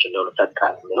መጋቢዎች እንዲሆኑ ሰጠ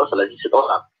የሚለው ስለዚህ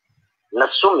ስጦታ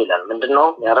እነሱም ይላል ምንድነው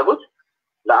ያደረጉት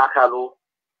ለአካሉ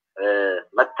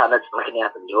መታነጽ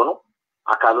ምክንያት እንዲሆኑ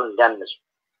አካሉን እንዲያንጹ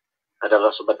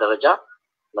ከደረሱበት ደረጃ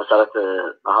መሰረት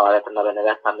በሐዋርያትና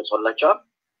በነቢያት ታንጾላቸዋል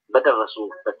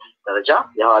በደረሱበት ደረጃ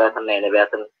የሐዋርያትና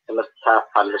የነቢያትን ትምህርት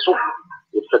ሳያፋልሱ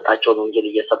የተሰጣቸውን ወንጌል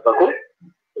እየሰበኩ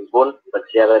ህዝቡን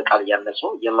በእግዚአብሔር ቃል እያነጹ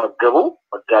የመገቡ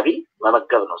መጋቢ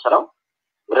መመገብ ነው ስራው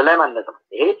ወደ ላይ ማነጽ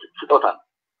ይሄ ስጦታ ነው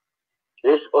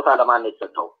ይሄ ስጦታ ለማን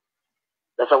የተሰጠው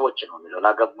ለሰዎች ነው የሚለው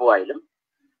ላገቡ አይልም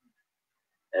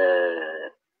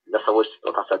ለሰዎች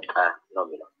ስጦታ ሰጠ ነው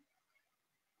የሚለው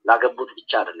ላገቡት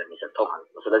ብቻ አይደለም የሰጠው ማለት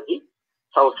ነው ስለዚህ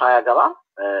ሰው ሳያገባ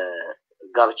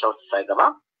ጋብቻው ሳይገባ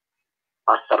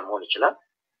ፓስተር መሆን ይችላል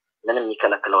ምንም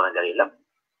የሚከለክለው ነገር የለም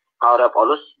ሐዋርያ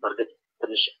ጳውሎስ በርግጥ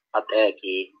ትንሽ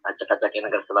አጨቃጫቂ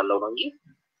ነገር ስላለው ነው እንጂ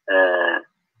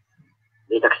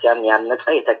ቤተክርስቲያን ያነጸ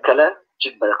የተከለ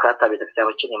እጅግ በርካታ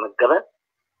ቤተክርስቲያኖችን የመገበ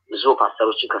ብዙ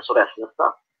ፓስተሮችን ከሱር ያስነሳ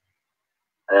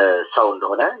ሰው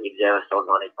እንደሆነ የእግዚአብሔር ሰው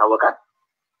እንደሆነ ይታወቃል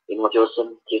ጢሞቴዎስን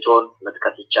ቲቶን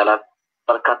መጥቀስ ይቻላል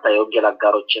በርካታ የወንጌል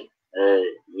አጋሮችን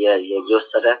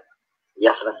የወሰደ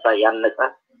ያስነሳ ያነጸ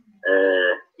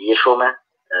የሾመ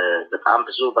በጣም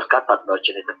ብዙ በርካታ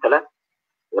አጥባዎችን የተከለ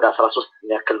ወደ 13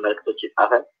 የሚያክል መልእክቶች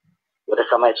የጻፈ ወደ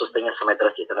ሰማይ ሶስተኛ ሰማይ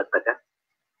ድረስ የተነጠቀ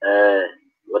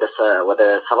ወደ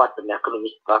 7 የሚያክሉ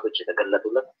ሚስጥራቶች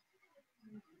የተገለጡለት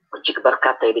እጅግ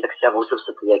በርካታ የቤተክርስቲያን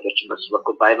ውስብስብ ጥያቄዎችን በሱ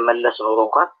በኩል ባይመለስ ኖሮ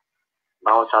እንኳን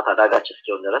በአሁን ሰዓት አዳጋች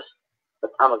እስኪሆን ድረስ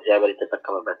በጣም እግዚአብሔር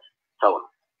የተጠቀመበት ሰው ነው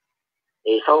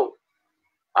ይህ ሰው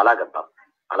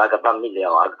አላገባም የሚል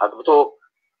ያው አግብቶ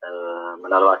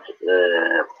ምናልባት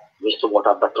ሚስቱ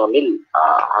ሞታበት ነው የሚል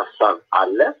ሐሳብ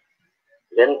አለ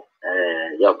ግን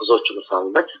ያው ብዙዎቹ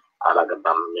መስማሙበት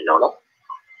አላገባም የሚለው ነው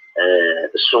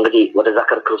እሱ እንግዲህ ወደዛ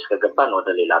ክርክር ውስጥ ከገባን ወደ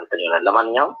ሌላ እንትን ይሆናል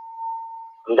ለማንኛውም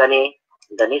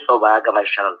እንደኔ ሰው ባያገባ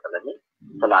ይሻላል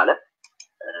ስላለ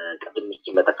ቅድም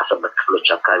በተጠቀሰበት ክፍሎች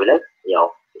አካባቢ ላይ ያው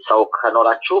ሰው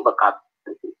ከኖራችሁ በቃ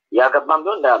ያገባም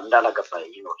ቢሆን እንዳላገባ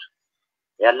ይኖር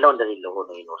ያለው እንደሌለው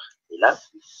ሆኖ ይኖር ይላል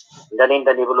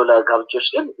እንደኔ ብሎ ለጋብቻዎች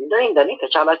ግን እንደኔ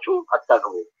ከቻላችሁ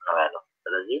አታግቡ ነው ያለው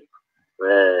ስለዚህ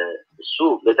እሱ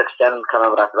ቤተክርስቲያንን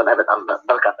ከመብራት በላይ በጣም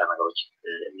በርካታ ነገሮች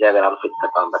እግዚአብሔር አልፎ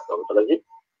የተጠቀመበት ነው ስለዚህ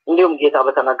እንዲሁም ጌታ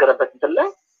በተናገረበት እንትን ላይ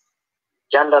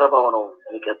ጃንደረባ ሆነው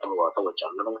የሚቀጥሉ ሰዎች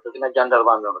አሉ ለምሳሌ ጃንደረባ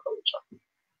የሚሆኑ ሰዎች አሉ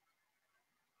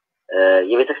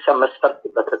የቤተክርስቲያን መስፈርት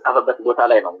በተጻፈበት ቦታ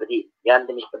ላይ ነው እንግዲህ የአንድ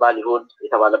ሚስት ባል ይሁን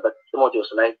የተባለበት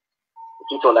ጢሞቴዎስ ላይ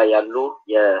ቲቶ ላይ ያሉ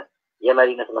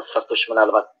የመሪነት መስፈርቶች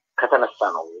ምናልባት ከተነሳ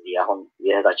ነው እንግዲህ አሁን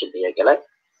የእህታችን ጥያቄ ላይ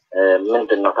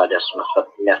ምንድነው ታዲያ እሱ መስፈርት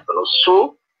የሚያስፈልገው እሱ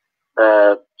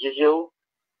ጊዜው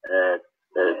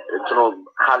እንትኑ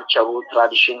ካልቸሩ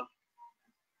ትራዲሽን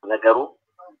ነገሩ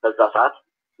በዛ ሰዓት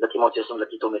ለጢሞቴዎስም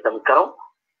ለቲቶም የተመከረው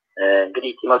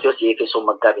እንግዲህ ጢሞቴዎስ የኤፌሶን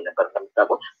መጋቢ ነበር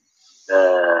እንደምታውቁት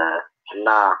እና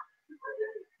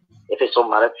ኤፌሶን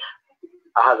ማለት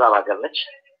አህዛብ ሀገር ነች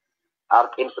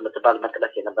አርጤምስ የምትባል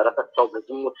መቅደስ የነበረበት ሰው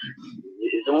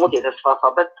ዝሙት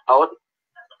የተስፋፋበት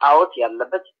ጣዖት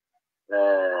ያለበት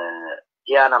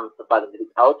ዲያና የምትባል እንግዲህ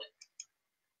ጣዖት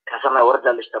ከሰማይ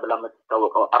ወርዳለች ተብላ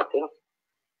የምትታወቀው አርጤምስ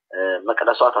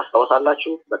መቅደሷ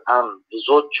ታስታውሳላችሁ በጣም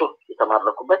ብዙዎቹ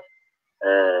የተማረኩበት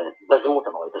በዝሙት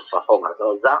ነው የተስፋፋው ማለት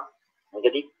ነው እዛ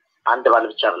እንግዲህ አንድ ባል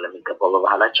ብቻ አይደለም የሚገባው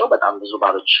በባህላቸው በጣም ብዙ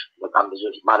ባሎች በጣም ብዙ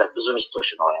ማለት ብዙ ሚስቶች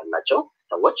ነው ያላቸው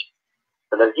ሰዎች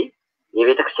ስለዚህ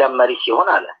የቤተክርስቲያን መሪ ሲሆን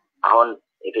አለ አሁን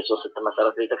ኤፌሶስ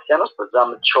ስትመሰረት ቤተክርስቲያን ውስጥ በዛ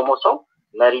የምትሾመው ሰው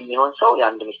መሪ የሚሆን ሰው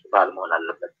የአንድ ሚስት ባል መሆን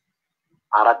አለበት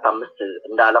 4-5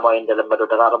 እንደ ዓለማዊ እንደለመደው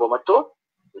ደራርቦ መጥቶ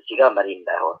እዚህ ጋር መሪ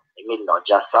እንዳይሆን የሚል ነው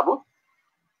ሐሳቡ።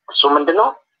 እሱ ምንድነው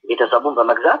ቤተሰቡን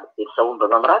በመግዛት ቤተሰቡን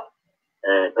በመምራት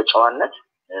በጨዋነት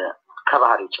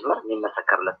ከባህሪ ጭምር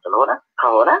የሚመሰከርለት ስለሆነ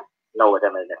ከሆነ ነው ወደ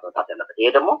መሪነት መጣት ያለበት። ይሄ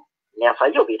ደግሞ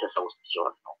የሚያሳየው ቤተሰብ ውስጥ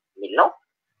ሲሆን ነው የሚል ነው።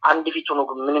 አንድ ፊቱ ነው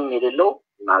ምንም የሌለው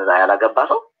ማዛ ያላገባ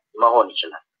ሰው መሆን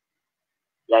ይችላል።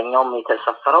 ያኛውም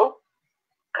የተሰፈረው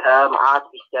ከመዓት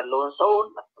ቢስ ያለውን ሰው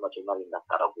ለማለት መሪ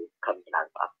እንዳታረጉ ከሚል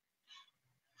አንፃር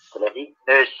ስለዚህ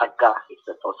ጸጋ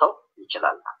የተሰጠው ሰው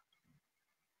ይችላል።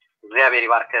 እግዚአብሔር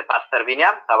ይባርክ ፓስተር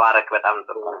ቢኒያም ተባረክ። በጣም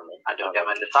ጥሩ አድርገህ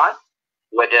መልሰሃል።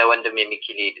 ወደ ወንድም የሚኪ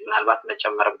ሊድ ምናልባት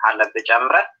መጨመርም ካለብህ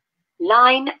ጨምረህ።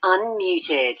 Line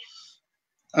unmuted.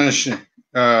 እሺ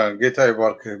ጌታ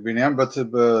ይባርክ ቢኒያም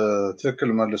በትክክል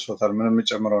መልሶታል። ምንም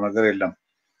የሚጨምረው ነገር የለም።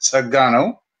 ጸጋ ነው።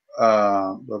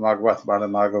 በማግባት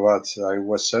ባለማግባት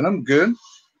አይወሰንም። ግን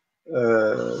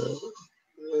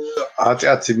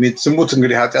ኃጢአት ዝሙት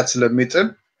እንግዲህ ኃጢአት ስለሚጥል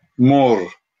ሞር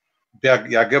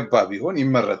ያገባ ቢሆን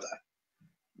ይመረጣል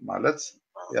ማለት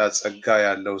ያ ጸጋ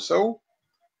ያለው ሰው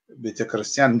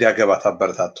ቤተክርስቲያን እንዲያገባ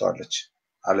ታበረታታዋለች።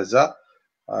 አለዛ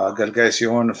አገልጋይ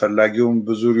ሲሆን ፈላጊውም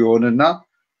ብዙ ሊሆንና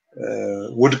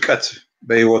ውድቀት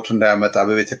በህይወቱ እንዳያመጣ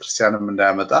በቤተክርስቲያንም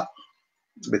እንዳያመጣ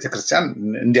ቤተክርስቲያን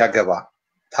እንዲያገባ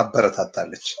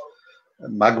ታበረታታለች።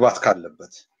 ማግባት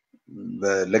ካለበት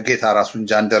ለጌታ ራሱን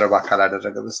ጃንደረባ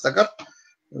ካላደረገ በስተቀር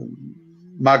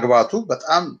ማግባቱ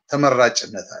በጣም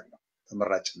ተመራጭነት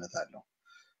አለው።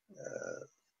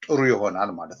 ጥሩ ይሆናል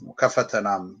ማለት ነው።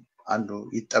 ከፈተናም አንዱ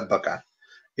ይጠበቃል።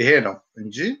 ይሄ ነው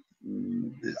እንጂ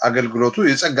አገልግሎቱ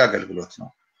የጸጋ አገልግሎት ነው።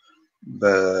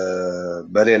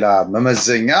 በሌላ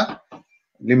መመዘኛ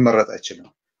ሊመረጥ አይችልም።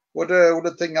 ወደ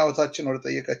ሁለተኛው ታችን ወደ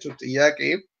ጠየቀችው ጥያቄ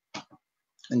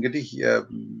እንግዲህ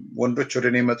ወንዶች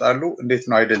ወደኔ ይመጣሉ እንዴት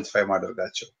ነው አይደንቲፋይ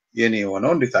ማድረጋቸው የኔ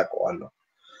ሆነው እንዴት አውቀዋለሁ?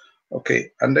 ኦኬ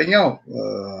አንደኛው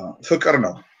ፍቅር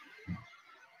ነው።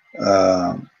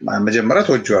 መጀመሪያ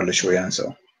ተወጂዋለሽ ወይ ያን ሰው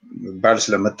ባል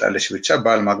ስለመጣለሽ ብቻ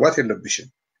ባል ማግባት የለብሽም።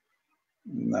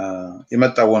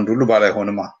 የመጣው ወንድ ሁሉ ባል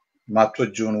አይሆንማ።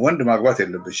 ማትወጂውን ወንድ ማግባት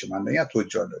የለብሽም። አንደኛ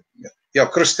ተወጂዋለሽ። ያው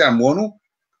ክርስቲያን መሆኑ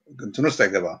እንትን ውስጥ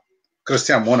አይገባም።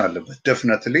 ክርስቲያን መሆን አለበት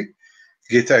ዴፊኒትሊ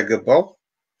ጌታ የገባው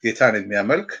ጌታን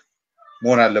የሚያመልክ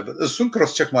መሆን አለበት። እሱን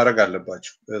ክሮስ ቼክ ማድረግ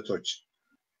አለባችሁ እህቶች።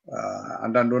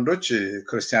 አንዳንድ ወንዶች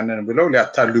ክርስቲያንን ብለው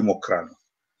ሊያታሉ ይሞክራሉ።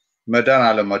 መዳን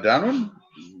አለመዳኑን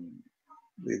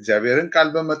እግዚአብሔርን ቃል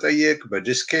በመጠየቅ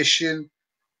በዲስከሽን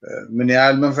ምን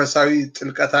ያህል መንፈሳዊ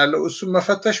ጥልቀት አለው እሱ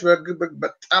መፈተሽ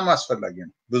በጣም አስፈላጊ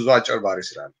ነው። ብዙ አጭበርባሪ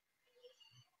ስላለ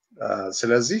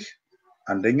ስለዚህ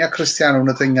አንደኛ ክርስቲያን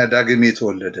እውነተኛ ዳግም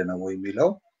የተወለደ ነው ወይ የሚለው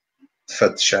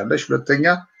ትፈትሻለሽ። ሁለተኛ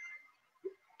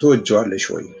ተወጂዋለሽ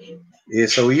ወይ ይሄ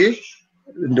ሰውዬ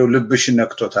እንደው ልብሽ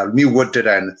ነክቶታል የሚወደድ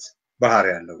አይነት ባህሪ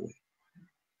ያለው ወይ።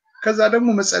 ከዛ ደግሞ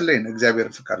መጸለይ ነው እግዚአብሔር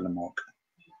ፍቃድ ለማወቅ።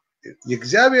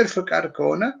 የእግዚአብሔር ፍቃድ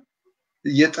ከሆነ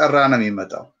እየጠራ ነው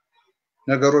የሚመጣው።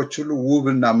 ነገሮች ሁሉ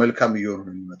ውብና መልካም እየሆኑ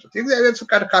ነው የሚመጡት። የእግዚአብሔር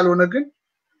ፍቃድ ካልሆነ ግን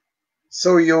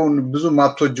ሰውየውን ብዙ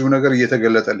ማትወጂው ነገር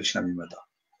እየተገለጠልሽ ነው የሚመጣው።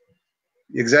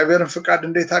 የእግዚአብሔርን ፍቃድ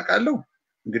እንዴት አውቃለሁ?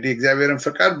 እንግዲህ የእግዚአብሔርን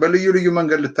ፍቃድ በልዩ ልዩ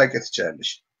መንገድ ልታውቂ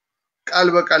ትችላለሽ። ቃል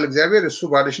በቃል እግዚአብሔር እሱ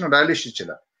ባለሽ ነው ላልሽ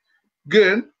ይችላል።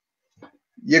 ግን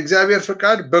የእግዚአብሔር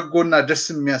ፍቃድ በጎና ደስ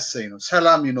የሚያሰኝ ነው።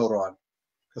 ሰላም ይኖረዋል።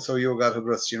 ከሰውየው ጋር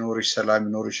ህብረት ሲኖርሽ ሰላም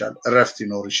ይኖርሻል፣ እረፍት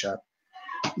ይኖርሻል።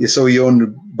 የሰውየውን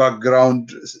ባክግራውንድ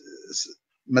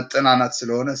መጠናናት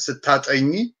ስለሆነ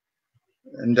ስታጠኚ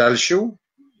እንዳልሽው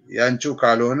ያንቺው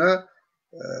ካልሆነ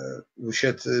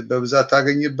ውሸት በብዛት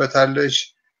ታገኝበታለሽ።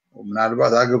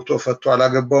 ምናልባት አግብቶ ፈቶ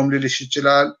አላገባውም ሊልሽ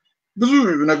ይችላል። ብዙ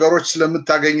ነገሮች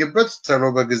ስለምታገኝበት ተሎ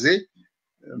በጊዜ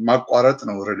ማቋረጥ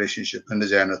ነው ሪሌሽንሺፕ።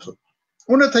 እንደዚህ አይነቱ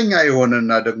እውነተኛ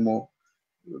የሆነና ደግሞ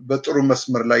በጥሩ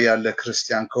መስመር ላይ ያለ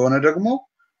ክርስቲያን ከሆነ ደግሞ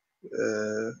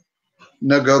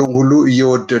ነገሩ ሁሉ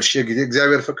እየወደድሽ የጊዜ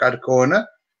እግዚአብሔር ፍቃድ ከሆነ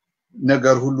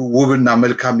ነገር ሁሉ ውብና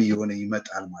መልካም እየሆነ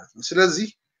ይመጣል ማለት ነው። ስለዚህ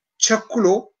ቸኩሎ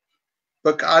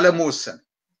በቃ አለመወሰን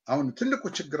አሁን ትልቁ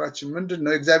ችግራችን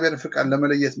ምንድነው? እግዚአብሔርን ፍቃድ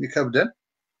ለመለየት የሚከብደን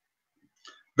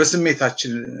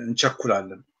በስሜታችን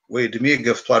እንቸኩላለን። ወይ እድሜ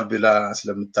ገፍቷል ብላ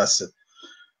ስለምታስብ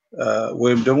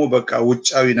ወይም ደግሞ በቃ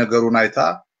ውጫዊ ነገሩን አይታ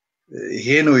ይሄ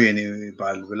ነው የኔ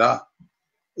ባል ብላ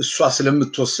እሷ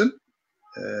ስለምትወስን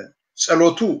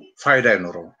ጸሎቱ ፋይዳ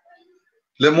አይኖረውም።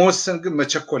 ለመወሰን ግን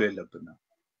መቸኮል የለብንም።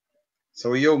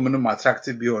 ሰውየው ምንም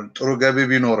አትራክቲቭ ቢሆን ጥሩ ገቢ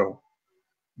ቢኖረው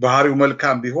ባህሪው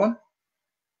መልካም ቢሆን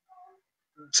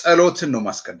ጸሎትን ነው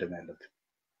ማስቀደም ያለብን።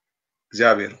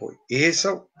 እግዚአብሔር ሆይ ይሄ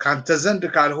ሰው ካንተ ዘንድ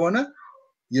ካልሆነ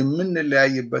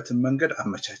የምንለያይበትን መንገድ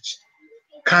አመቻች፣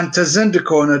 ካንተ ዘንድ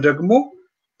ከሆነ ደግሞ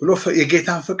ብሎ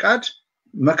የጌታን ፍቃድ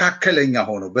መካከለኛ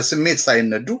ሆኖ በስሜት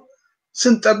ሳይነዱ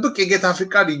ስንጠብቅ የጌታ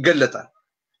ፍቃድ ይገለጣል።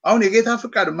 አሁን የጌታ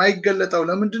ፍቃድ ማይገለጠው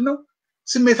ለምንድነው?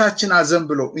 ስሜታችን አዘን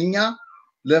ብሎ እኛ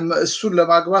እሱን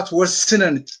ለማግባት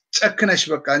ወስነን ጨክነሽ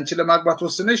በቃ አንቺ ለማግባት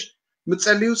ወስነሽ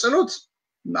ምትጸልዩ ጸሎት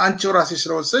አንቺ ራስሽ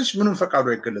ስለወሰንሽ ምንም ፈቃዱ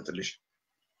አይገለጥልሽ።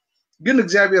 ግን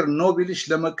እግዚአብሔር ነው ቢልሽ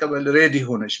ለመቀበል ሬዲ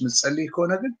ሆነሽ ምትጸልይ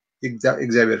ከሆነ ግን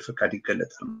እግዚአብሔር ፍቃድ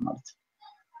ይገለጣል ማለት ነው።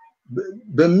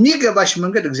 በሚገባሽ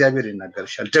መንገድ እግዚአብሔር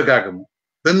ይናገርሻል ደጋግሞ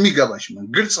በሚገባሽ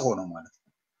መንገድ ግልጽ ሆኖ ማለት ነው።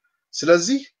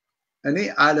 ስለዚህ እኔ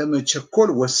አለመቸኮል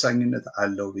ወሳኝነት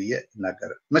አለው ብዬ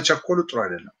እናገር። መቸኮሉ ጥሩ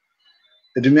አይደለም።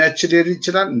 እድሜያችን ሊሄድ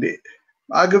ይችላል እንዴ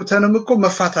አግብተንም እኮ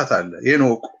መፋታት አለ።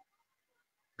 የኖቁ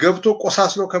ገብቶ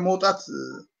ቆሳስሎ ከመውጣት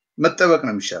መጠበቅ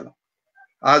ነው የሚሻለው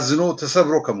አዝኖ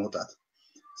ተሰብሮ ከመውጣት።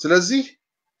 ስለዚህ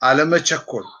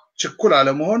አለመቸኮል ችኩል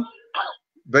አለመሆን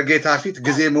በጌታ ፊት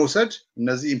ጊዜ መውሰድ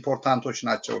እነዚህ ኢምፖርታንቶች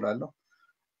ናቸው እላለሁ።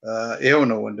 ይሄው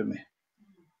ነው ወንድሜ።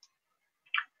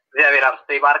 እግዚአብሔር አብስቶ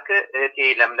ይባርክ። እህቴ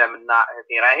ለምለምና እህቴ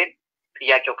ራሄል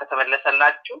ጥያቄው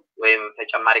ከተመለሰላችሁ ወይም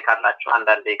ተጨማሪ ካላችሁ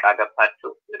አንዳንድ ደቂቃ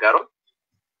ገብታችሁ ንገሩን።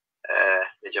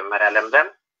 መጀመሪያ ለምለም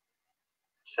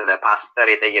ስለ ፓስተር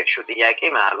የጠየቅሽው ጥያቄ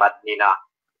ምናልባት ሌላ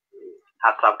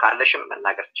ሐሳብ ካለሽም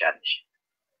መናገር ትችያለሽ።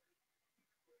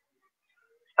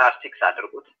 ስታር 6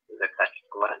 አድርጉት ዘግታችሁ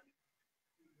ከሆነ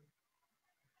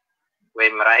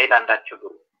ወይም ራሄል አንዳችሁ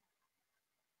ግሩ።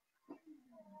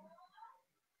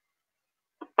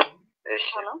 እሺ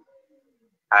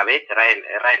አቤት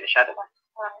ራሄል ሻደ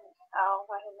አሁን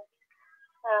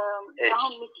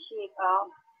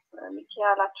ሚኪ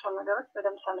ያላቸው ነገሮች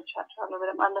በደንብ ሰምቻቸዋለሁ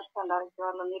በደንብ አንደርስታንድ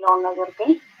አድርጌዋለሁ የሚለውን ነገር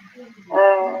ግን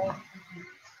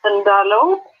እንዳለው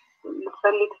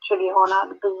ልትፈልግ ትችል ይሆናል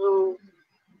ብዙ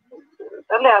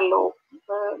ጸልያለሁ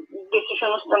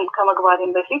ዲሲሽን ውስጥም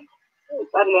ከመግባቴም በፊት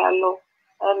ጸልያለሁ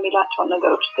የሚላቸው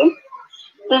ነገሮች ግን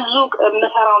ብዙ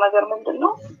የምሰራው ነገር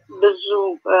ምንድነው ብዙ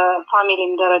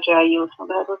ፋሚሊም ደረጃ ያየሁት ነው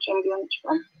በእህቶቼም ቢሆን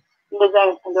ይችላል እንደዛ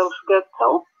አይነት ነገሮች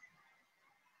ገብተው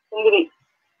እንግዲህ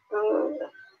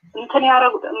እንትን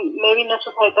ያረጉት ሜቢ እነሱ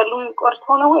ሳይጠሉ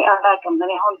ቆርጠው ነው ወይ አላውቅም።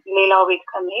 እኔ አሁን ሌላው ቤት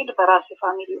ከመሄድ በራሴ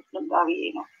ፋሚሊ ውስጥ ልምጣብዬ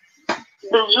ነው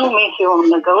ብዙ ሜስ የሆኑ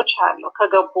ነገሮች አሉ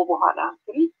ከገቡ በኋላ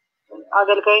ግን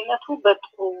አገልጋይነቱ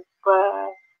በጥሩ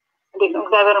እንዴት ነው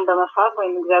እግዚአብሔርን በመፍራት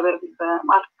ወይም እግዚአብሔርን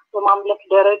በማምለክ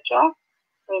ደረጃ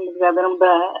ወይም እግዚአብሔርን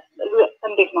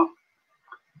እንዴት ነው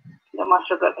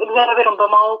ለማስረዳት እግዚአብሔርን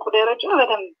በማወቁ ደረጃ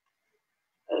በደንብ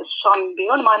እሷም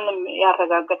ቢሆን ማንም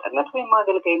ያረጋገጠለት ወይም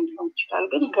አገልጋይም ሊሆን ይችላል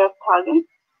ግን ገብታ ግን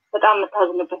በጣም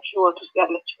የምታዝንበት ህይወት ውስጥ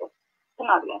ያለችበት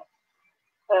ትናለ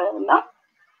እና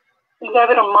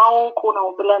እግዚአብሔርን ማወቁ ነው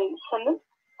ብለን ስንል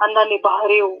አንዳንዴ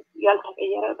ባህሪው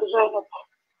ያልተቀየረ ብዙ አይነት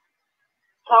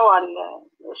ሰው አለ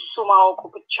እሱ ማወቁ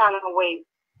ብቻ ነው ወይ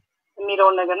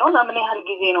የሚለውን ነገር ነው። ለምን ያህል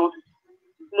ጊዜ ነው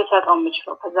ልሰጠው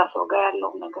የምችለው ከዛ ሰው ጋር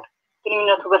ያለው ነገር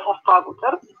ግንኙነቱ በሰፋ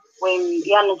ቁጥር ወይም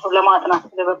ያንን ሰው ለማጥናት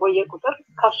በቆየ ቁጥር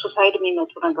ከሱ ሳይድ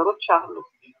የሚመጡ ነገሮች አሉ።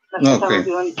 ለምሳሌ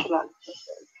ቢሆን ይችላል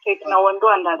ሴትና ወንዱ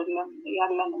አንድ አይደለም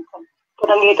ያለን እንትን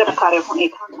ከደም የጥንካሬ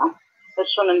ሁኔታ ነው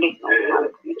እሱን እንዴት ነው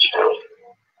ማለት ይችላል።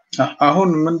 አሁን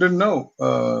ምንድነው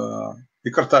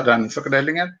ይቅርታ ዳኒ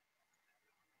ፈቅደልኛል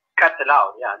ቀጥላው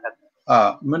ያ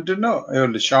ምንድነው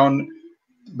ይኸውልሽ አሁን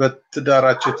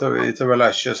በትዳራቸው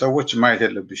የተበላሸ ሰዎች ማየት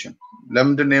የለብሽም።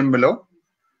 ለምንድነው የምለው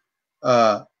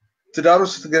ትዳሩ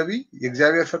ስትገቢ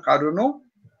የእግዚአብሔር ፈቃዱ ነው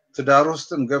ትዳሩ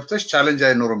ውስጥም ገብተሽ ቻሌንጅ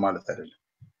አይኖርም ማለት አይደለም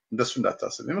እንደሱ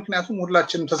እንዳታስብ። ምክንያቱም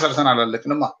ሁላችንም ተሰርተን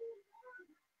አላለቅንማ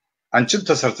አንቺም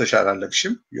ተሰርተሽ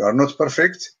አላለቅሽም you are not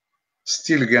perfect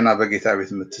still ገና በጌታ ቤት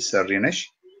የምትሰሪ ነሽ።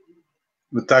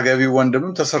 ምታገቢ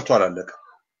ወንድምም ተሰርቶ አላለቀ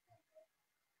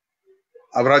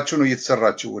አብራችሁ ነው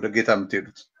እየተሰራችሁ ወደ ጌታ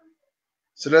የምትሄዱት።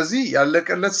 ስለዚህ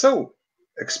ያለቀለት ሰው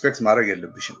ኤክስፔክት ማድረግ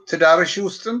የለብሽም። ትዳርሽ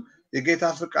ውስጥም የጌታ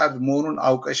ፍቃድ መሆኑን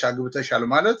አውቀሽ አግብተሻል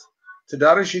ማለት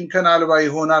ትዳርሽ እንከን አልባ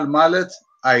ይሆናል ማለት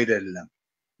አይደለም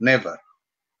never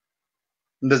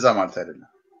እንደዛ ማለት አይደለም።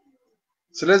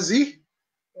 ስለዚህ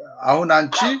አሁን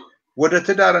አንቺ ወደ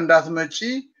ትዳር እንዳትመጪ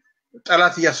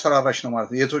ጠላት እያስፈራራሽ ነው ማለት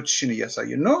ነው የቶችሽን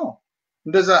እያሳየ ነው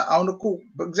እንደዛ አሁን እኮ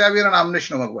በእግዚአብሔርን አምነሽ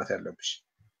ነው መግባት ያለብሽ።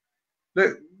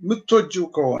 ምትወጂው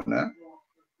ከሆነ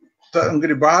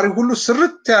እንግዲህ ባህሪ ሁሉ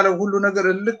ስርት ያለ ሁሉ ነገር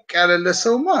ልቅ ያለለ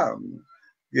ሰውማ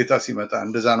ጌታ ሲመጣ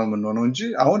እንደዛ ነው የምንሆነው እንጂ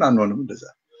አሁን አንሆንም እንደዛ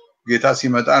ጌታ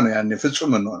ሲመጣ ነው ያኔ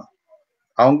ፍጹም እንሆነው።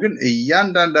 አሁን ግን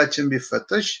እያንዳንዳችን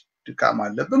ቢፈተሽ ድካም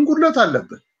አለብን ጉድለት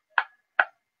አለብን።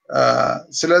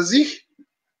 ስለዚህ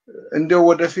እንደው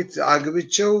ወደፊት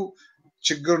አግብቼው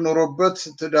ችግር ኖሮበት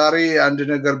ትዳሬ አንድ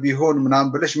ነገር ቢሆን ምናም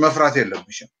ብለሽ መፍራት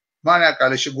የለብሽም። ማን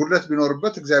ያቃለሽ ጉድለት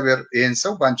ቢኖርበት እግዚአብሔር ይሄን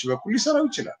ሰው ባንቺ በኩል ሊሰራው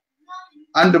ይችላል።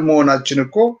 አንድ መሆናችን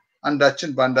እኮ አንዳችን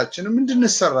ባንዳችንም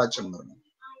እንድንሰራ ጭምር ነው።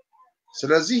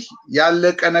 ስለዚህ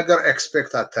ያለቀ ነገር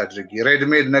ኤክስፔክት አታድርጊ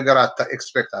ሬድሜድ ነገር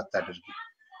ኤክስፔክት አታድርጊ።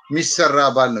 ሚሰራ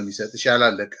ባል ነው የሚሰጥሽ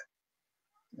ያላለቀ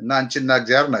እና አንቺና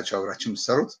እግዚአብሔር ናቸው አብራችሁ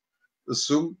የምትሰሩት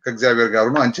እሱም ከእግዚአብሔር ጋር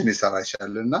ነው አንቺን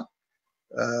ይሰራሻልና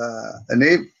እኔ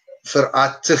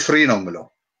አትፍሪ ነው የምለው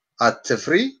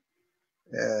አትፍሪ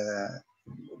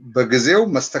በጊዜው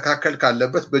መስተካከል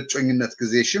ካለበት በጮኝነት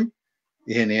ጊዜሽም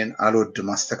ይሄንን አልወድ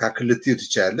ማስተካከል ልትዩ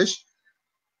ትቻለሽ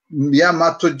ያ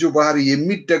ማቶጁ ባህሪ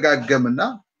የሚደጋገምና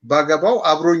ባገባው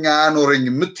አብሮኛ ያኖረኝ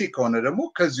ምት ከሆነ ደግሞ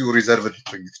ከዚሁ ሪዘርቭ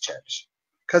ልትሆኝ ትቻለሽ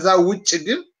ከዛ ውጭ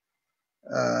ግን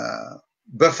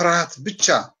በፍርሃት ብቻ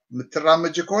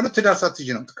ምትራመጅ ከሆነ ትዳር ሳትይጂ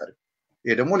ነው ትቀር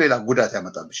ይሄ ደግሞ ሌላ ጉዳት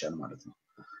ያመጣብሻል ማለት ነው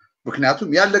ምክንያቱም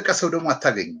ያለቀ ሰው ደግሞ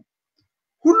አታገኝም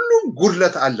ሁሉም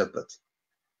ጉድለት አለበት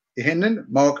ይሄንን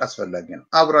ማወቅ አስፈላጊ ነው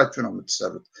አብራችሁ ነው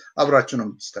የምትሰሩት አብራችሁ ነው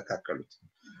የምትስተካከሉት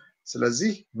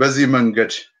ስለዚህ በዚህ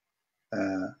መንገድ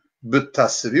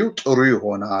ብታስቢው ጥሩ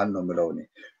ይሆናል ነው ምለውኔ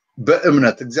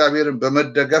በእምነት እግዚአብሔርን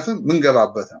በመደገፍም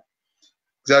ምንገባበት ነው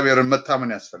እግዚአብሔርን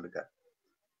መታመን ያስፈልጋል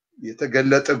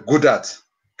የተገለጠ ጉዳት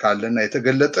ካለና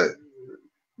የተገለጠ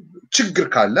ችግር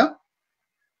ካለ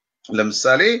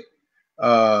ለምሳሌ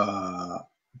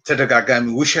ተደጋጋሚ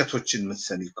ውሸቶችን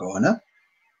መሰኒ ከሆነ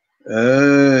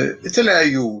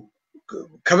የተለያዩ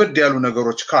ከበድ ያሉ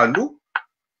ነገሮች ካሉ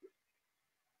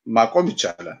ማቆም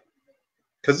ይቻላል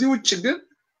ከዚህ ውጭ ግን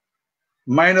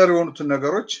ማይነር የሆኑት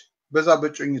ነገሮች በዛ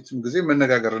በጮኝትም ጊዜ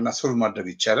መነጋገርና ሶልቭ ማድረግ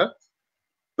ይቻላል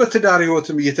በትዳር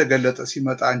ህይወትም እየተገለጠ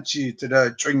ሲመጣ አንቺ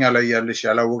ጮኛ ላይ ያለሽ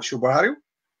ያላወቅሽው ባህሪው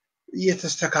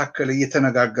እየተስተካከለ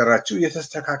እየተነጋገራችሁ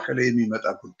እየተስተካከለ የሚመጣ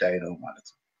ጉዳይ ነው ማለት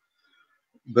ነው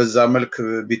በዛ መልክ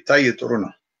ቢታይ ጥሩ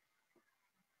ነው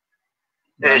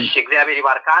እሺ እግዚአብሔር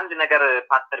ይባርክ አንድ ነገር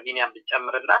ፓስተር ቢኒያም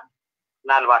ብጨምርላት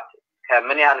ምናልባት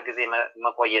ከምን ያህል ጊዜ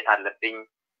መቆየት አለብኝ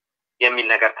የሚል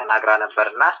ነገር ተናግራ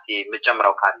ነበርና እስቲ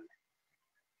ምጨምረው ካለ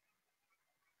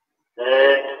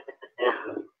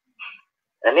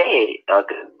እኔ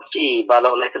እቺ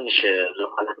ባለው ላይ ትንሽ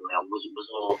ማለት ነው ብዙ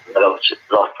ነገሮች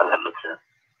ዘዋስተላሉት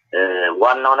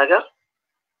ዋናው ነገር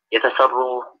የተሰሩ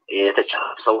የተቻሉ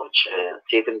ሰዎች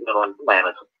ሴትም ቢሆን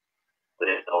ማይመጡ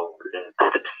ነው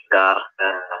ከትዳር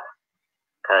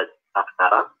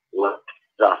ከአፍታራ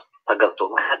ወዛ ተገብቶ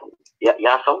ማለት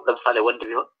ያ ሰው ለምሳሌ ወንድ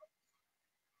ቢሆን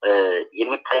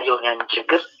የሚታየውን ያን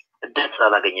ችግር እድል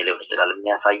ስላላገኘ ሊሆን ይችላል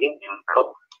የሚያሳየው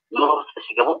ኑሮ ውስጥ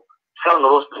ሲገቡ ሰው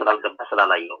ኑሮ ውስጥ ስላልገባ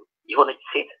ስላላየው የሆነች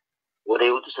ሴት ወደ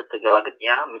ህይወቱ ስትገባ ግን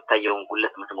ያ የሚታየውን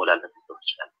ጉለት ምትሞላለት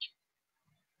ይችላል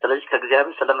ስለዚህ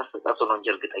ከእግዚአብሔር ስለመሰጣቱ ነው እንጂ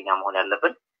እርግጠኛ መሆን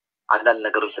ያለብን አንዳንድ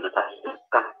ነገሮች ስለታሰበ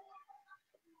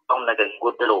አሁን ነገር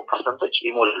ጎደለው ፐርሰንቶች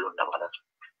ይሞላሉ እንደማለት ነው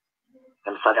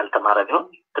ለምሳሌ ያልተማረ ቢሆን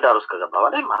ትዳር ውስጥ ከገባ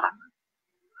በኋላ ይማራል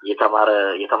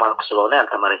የተማረኩ ስለሆነ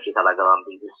ያልተማረ ሴት አላገባም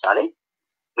ቢልምሳሌ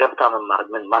ገብታ መማር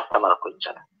ምን ማስተማር እኮ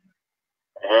ይቻላል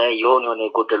የሆነ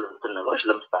የጎደሉትን ነገሮች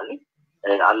ለምሳሌ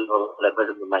አለው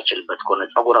ለበደም የማይችልበት ከሆነ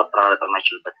ጸጉር አጥራራ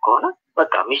የማይችልበት ከሆነ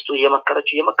በቃ ሚስቱ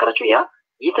እየመከረችው ያ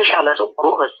የተሻለ ሰው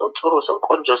ጎበዝ ሰው ጥሩ ሰው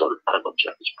ቆንጆ ሰው ልታረገው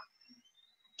ይችላል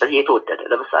ስለዚህ የተወደደ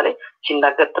ለምሳሌ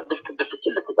ሲናገር ጥብስ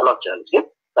ሲል ልትጠላው ይችላል ግን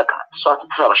በቃ እሷ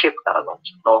ተሰራ ሼፕ ታረጋች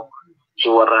ነው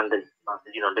ሲወራ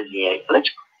እንደዚህ ነው እንደዚህ ያይለች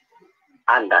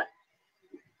አንዳንድ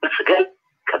በስገል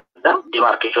ከዛም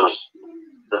ዲማርኬሽንስ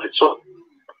በፍጹም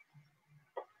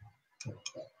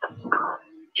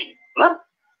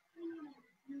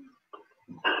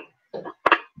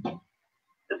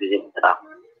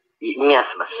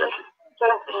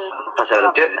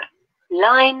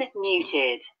Line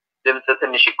muted. ድምጽ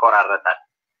ትንሽ ይቆራረጣል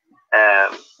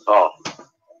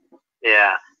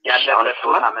ያለበት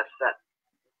ቦታ መሰል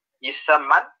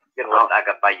ይሰማል ግን ወጣ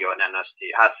ገባ የሆነ ነው እስቲ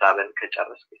ሐሳብን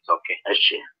ከጨረስኩ ኦኬ እሺ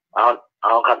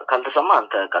አሁን ካልተሰማ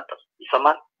አንተ ቀጥል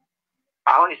ይሰማል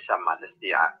አሁን ይሰማል እስቲ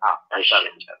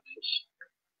ሐሳብን ጨርስ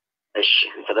እሺ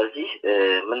ስለዚህ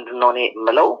ምንድነው እኔ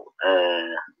ምለው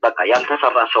በቃ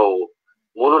ያልተሰራ ሰው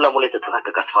ሙሉ ለሙሉ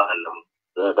የተጠናቀቀ ሰው አይደለም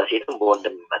በሴትም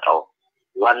በወንድም የሚመጣው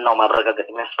ዋናው ማረጋገጥ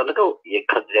የሚያስፈልገው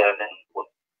የክርስቲያንን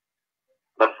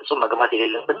በፍጹም መግባት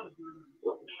የሌለብን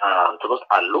እንትኖች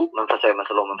አሉ መንፈሳዊ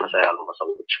መስለው መንፈሳዊ ያሉ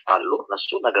ሰዎች አሉ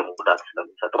እነሱ ነገር ጉዳት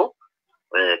ስለሚፈጥሩ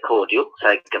ከወዲሁ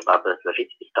ሳይገባበት በፊት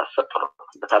ይታሰጣሉ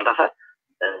በተረፈ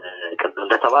ቅድም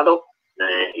እንደተባለው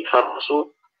ይፈርሱ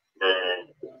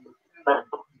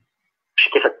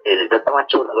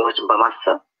ገጠማቸው ነገሮችን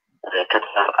በማሰብ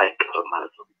ከተሰራ አይቀርም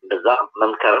ማለት ነው እንደዛ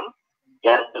መምከርም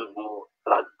ያንን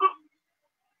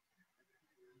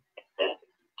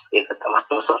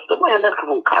የገጠማቸው ሰዎች ደግሞ ያንን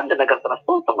ከአንድ ነገር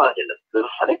ተነስተው ማለት የለም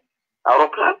ለምሳሌ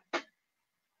አውሮፕላን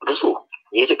ብዙ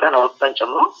የኢትዮጵያን አውሮፕላን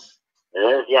ጨምሮ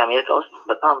እዚህ አሜሪካ ውስጥ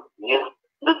በጣም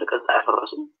እንደተቀጣ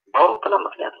ያፈረሱ አውሮፕላን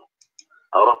ምክንያት ነው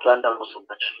አውሮፕላን ደግሞ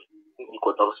ሰዎች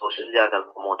የሚቆጠሩ ሰዎች እዚህ ሀገር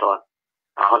ሞተዋል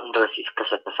አሁን ድረስ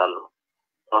ይከሰከሳሉ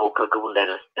ነው ከግቡ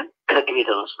እንዳይደርስ ከግብ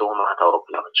የደረሱ ደግሞ ማለት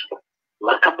አውሮፕላኖች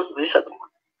መርከብ ብዙ ይሰጥማል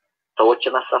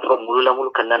ሰዎችን አሳፍረው ሙሉ ለሙሉ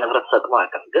ከነንብረት ሰጥመው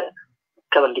አያውቅም ግን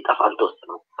መርከብ እንዲጠፋ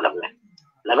አልተወሰነም ዓለም ላይ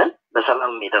ለምን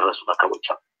በሰላም የደረሱ መርከቦች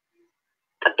አሉ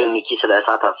ቅድም ሚኪ ስለ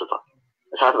እሳት አንስቷል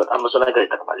እሳት በጣም ብዙ ነገር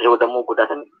ይጠቅማል ይሄው ደግሞ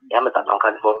ጉዳትን ያመጣል ነው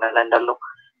ካሊፎርኒያ ላይ እንዳለው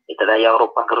የተለያየ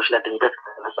አውሮፓ ሀገሮች ላይ ድንገት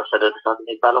ከተነሳሰደ እሳት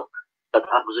የሚባለው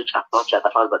በጣም ብዙ ጫካዎች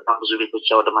ያጠፋል በጣም ብዙ ቤቶች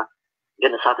ያወድማል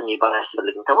ግን እሳት የሚባል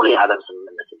አያስፈልግም ተብሎ የዓለም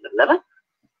ስምምነት የለም ለምን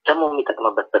ደግሞ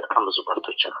የሚጠቅምበት በጣም ብዙ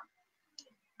ፓርቶች አሉ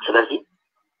ስለዚህ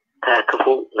ከክፉ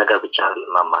ነገር ብቻ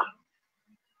መማር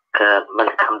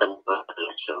ከመልካም ደግሞ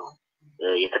በተለቸው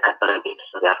የተከበረ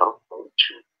ቤተሰብ ያፈሩ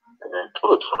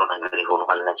ጥሩ ነገር የሆኑ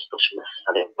አልናጭቶች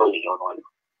ምሳሌ ነው ይሆናሉ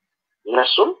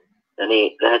እነሱም እኔ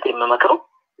ለህቴ የምመክረው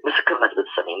ምስክርነት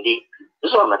ብትሰሚ እንዲህ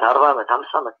ብዙ አመት 40 አመት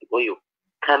 50 አመት ይቆዩ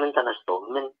ከምን ተነስተው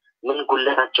ምን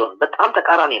ጉለታቸውን በጣም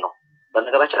ተቃራኒ ነው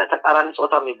በነገራችን ላይ ተቃራኒ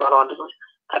ጾታ የሚባለው አንድ ነው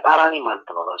ተቃራኒ ማለት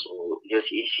ነው ራሱ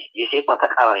የሴቷ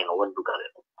ተቃራኒ ነው ወንዱ ጋር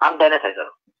አንድ አይነት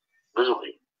አይደለም ብዙ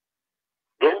ጊዜ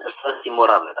ግን እሱ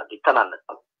ሞራል ነው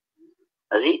ይተናነሳል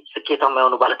እዚህ ስኬታማ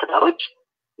የሆኑ ባለትዳሮች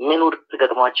ምን ውድ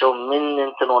ተገጥሟቸው ምን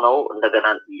እንትን ሆነው እንደገና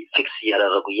ፊክስ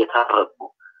እያደረጉ እየታረቁ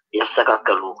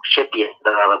ያስተካከሉ ሼፕ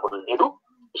እያደረጉ እንደሄዱ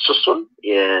እሱን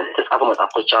የተጻፉ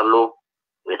መጽሐፎች አሉ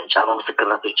የተጫኑ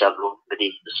ምስክርነቶች አሉ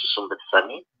እንግዲህ እሱን ብትሰሚ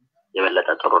የበለጠ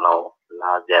ጥሩ ነው እና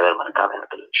እግዚአብሔር መልካም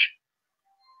ያድርግልሽ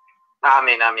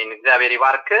አሜን አሜን እግዚአብሔር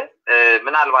ይባርክ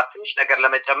ምናልባት ትንሽ ነገር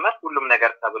ለመጨመር ሁሉም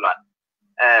ነገር ተብሏል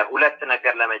ሁለት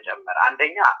ነገር ለመጨመር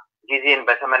አንደኛ ጊዜን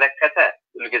በተመለከተ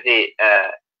ሁሉ ጊዜ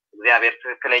እግዚአብሔር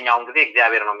ትክክለኛውን ጊዜ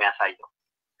እግዚአብሔር ነው የሚያሳየው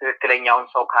ትክክለኛውን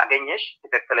ሰው ካገኘሽ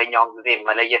ትክክለኛውን ጊዜ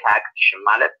መለየት አያቅትሽም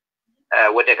ማለት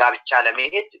ወደ ጋብቻ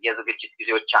ለመሄድ የዝግጅት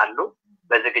ጊዜዎች አሉ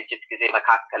በዝግጅት ጊዜ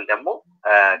መካከል ደግሞ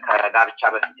ከጋብቻ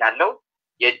በፊት ያለው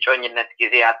የጮኝነት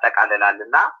ጊዜ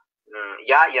ያጠቃልላልና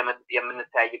ያ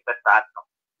የምንታይበት ሰዓት ነው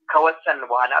ከወሰን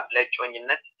በኋላ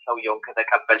ለጮኝነት ሰውየውን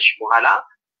ከተቀበልሽ በኋላ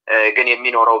ግን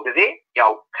የሚኖረው ጊዜ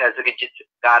ያው ከዝግጅት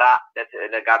ጋራ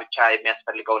ለጋብቻ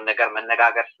የሚያስፈልገውን ነገር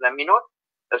መነጋገር ስለሚኖር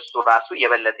እሱ ራሱ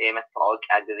የበለጠ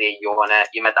የመተዋወቂያ ጊዜ የሆነ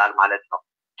ይመጣል ማለት ነው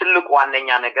ትልቁ ዋነኛ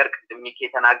ነገር ቅድም ሚኪ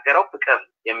የተናገረው ፍቅር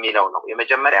የሚለው ነው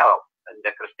የመጀመሪያው እንደ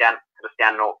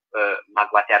ክርስቲያን ነው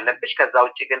ማግባት ያለብሽ ከዛ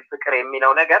ውጪ ግን ፍቅር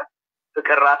የሚለው ነገር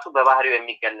ፍቅር ራሱ በባህሪው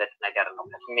የሚገለጽ ነገር ነው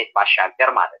ከስሜት ባሻገር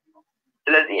ማለት ነው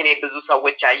ስለዚህ እኔ ብዙ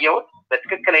ሰዎች ያየሁት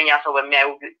በትክክለኛ ሰው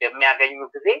በሚያገኙ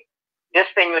ጊዜ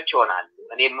ደስተኞች ይሆናሉ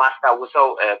እኔ ማስታውሰው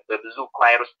በብዙ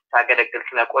ኳየር ውስጥ ታገለግል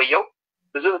ስለቆየው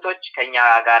ብዙ እህቶች ከኛ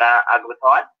ጋር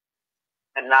አግብተዋል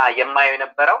እና የማየው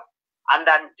የነበረው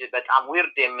አንዳንድ በጣም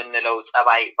ዊርድ የምንለው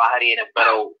ጸባይ ባህሪ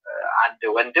የነበረው አንድ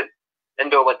ወንድም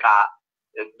እንደው በቃ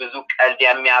ብዙ ቀልድ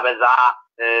የሚያበዛ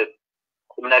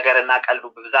ቁም ነገርና ቀልዱ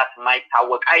በብዛት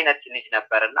የማይታወቅ አይነት ልጅ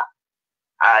ነበርና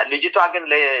ልጅቷ ግን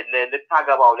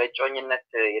ልታገባው ለጮኝነት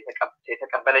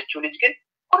የተቀበለችው ልጅ ግን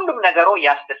ሁሉም ነገሩ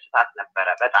ያስደስታት ነበር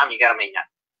በጣም ይገርመኛል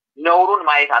ነውሩን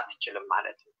ማየት አትችልም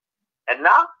ማለት ነው እና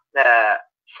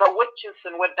ሰዎችን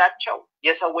ስንወዳቸው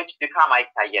የሰዎች ድካም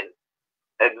አይታየንም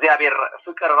እግዚአብሔር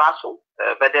ፍቅር ራሱ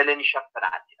በደልን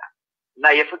ይሸፍናል ይላል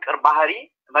እና የፍቅር ባህሪ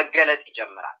መገለጥ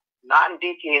ይጀምራል እና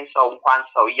እንዴት ይሄን ሰው እንኳን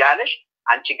ሰው ይያለሽ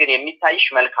አንቺ ግን የሚታይሽ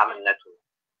መልካምነቱ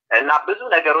እና ብዙ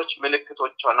ነገሮች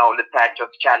ምልክቶች ሆነው ልታያቸው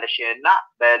ትቻለሽ እና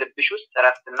በልብሽ ውስጥ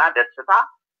ረፍትና ደስታ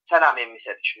ሰላም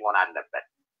የሚሰጥሽ መሆን አለበት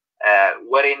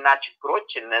ወሬና ችግሮች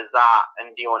እነዛ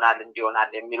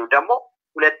እንዲሆናል የሚሉ ደግሞ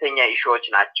ሁለተኛ ኢሹዎች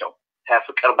ናቸው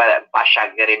ከፍቅር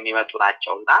ባሻገር የሚመጡ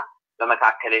ናቸውና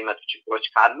በመካከል የሚመጡ ችግሮች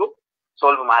ካሉ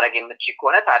ሶልቭ ማድረግ የምትችይ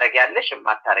ከሆነ ታደርጊያለሽ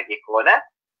የማታደርጊ ከሆነ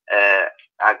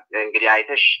እንግዲህ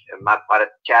አይተሽ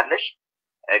ማቋረጥ ትችያለሽ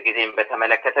ጊዜን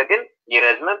በተመለከተ ግን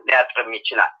ይረዝምም ሊያጥርም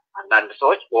ይችላል አንዳንድ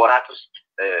ሰዎች በወራት ውስጥ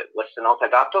ወስነው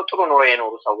ተጋብተው ጥሩ ኑሮ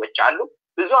የኖሩ ሰዎች አሉ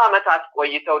ብዙ አመታት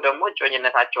ቆይተው ደግሞ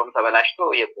ጮኝነታቸውም ተበላሽቶ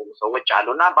የቆሙ ሰዎች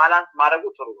አሉና ባላንስ ማድረጉ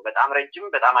ጥሩ ነው በጣም ረጅም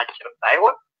በጣም አጭር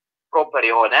ሳይሆን ፕሮፐር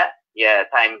የሆነ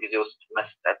የታይም ጊዜ ውስጥ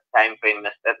መስጠት ታይም ፍሬም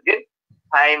መስጠት ግን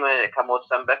ታይም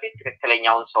ከመወሰን በፊት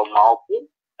ትክክለኛውን ሰው ማወቁ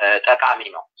ጠቃሚ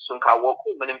ነው እሱን ካወቁ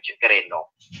ምንም ችግር የለውም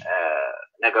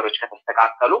ነገሮች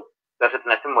ከተስተካከሉ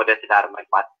በፍጥነትም ወደ ትዳር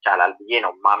መግባት ይቻላል ብዬ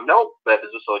ነው ማምነው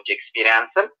በብዙ ሰዎች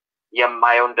ኤክስፒሪየንስም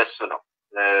የማየው እንደሱ ነው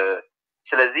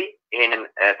ስለዚህ ይሄንን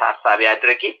ታሳቢ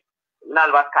አድርጊ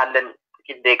ምናልባት ካለን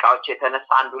ጥቂት ደቂቃዎች የተነሳ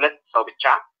አንድ ሁለት ሰው ብቻ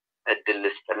እድል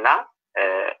ልስጥና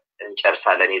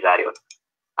እንጨርሳለን የዛሬውን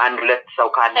አንድ ሁለት ሰው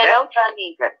ካለ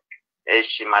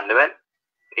እሺ ማልበል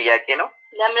ጥያቄ ነው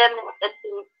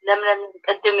ለምለም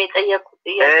ቅድም የጠየቁት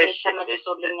ጥያቄ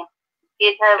ተመልሶልኛል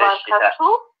የተባካችሁ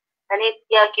እኔ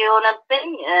ጥያቄ የሆነብኝ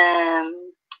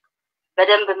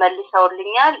በደንብ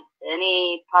መልሰውልኛል እኔ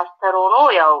ፓስተር ሆኖ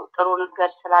ያው ጥሩ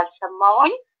ነገር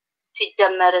ስላልሰማሁኝ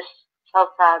ሲጀመርስ ሰው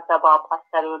ሳያገባ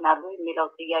ፓስተር ይሆናሉ የሚለው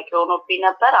ጥያቄ ሆኖብኝ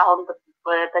ነበር። አሁን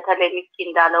በተለይ ሚኪ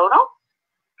እንዳለው ነው፣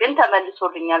 ግን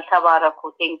ተመልሶልኛል። ተባረኩ።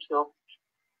 ቴንኪዩ።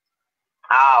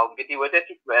 እንግዲህ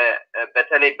ወደፊት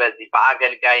በተለይ በዚህ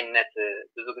በአገልጋይነት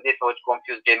ብዙ ጊዜ ሰዎች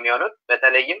ኮንፊውዝድ የሚሆኑት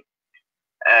በተለይም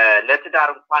ለትዳር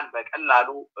እንኳን በቀላሉ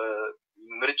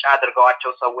ምርጫ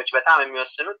አድርገዋቸው ሰዎች በጣም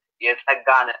የሚወስኑት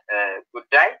የጸጋን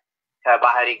ጉዳይ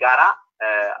ከባህሪ ጋራ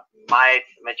ማየት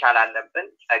መቻል አለብን።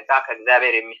 ጸጋ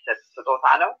ከእግዚአብሔር የሚሰጥ ስጦታ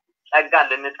ነው። ጸጋ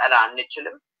ልንጠላ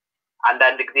አንችልም።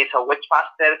 አንዳንድ ጊዜ ሰዎች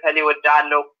ፓስተር ከሌ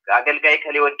ወዳለው አገልጋይ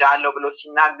ከሌ ወዳለው ብሎ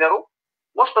ሲናገሩ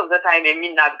most of the time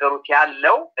የሚናገሩት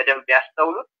ያለው በደንብ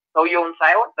ያስተውሉት ሰውየውን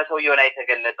ሳይሆን በሰውየው ላይ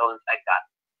የተገለጠውን ጸጋ።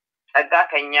 ጸጋ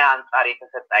ከኛ አንፃር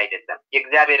የተሰጠ አይደለም።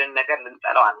 የእግዚአብሔርን ነገር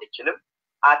ልንጠላው አንችልም።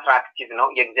 አትራክቲቭ ነው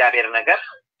የእግዚአብሔር ነገር።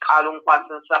 ቃሉ እንኳን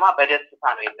ስንሰማ በደስታ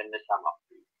ነው የምንሰማው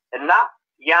እና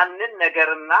ያንን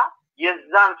ነገርና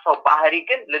የዛን ሰው ባህሪ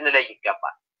ግን ልንለይ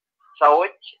ይገባል።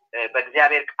 ሰዎች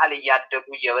በእግዚአብሔር ቃል እያደጉ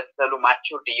እየበሰሉ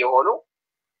ማቹርድ እየሆኑ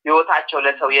ህይወታቸው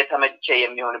ለሰው የተመቸ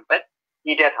የሚሆንበት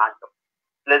ሂደት አለው።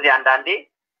 ስለዚህ አንዳንዴ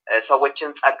ሰዎችን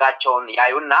ጸጋቸውን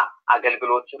ያዩና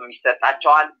አገልግሎትም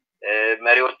ይሰጣቸዋል፣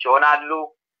 መሪዎች ይሆናሉ።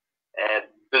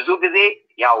 ብዙ ጊዜ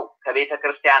ያው ከቤተ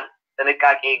ክርስቲያን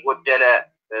ጥንቃቄ ጎደለ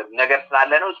ነገር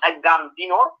ስላለ ነው። ጸጋም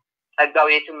ቢኖር ጸጋው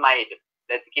የትም አይሄድም።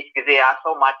 ለጥቂት ጊዜ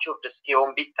ያሰው ማቹርድ እስኪሆን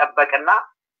ቢጠበቅና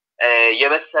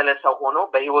የበሰለ ሰው ሆኖ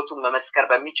በህይወቱ መመስከር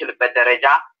በሚችልበት ደረጃ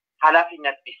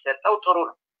ኃላፊነት ቢሰጠው ጥሩ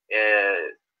ነው።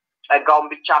 ጸጋውን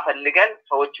ብቻ ፈልገን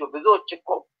ሰዎቹ ብዙዎች እኮ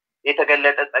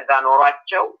የተገለጠ ጸጋ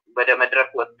ኖሯቸው ወደ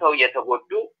መድረክ ወጥተው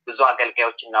የተጎዱ ብዙ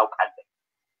አገልጋዮች እናውቃለን።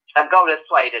 ጸጋው ለሱ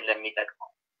አይደለም የሚጠቅመው፣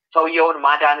 ሰውየውን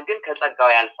ማዳን ግን ከጸጋው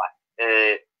ያልፋል።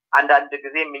 አንዳንድ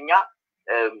ጊዜም እኛ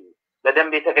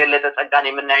በደንብ የተገለጠ ጸጋን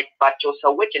የምናይባቸው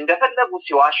ሰዎች እንደፈለጉ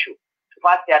ሲዋሹ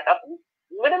ጥፋት ያጠፉ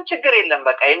ምንም ችግር የለም።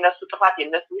 በቃ የነሱ ጥፋት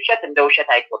የነሱ ውሸት እንደ ውሸት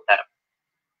አይቆጠርም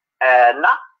እና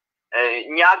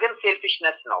እኛ ግን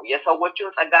ሴልፊሽነስ ነው። የሰዎችን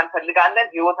ጸጋ እንፈልጋለን፣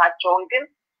 ህይወታቸውን ግን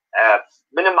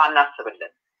ምንም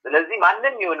አናስብልን። ስለዚህ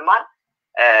ማንንም ይሁን ማን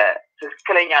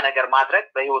ትክክለኛ ነገር ማድረግ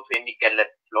በህይወቱ የሚገለጥ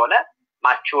ስለሆነ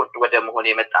ማቹርድ ወደ መሆን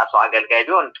የመጣ ሰው አገልጋይ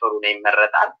ቢሆን ጥሩ ነው፣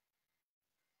 ይመረጣል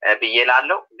ብዬ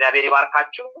እላለሁ። እግዚአብሔር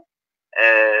ይባርካችሁ።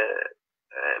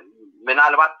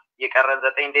 ምናልባት የቀረን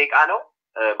 9 ደቂቃ ነው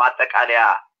ማጠቃለያ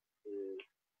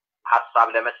ሀሳብ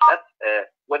ለመስጠት።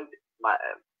 ወንድ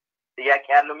ጥያቄ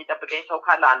ያለው የሚጠብቀኝ ሰው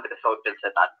ካለ አንድ ሰው እድል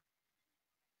ሰጣለሁ፣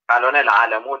 ካልሆነ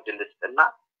ለዓለሙ እድል ልስጥና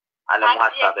ዓለሙ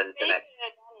ሀሳብን ትነግ።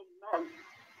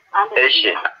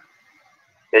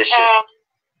 እሺ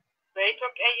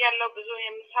በኢትዮጵያ ያለው ብዙ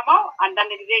የምሰማው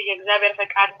አንዳንድ ጊዜ የእግዚአብሔር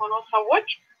ፈቃድ ሆኖ ሰዎች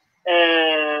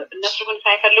እነሱ ግን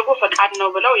ሳይፈልጉ ፈቃድ ነው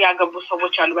ብለው ያገቡ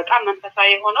ሰዎች አሉ። በጣም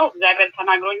መንፈሳዊ ሆነው እግዚአብሔር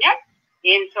ተናግሮኛል፣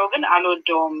 ይሄን ሰው ግን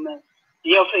አልወደውም፣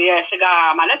 የስጋ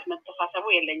ማለት መተሳሰቡ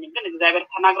የለኝም፣ ግን እግዚአብሔር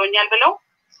ተናግሮኛል ብለው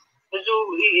ብዙ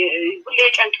ሁሌ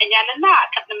ጨንቀኛልና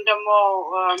ቀጥም ደግሞ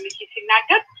ሚኪ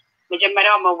ሲናገር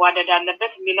መጀመሪያው መዋደድ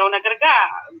አለበት የሚለው ነገር ጋር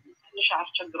ትንሽ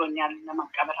አስቸግሮኛል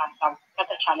ለማቀበል ሐሳብ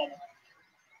ከተቻለ ነው።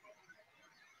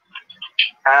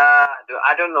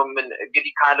 I don't know ምን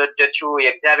እንግዲህ ካልወደድሽው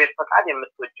የእግዚአብሔር ፈቃድ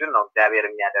የምትወጂው ነው እግዚአብሔር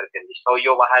የሚያደርግልሽ።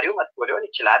 ሰውየው ባህሪው መጥፎ ሊሆን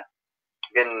ይችላል፣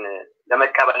 ግን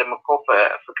ለመቀበልም እኮ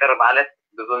ፍቅር ማለት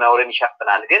ብዙ ነውርን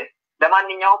ይሸፍናል። ግን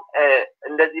ለማንኛውም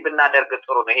እንደዚህ ብናደርግ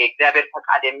ጥሩ ነው። ይሄ እግዚአብሔር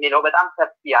ፈቃድ የሚለው በጣም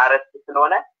ሰፊ አርዕስት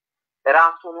ስለሆነ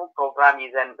ራሱኑ ፕሮግራም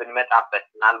ይዘን ብንመጣበት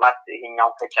ምናልባት ይሄኛው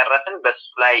ከጨረስን በሱ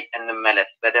ላይ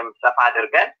እንመለስ በደንብ ሰፋ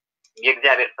አድርገን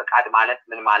የእግዚአብሔር ፈቃድ ማለት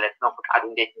ምን ማለት ነው፣ ፈቃዱ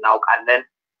እንዴት እናውቃለን፣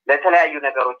 ለተለያዩ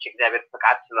ነገሮች እግዚአብሔር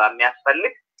ፈቃድ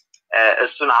ስለሚያስፈልግ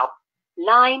እሱን አው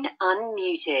line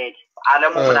unmuted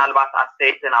ዓለሙ ምናልባት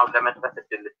አስተያየትን አው ለመስጠት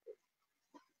እድል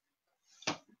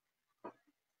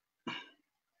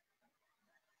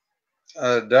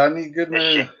ዳኒ ግን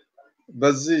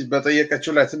በዚህ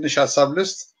በጠየቀችው ላይ ትንሽ ሐሳብ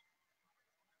ልስጥ።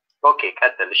 ኦኬ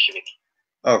ቀጥል። እሺ ሚኪ።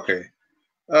 ኦኬ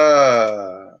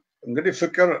እንግዲህ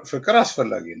ፍቅር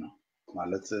አስፈላጊ ነው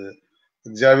ማለት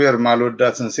እግዚአብሔር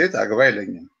ማልወዳትን ሴት አግባ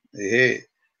አይለኝም። ይሄ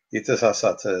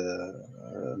የተሳሳተ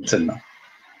እንትን ነው።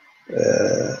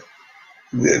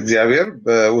 እግዚአብሔር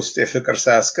በውስጥ የፍቅር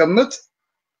ሳያስቀምጥ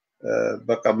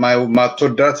በቃ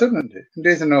ማትወዳትን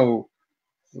እንዴት ነው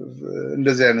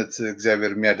እንደዚህ አይነት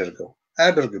እግዚአብሔር የሚያደርገው?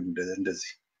 አያደርግም።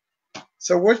 እንደዚህ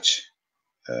ሰዎች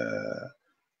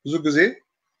ብዙ ጊዜ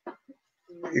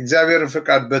እግዚአብሔርን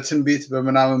ፈቃድ በትንቢት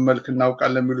በመናመን መልክ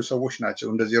እናውቃለን የሚሉ ሰዎች ናቸው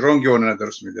እንደዚህ ሮንግ የሆነ ነገር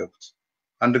ውስጥ የሚገቡት።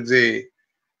 አንድ ጊዜ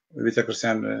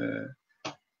ቤተክርስቲያን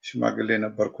ሽማግሌ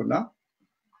ነበርኩና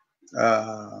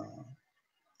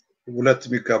ሁለት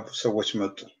የሚጋቡ ሰዎች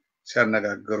መጡ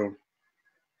ሲያነጋግሩ።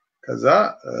 ከዛ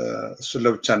እሱ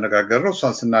ለብቻ አነጋገረው።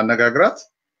 እሷን ስናነጋግራት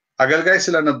አገልጋይ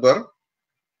ስለነበር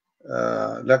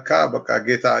ለካ በቃ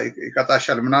ጌታ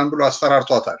ይቀጣሻል ምናምን ብሎ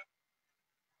አስፈራርቷታል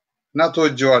እና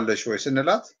ተወጀዋለሽ ወይ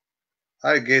ስንላት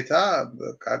አይ ጌታ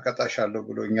በቃ ቀጣሻለሁ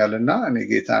ብሎኛልና እኔ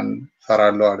ጌታን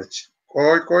ፈራለሁ አለች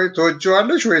ቆይ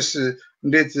ተወጀዋለሽ ወይስ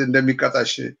እንዴት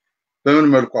እንደሚቀጣሽ በምን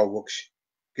መልኩ አወቅሽ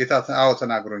ጌታ አዎ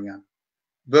ተናግሮኛል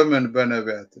በምን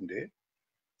በነቢያት እንዴ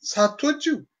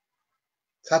ሳትወጂው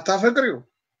ሳታፈቅሪው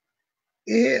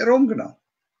ይሄ ሮንግ ነው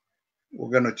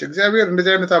ወገኖች እግዚአብሔር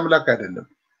እንደዚህ አይነት አምላክ አይደለም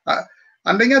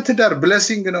አንደኛ ትዳር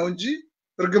ብሌሲንግ ነው እንጂ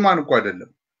እርግማን እኮ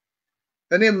አይደለም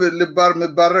እኔ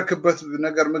ምባረክበት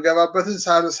ነገር ምገባበትን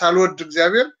ሳልወድ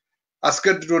እግዚአብሔር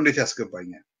አስገድዶ እንዴት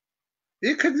ያስገባኛል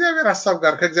ይሄ ከእግዚአብሔር ሐሳብ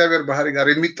ጋር ከእግዚአብሔር ባህሪ ጋር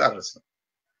የሚጣረስ ነው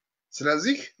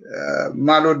ስለዚህ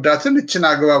ማልወዳትን እችን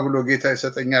አግባ ብሎ ጌታ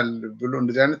ይሰጠኛል ብሎ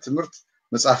እንደዚህ አይነት ትምህርት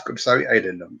መጽሐፍ ቅዱሳዊ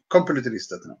አይደለም ኮምፕሊትሊ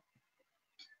ስተት ነው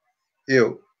ይው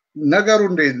ነገሩ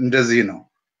እንደዚህ ነው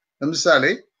ለምሳሌ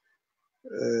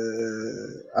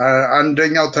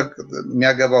አንደኛው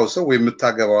የሚያገባው ሰው ወይ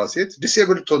የምታገባው ሴት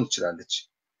ዲሴብል ቶን ትችላለች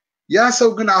ያ ሰው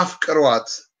ግን አፍቅሯት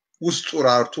ውስጡ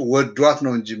ራርቱ ወዷት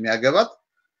ነው እንጂ የሚያገባት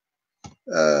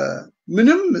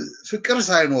ምንም ፍቅር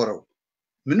ሳይኖረው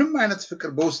ምንም አይነት ፍቅር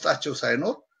በውስጣቸው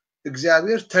ሳይኖር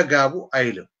እግዚአብሔር ተጋቡ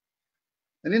አይልም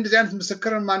እኔ እንደዚህ አይነት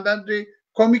ምስክርን አንዳንዴ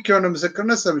ኮሚክ የሆነ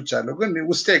ምስክርነት ሰምቻለሁ ግን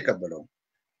ውስጤ አይቀበለው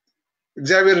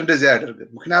እግዚአብሔር እንደዚህ ያደርጋል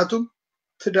ምክንያቱም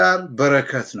ትዳር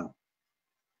በረከት ነው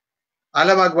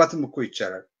አለማግባትም እኮ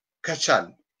ይቻላል ከቻል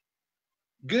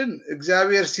ግን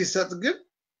እግዚአብሔር ሲሰጥ ግን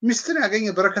ሚስትን ያገኘ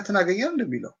በረከትን ያገኛል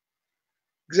እንደሚለው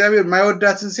እግዚአብሔር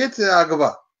ማይወዳትን ሴት አግባ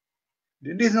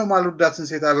እንዴት ነው ማልወዳትን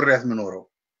ሴት አብሬያት ምኖረው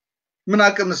ምን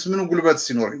አቅምስ ምን ጉልበት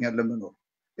ሲኖርኛል ለምኖር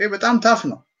ይሄ በጣም ታፍ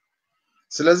ነው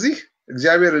ስለዚህ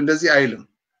እግዚአብሔር እንደዚህ አይልም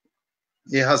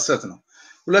ይሄ ሐሰት ነው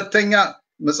ሁለተኛ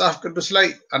መጽሐፍ ቅዱስ ላይ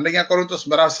አንደኛ ቆሮንቶስ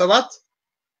ምዕራፍ 7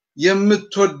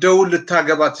 የምትወደው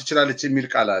ልታገባ ትችላለች የሚል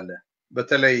ቃል አለ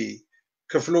በተለይ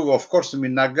ክፍሉ ኦፍ ኮርስ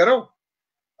የሚናገረው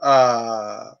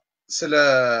ስለ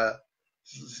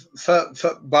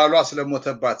ባሏ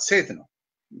ስለሞተባት ሴት ነው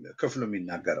ክፍሉ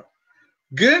የሚናገረው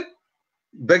ግን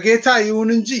በጌታ ይሁን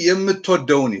እንጂ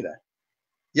የምትወደውን ይላል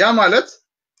ያ ማለት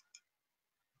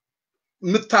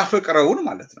የምታፈቅረውን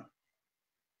ማለት ነው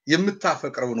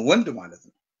የምታፈቅረውን ወንድ ማለት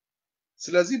ነው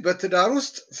ስለዚህ በትዳር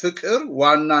ውስጥ ፍቅር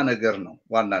ዋና ነገር ነው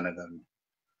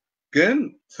ግን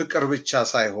ፍቅር ብቻ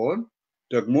ሳይሆን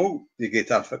ደግሞ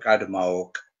የጌታን ፈቃድ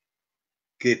ማወቅ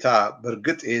ጌታ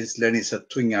በርግጥ ይሄስ ለኔ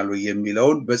ሰጥቶኛል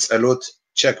የሚለውን በጸሎት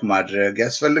ቼክ ማድረግ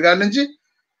ያስፈልጋል እንጂ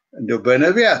እንደው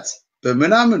በነቢያት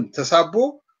በመናምን ተሳቦ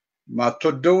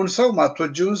ማትወደውን ሰው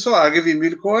ማትወጂውን ሰው አግቢ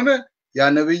የሚል ከሆነ ያ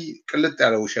ነብይ ቅልጥ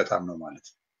ያለ ውሸታም ነው ማለት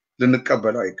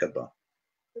ልንቀበለው አይገባም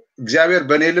እግዚአብሔር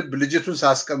በኔ ልብ ልጅቱን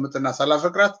ሳስቀምጥና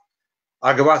ሳላፈቅራት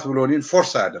አግባት ብሎ እኔን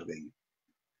ፎርስ አያደርገኝ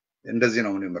እንደዚህ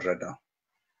ነው እኔ የምረዳው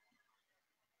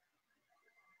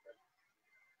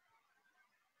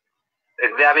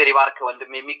እግዚአብሔር ይባርክ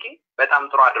ወንድም ሚኪ በጣም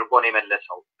ጥሩ አድርጎ ነው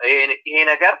የመለሰው ይሄ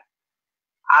ነገር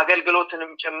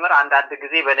አገልግሎትንም ጭምር አንዳንድ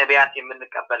ጊዜ በነቢያት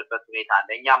የምንቀበልበት ሁኔታ አለ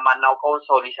እኛ ማናውቀውን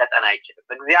ሰው ሊሰጠን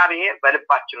አይችልም እግዚአብሔር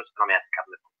በልባችን ውስጥ ነው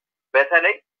የሚያስቀምጠው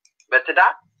በተለይ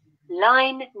በትዳር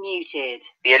ላይን ሚውትድ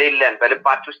የሌለን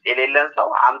በልባችን ውስጥ የሌለን ሰው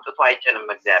አምጥቶ አይጭንም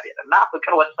እግዚአብሔር እና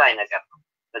ፍቅር ወሳኝ ነገር ነው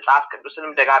መጽሐፍ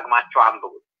ቅዱስንም ደጋግማችሁ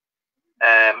አንብቡ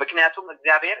ምክንያቱም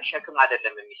እግዚአብሔር ሸክም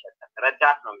አይደለም የሚሰጠን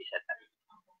ረዳት ነው የሚሰጠን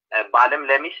ባለም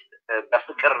ለሚስት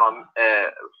በፍቅር ነው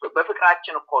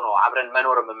በፍቅራችን እኮ ነው አብረን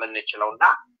መኖርም የምንችለውና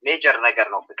ሜጀር ነገር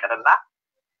ነው ፍቅርና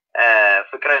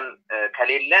ፍቅርን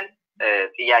ከሌለን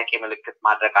ጥያቄ ምልክት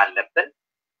ማድረግ አለብን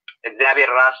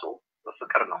እግዚአብሔር ራሱ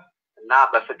በፍቅር ነው እና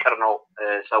በፍቅር ነው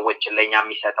ሰዎችን ለኛ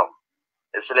የሚሰጠው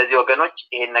ስለዚህ ወገኖች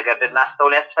ይሄን ነገር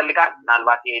ልናስተውል ያስፈልጋል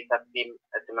ምናልባት ይሄ ተፍሲም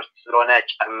ትምህርት ስለሆነ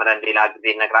ጨምረን ሌላ ጊዜ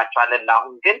እነግራችኋለን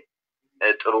አሁን ግን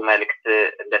ጥሩ መልእክት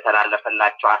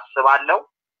እንደተላለፈላችሁ አስባለሁ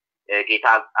ጌታ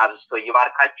አብዝቶ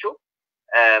ይባርካችሁ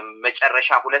መጨረሻ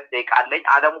 2 ደቂቃ አለኝ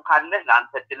አለሙ ካለ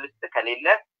ለአንተ ድልስት ከሌለ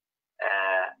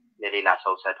ለሌላ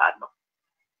ሰው ሰጣለሁ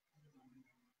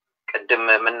ቅድም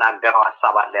የምናገረው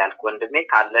ሐሳብ አለ ያልኩ ወንድሜ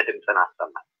ካለ ድምጽን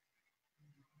አሰማኝ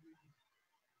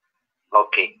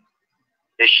ኦኬ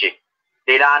እሺ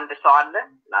ሌላ አንድ ሰው አለ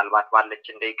ምናልባት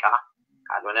ባለችን ደቂቃ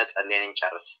ካልሆነ ጸልየን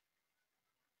እንጨርስ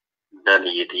ዳኒ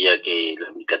ጥያቄ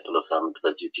ለሚቀጥለው ሳምንት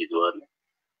በዚህ ይዟል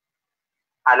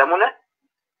አለሙነ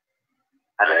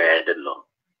አይደለም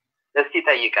እስቲ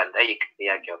ጠይቅ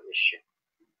ጥያቄው እሺ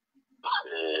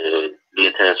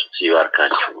ጌታ ኢየሱስ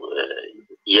ይባርካችሁ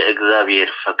የእግዚአብሔር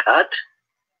ፈቃድ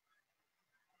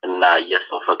እና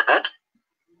የሰው ፈቃድ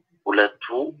ሁለቱ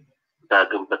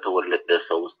ዳግም በተወለደ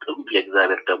ሰው ውስጥም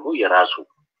የእግዚአብሔር ደግሞ የራሱ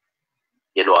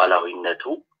የሉዓላዊነቱ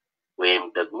ወይም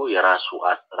ደግሞ የራሱ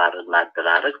አሰራርና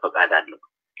አደራረግ ፈቃድ አለው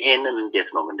ይሄንን እንዴት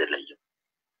ነው ምንለየው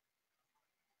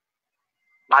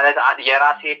ማለት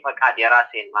የራሴ ፈቃድ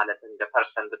የራሴን ማለት እንደ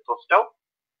ፐርሰን ብትወስደው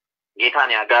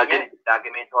ጌታን ያጋግን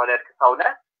ዳግም የተወለድክ ሰው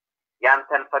ነህ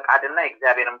ያንተን ፈቃድና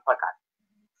የእግዚአብሔርን ፈቃድ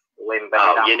ወይም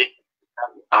በሌላ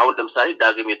አሁን ለምሳሌ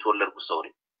ዳግም የተወለድኩ ሰው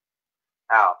ነኝ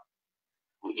አዎ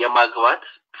የማግባት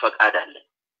ፈቃድ አለ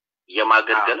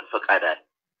የማገልገል ፈቃድ አለ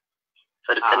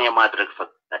ጽድቅን የማድረግ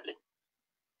ፈቃድ አለ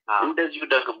እንደዚሁ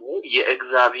ደግሞ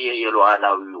የእግዚአብሔር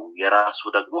የሉዓላዊው የራሱ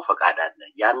ደግሞ ፈቃድ አለ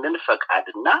ያንን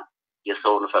ፈቃድና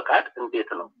የሰውን ፈቃድ እንዴት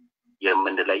ነው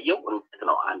የምንለየው እንዴት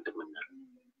ነው አንድ ምንለው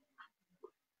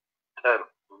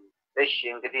እሺ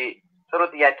እንግዲህ ጥሩ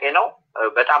ጥያቄ ነው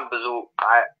በጣም ብዙ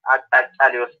አጣጫ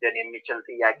ሊወስደን የሚችል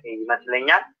ጥያቄ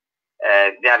ይመስለኛል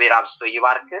እግዚአብሔር አብስቶ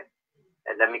ይባርክ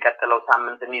ለሚቀጥለው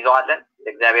ሳምንት እንይዘዋለን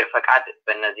እግዚአብሔር ፈቃድ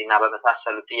በእነዚህና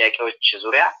በመሳሰሉ ጥያቄዎች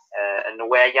ዙሪያ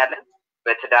እንወያያለን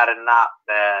በትዳርና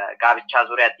በጋብቻ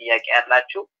ዙሪያ ጥያቄ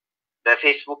ያላችሁ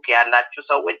በፌስቡክ ያላችሁ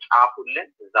ሰዎች ጻፉልን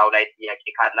እዛው ላይ ጥያቄ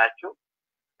ካላችሁ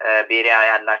ቤሪያ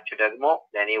ያላችሁ ደግሞ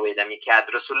ለኔ ወይ ለሚኪ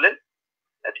አድርሱልን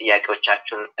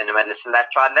ጥያቄዎቻችሁን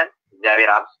እንመልስላችኋለን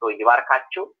እግዚአብሔር አብስቶ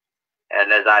ይባርካችሁ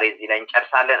ለዛሬ እዚህ ላይ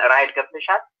እንጨርሳለን ራይል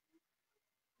ገብተሻል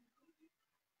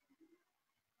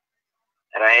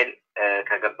ራይል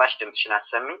ከገባሽ ድምጽሽን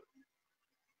አሰሚ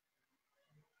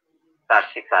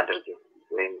ታርሲክስ አድርጊ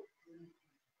ወይም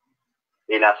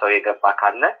ሌላ ሰው የገባ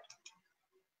ካለ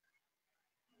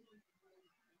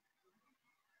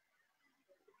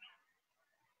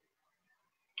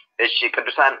እሺ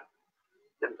ቅዱሳን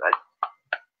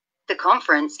The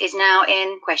conference is now in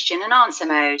question and answer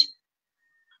mode.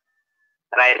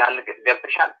 ራይል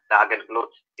ገብተሻል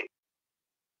ለአገልግሎት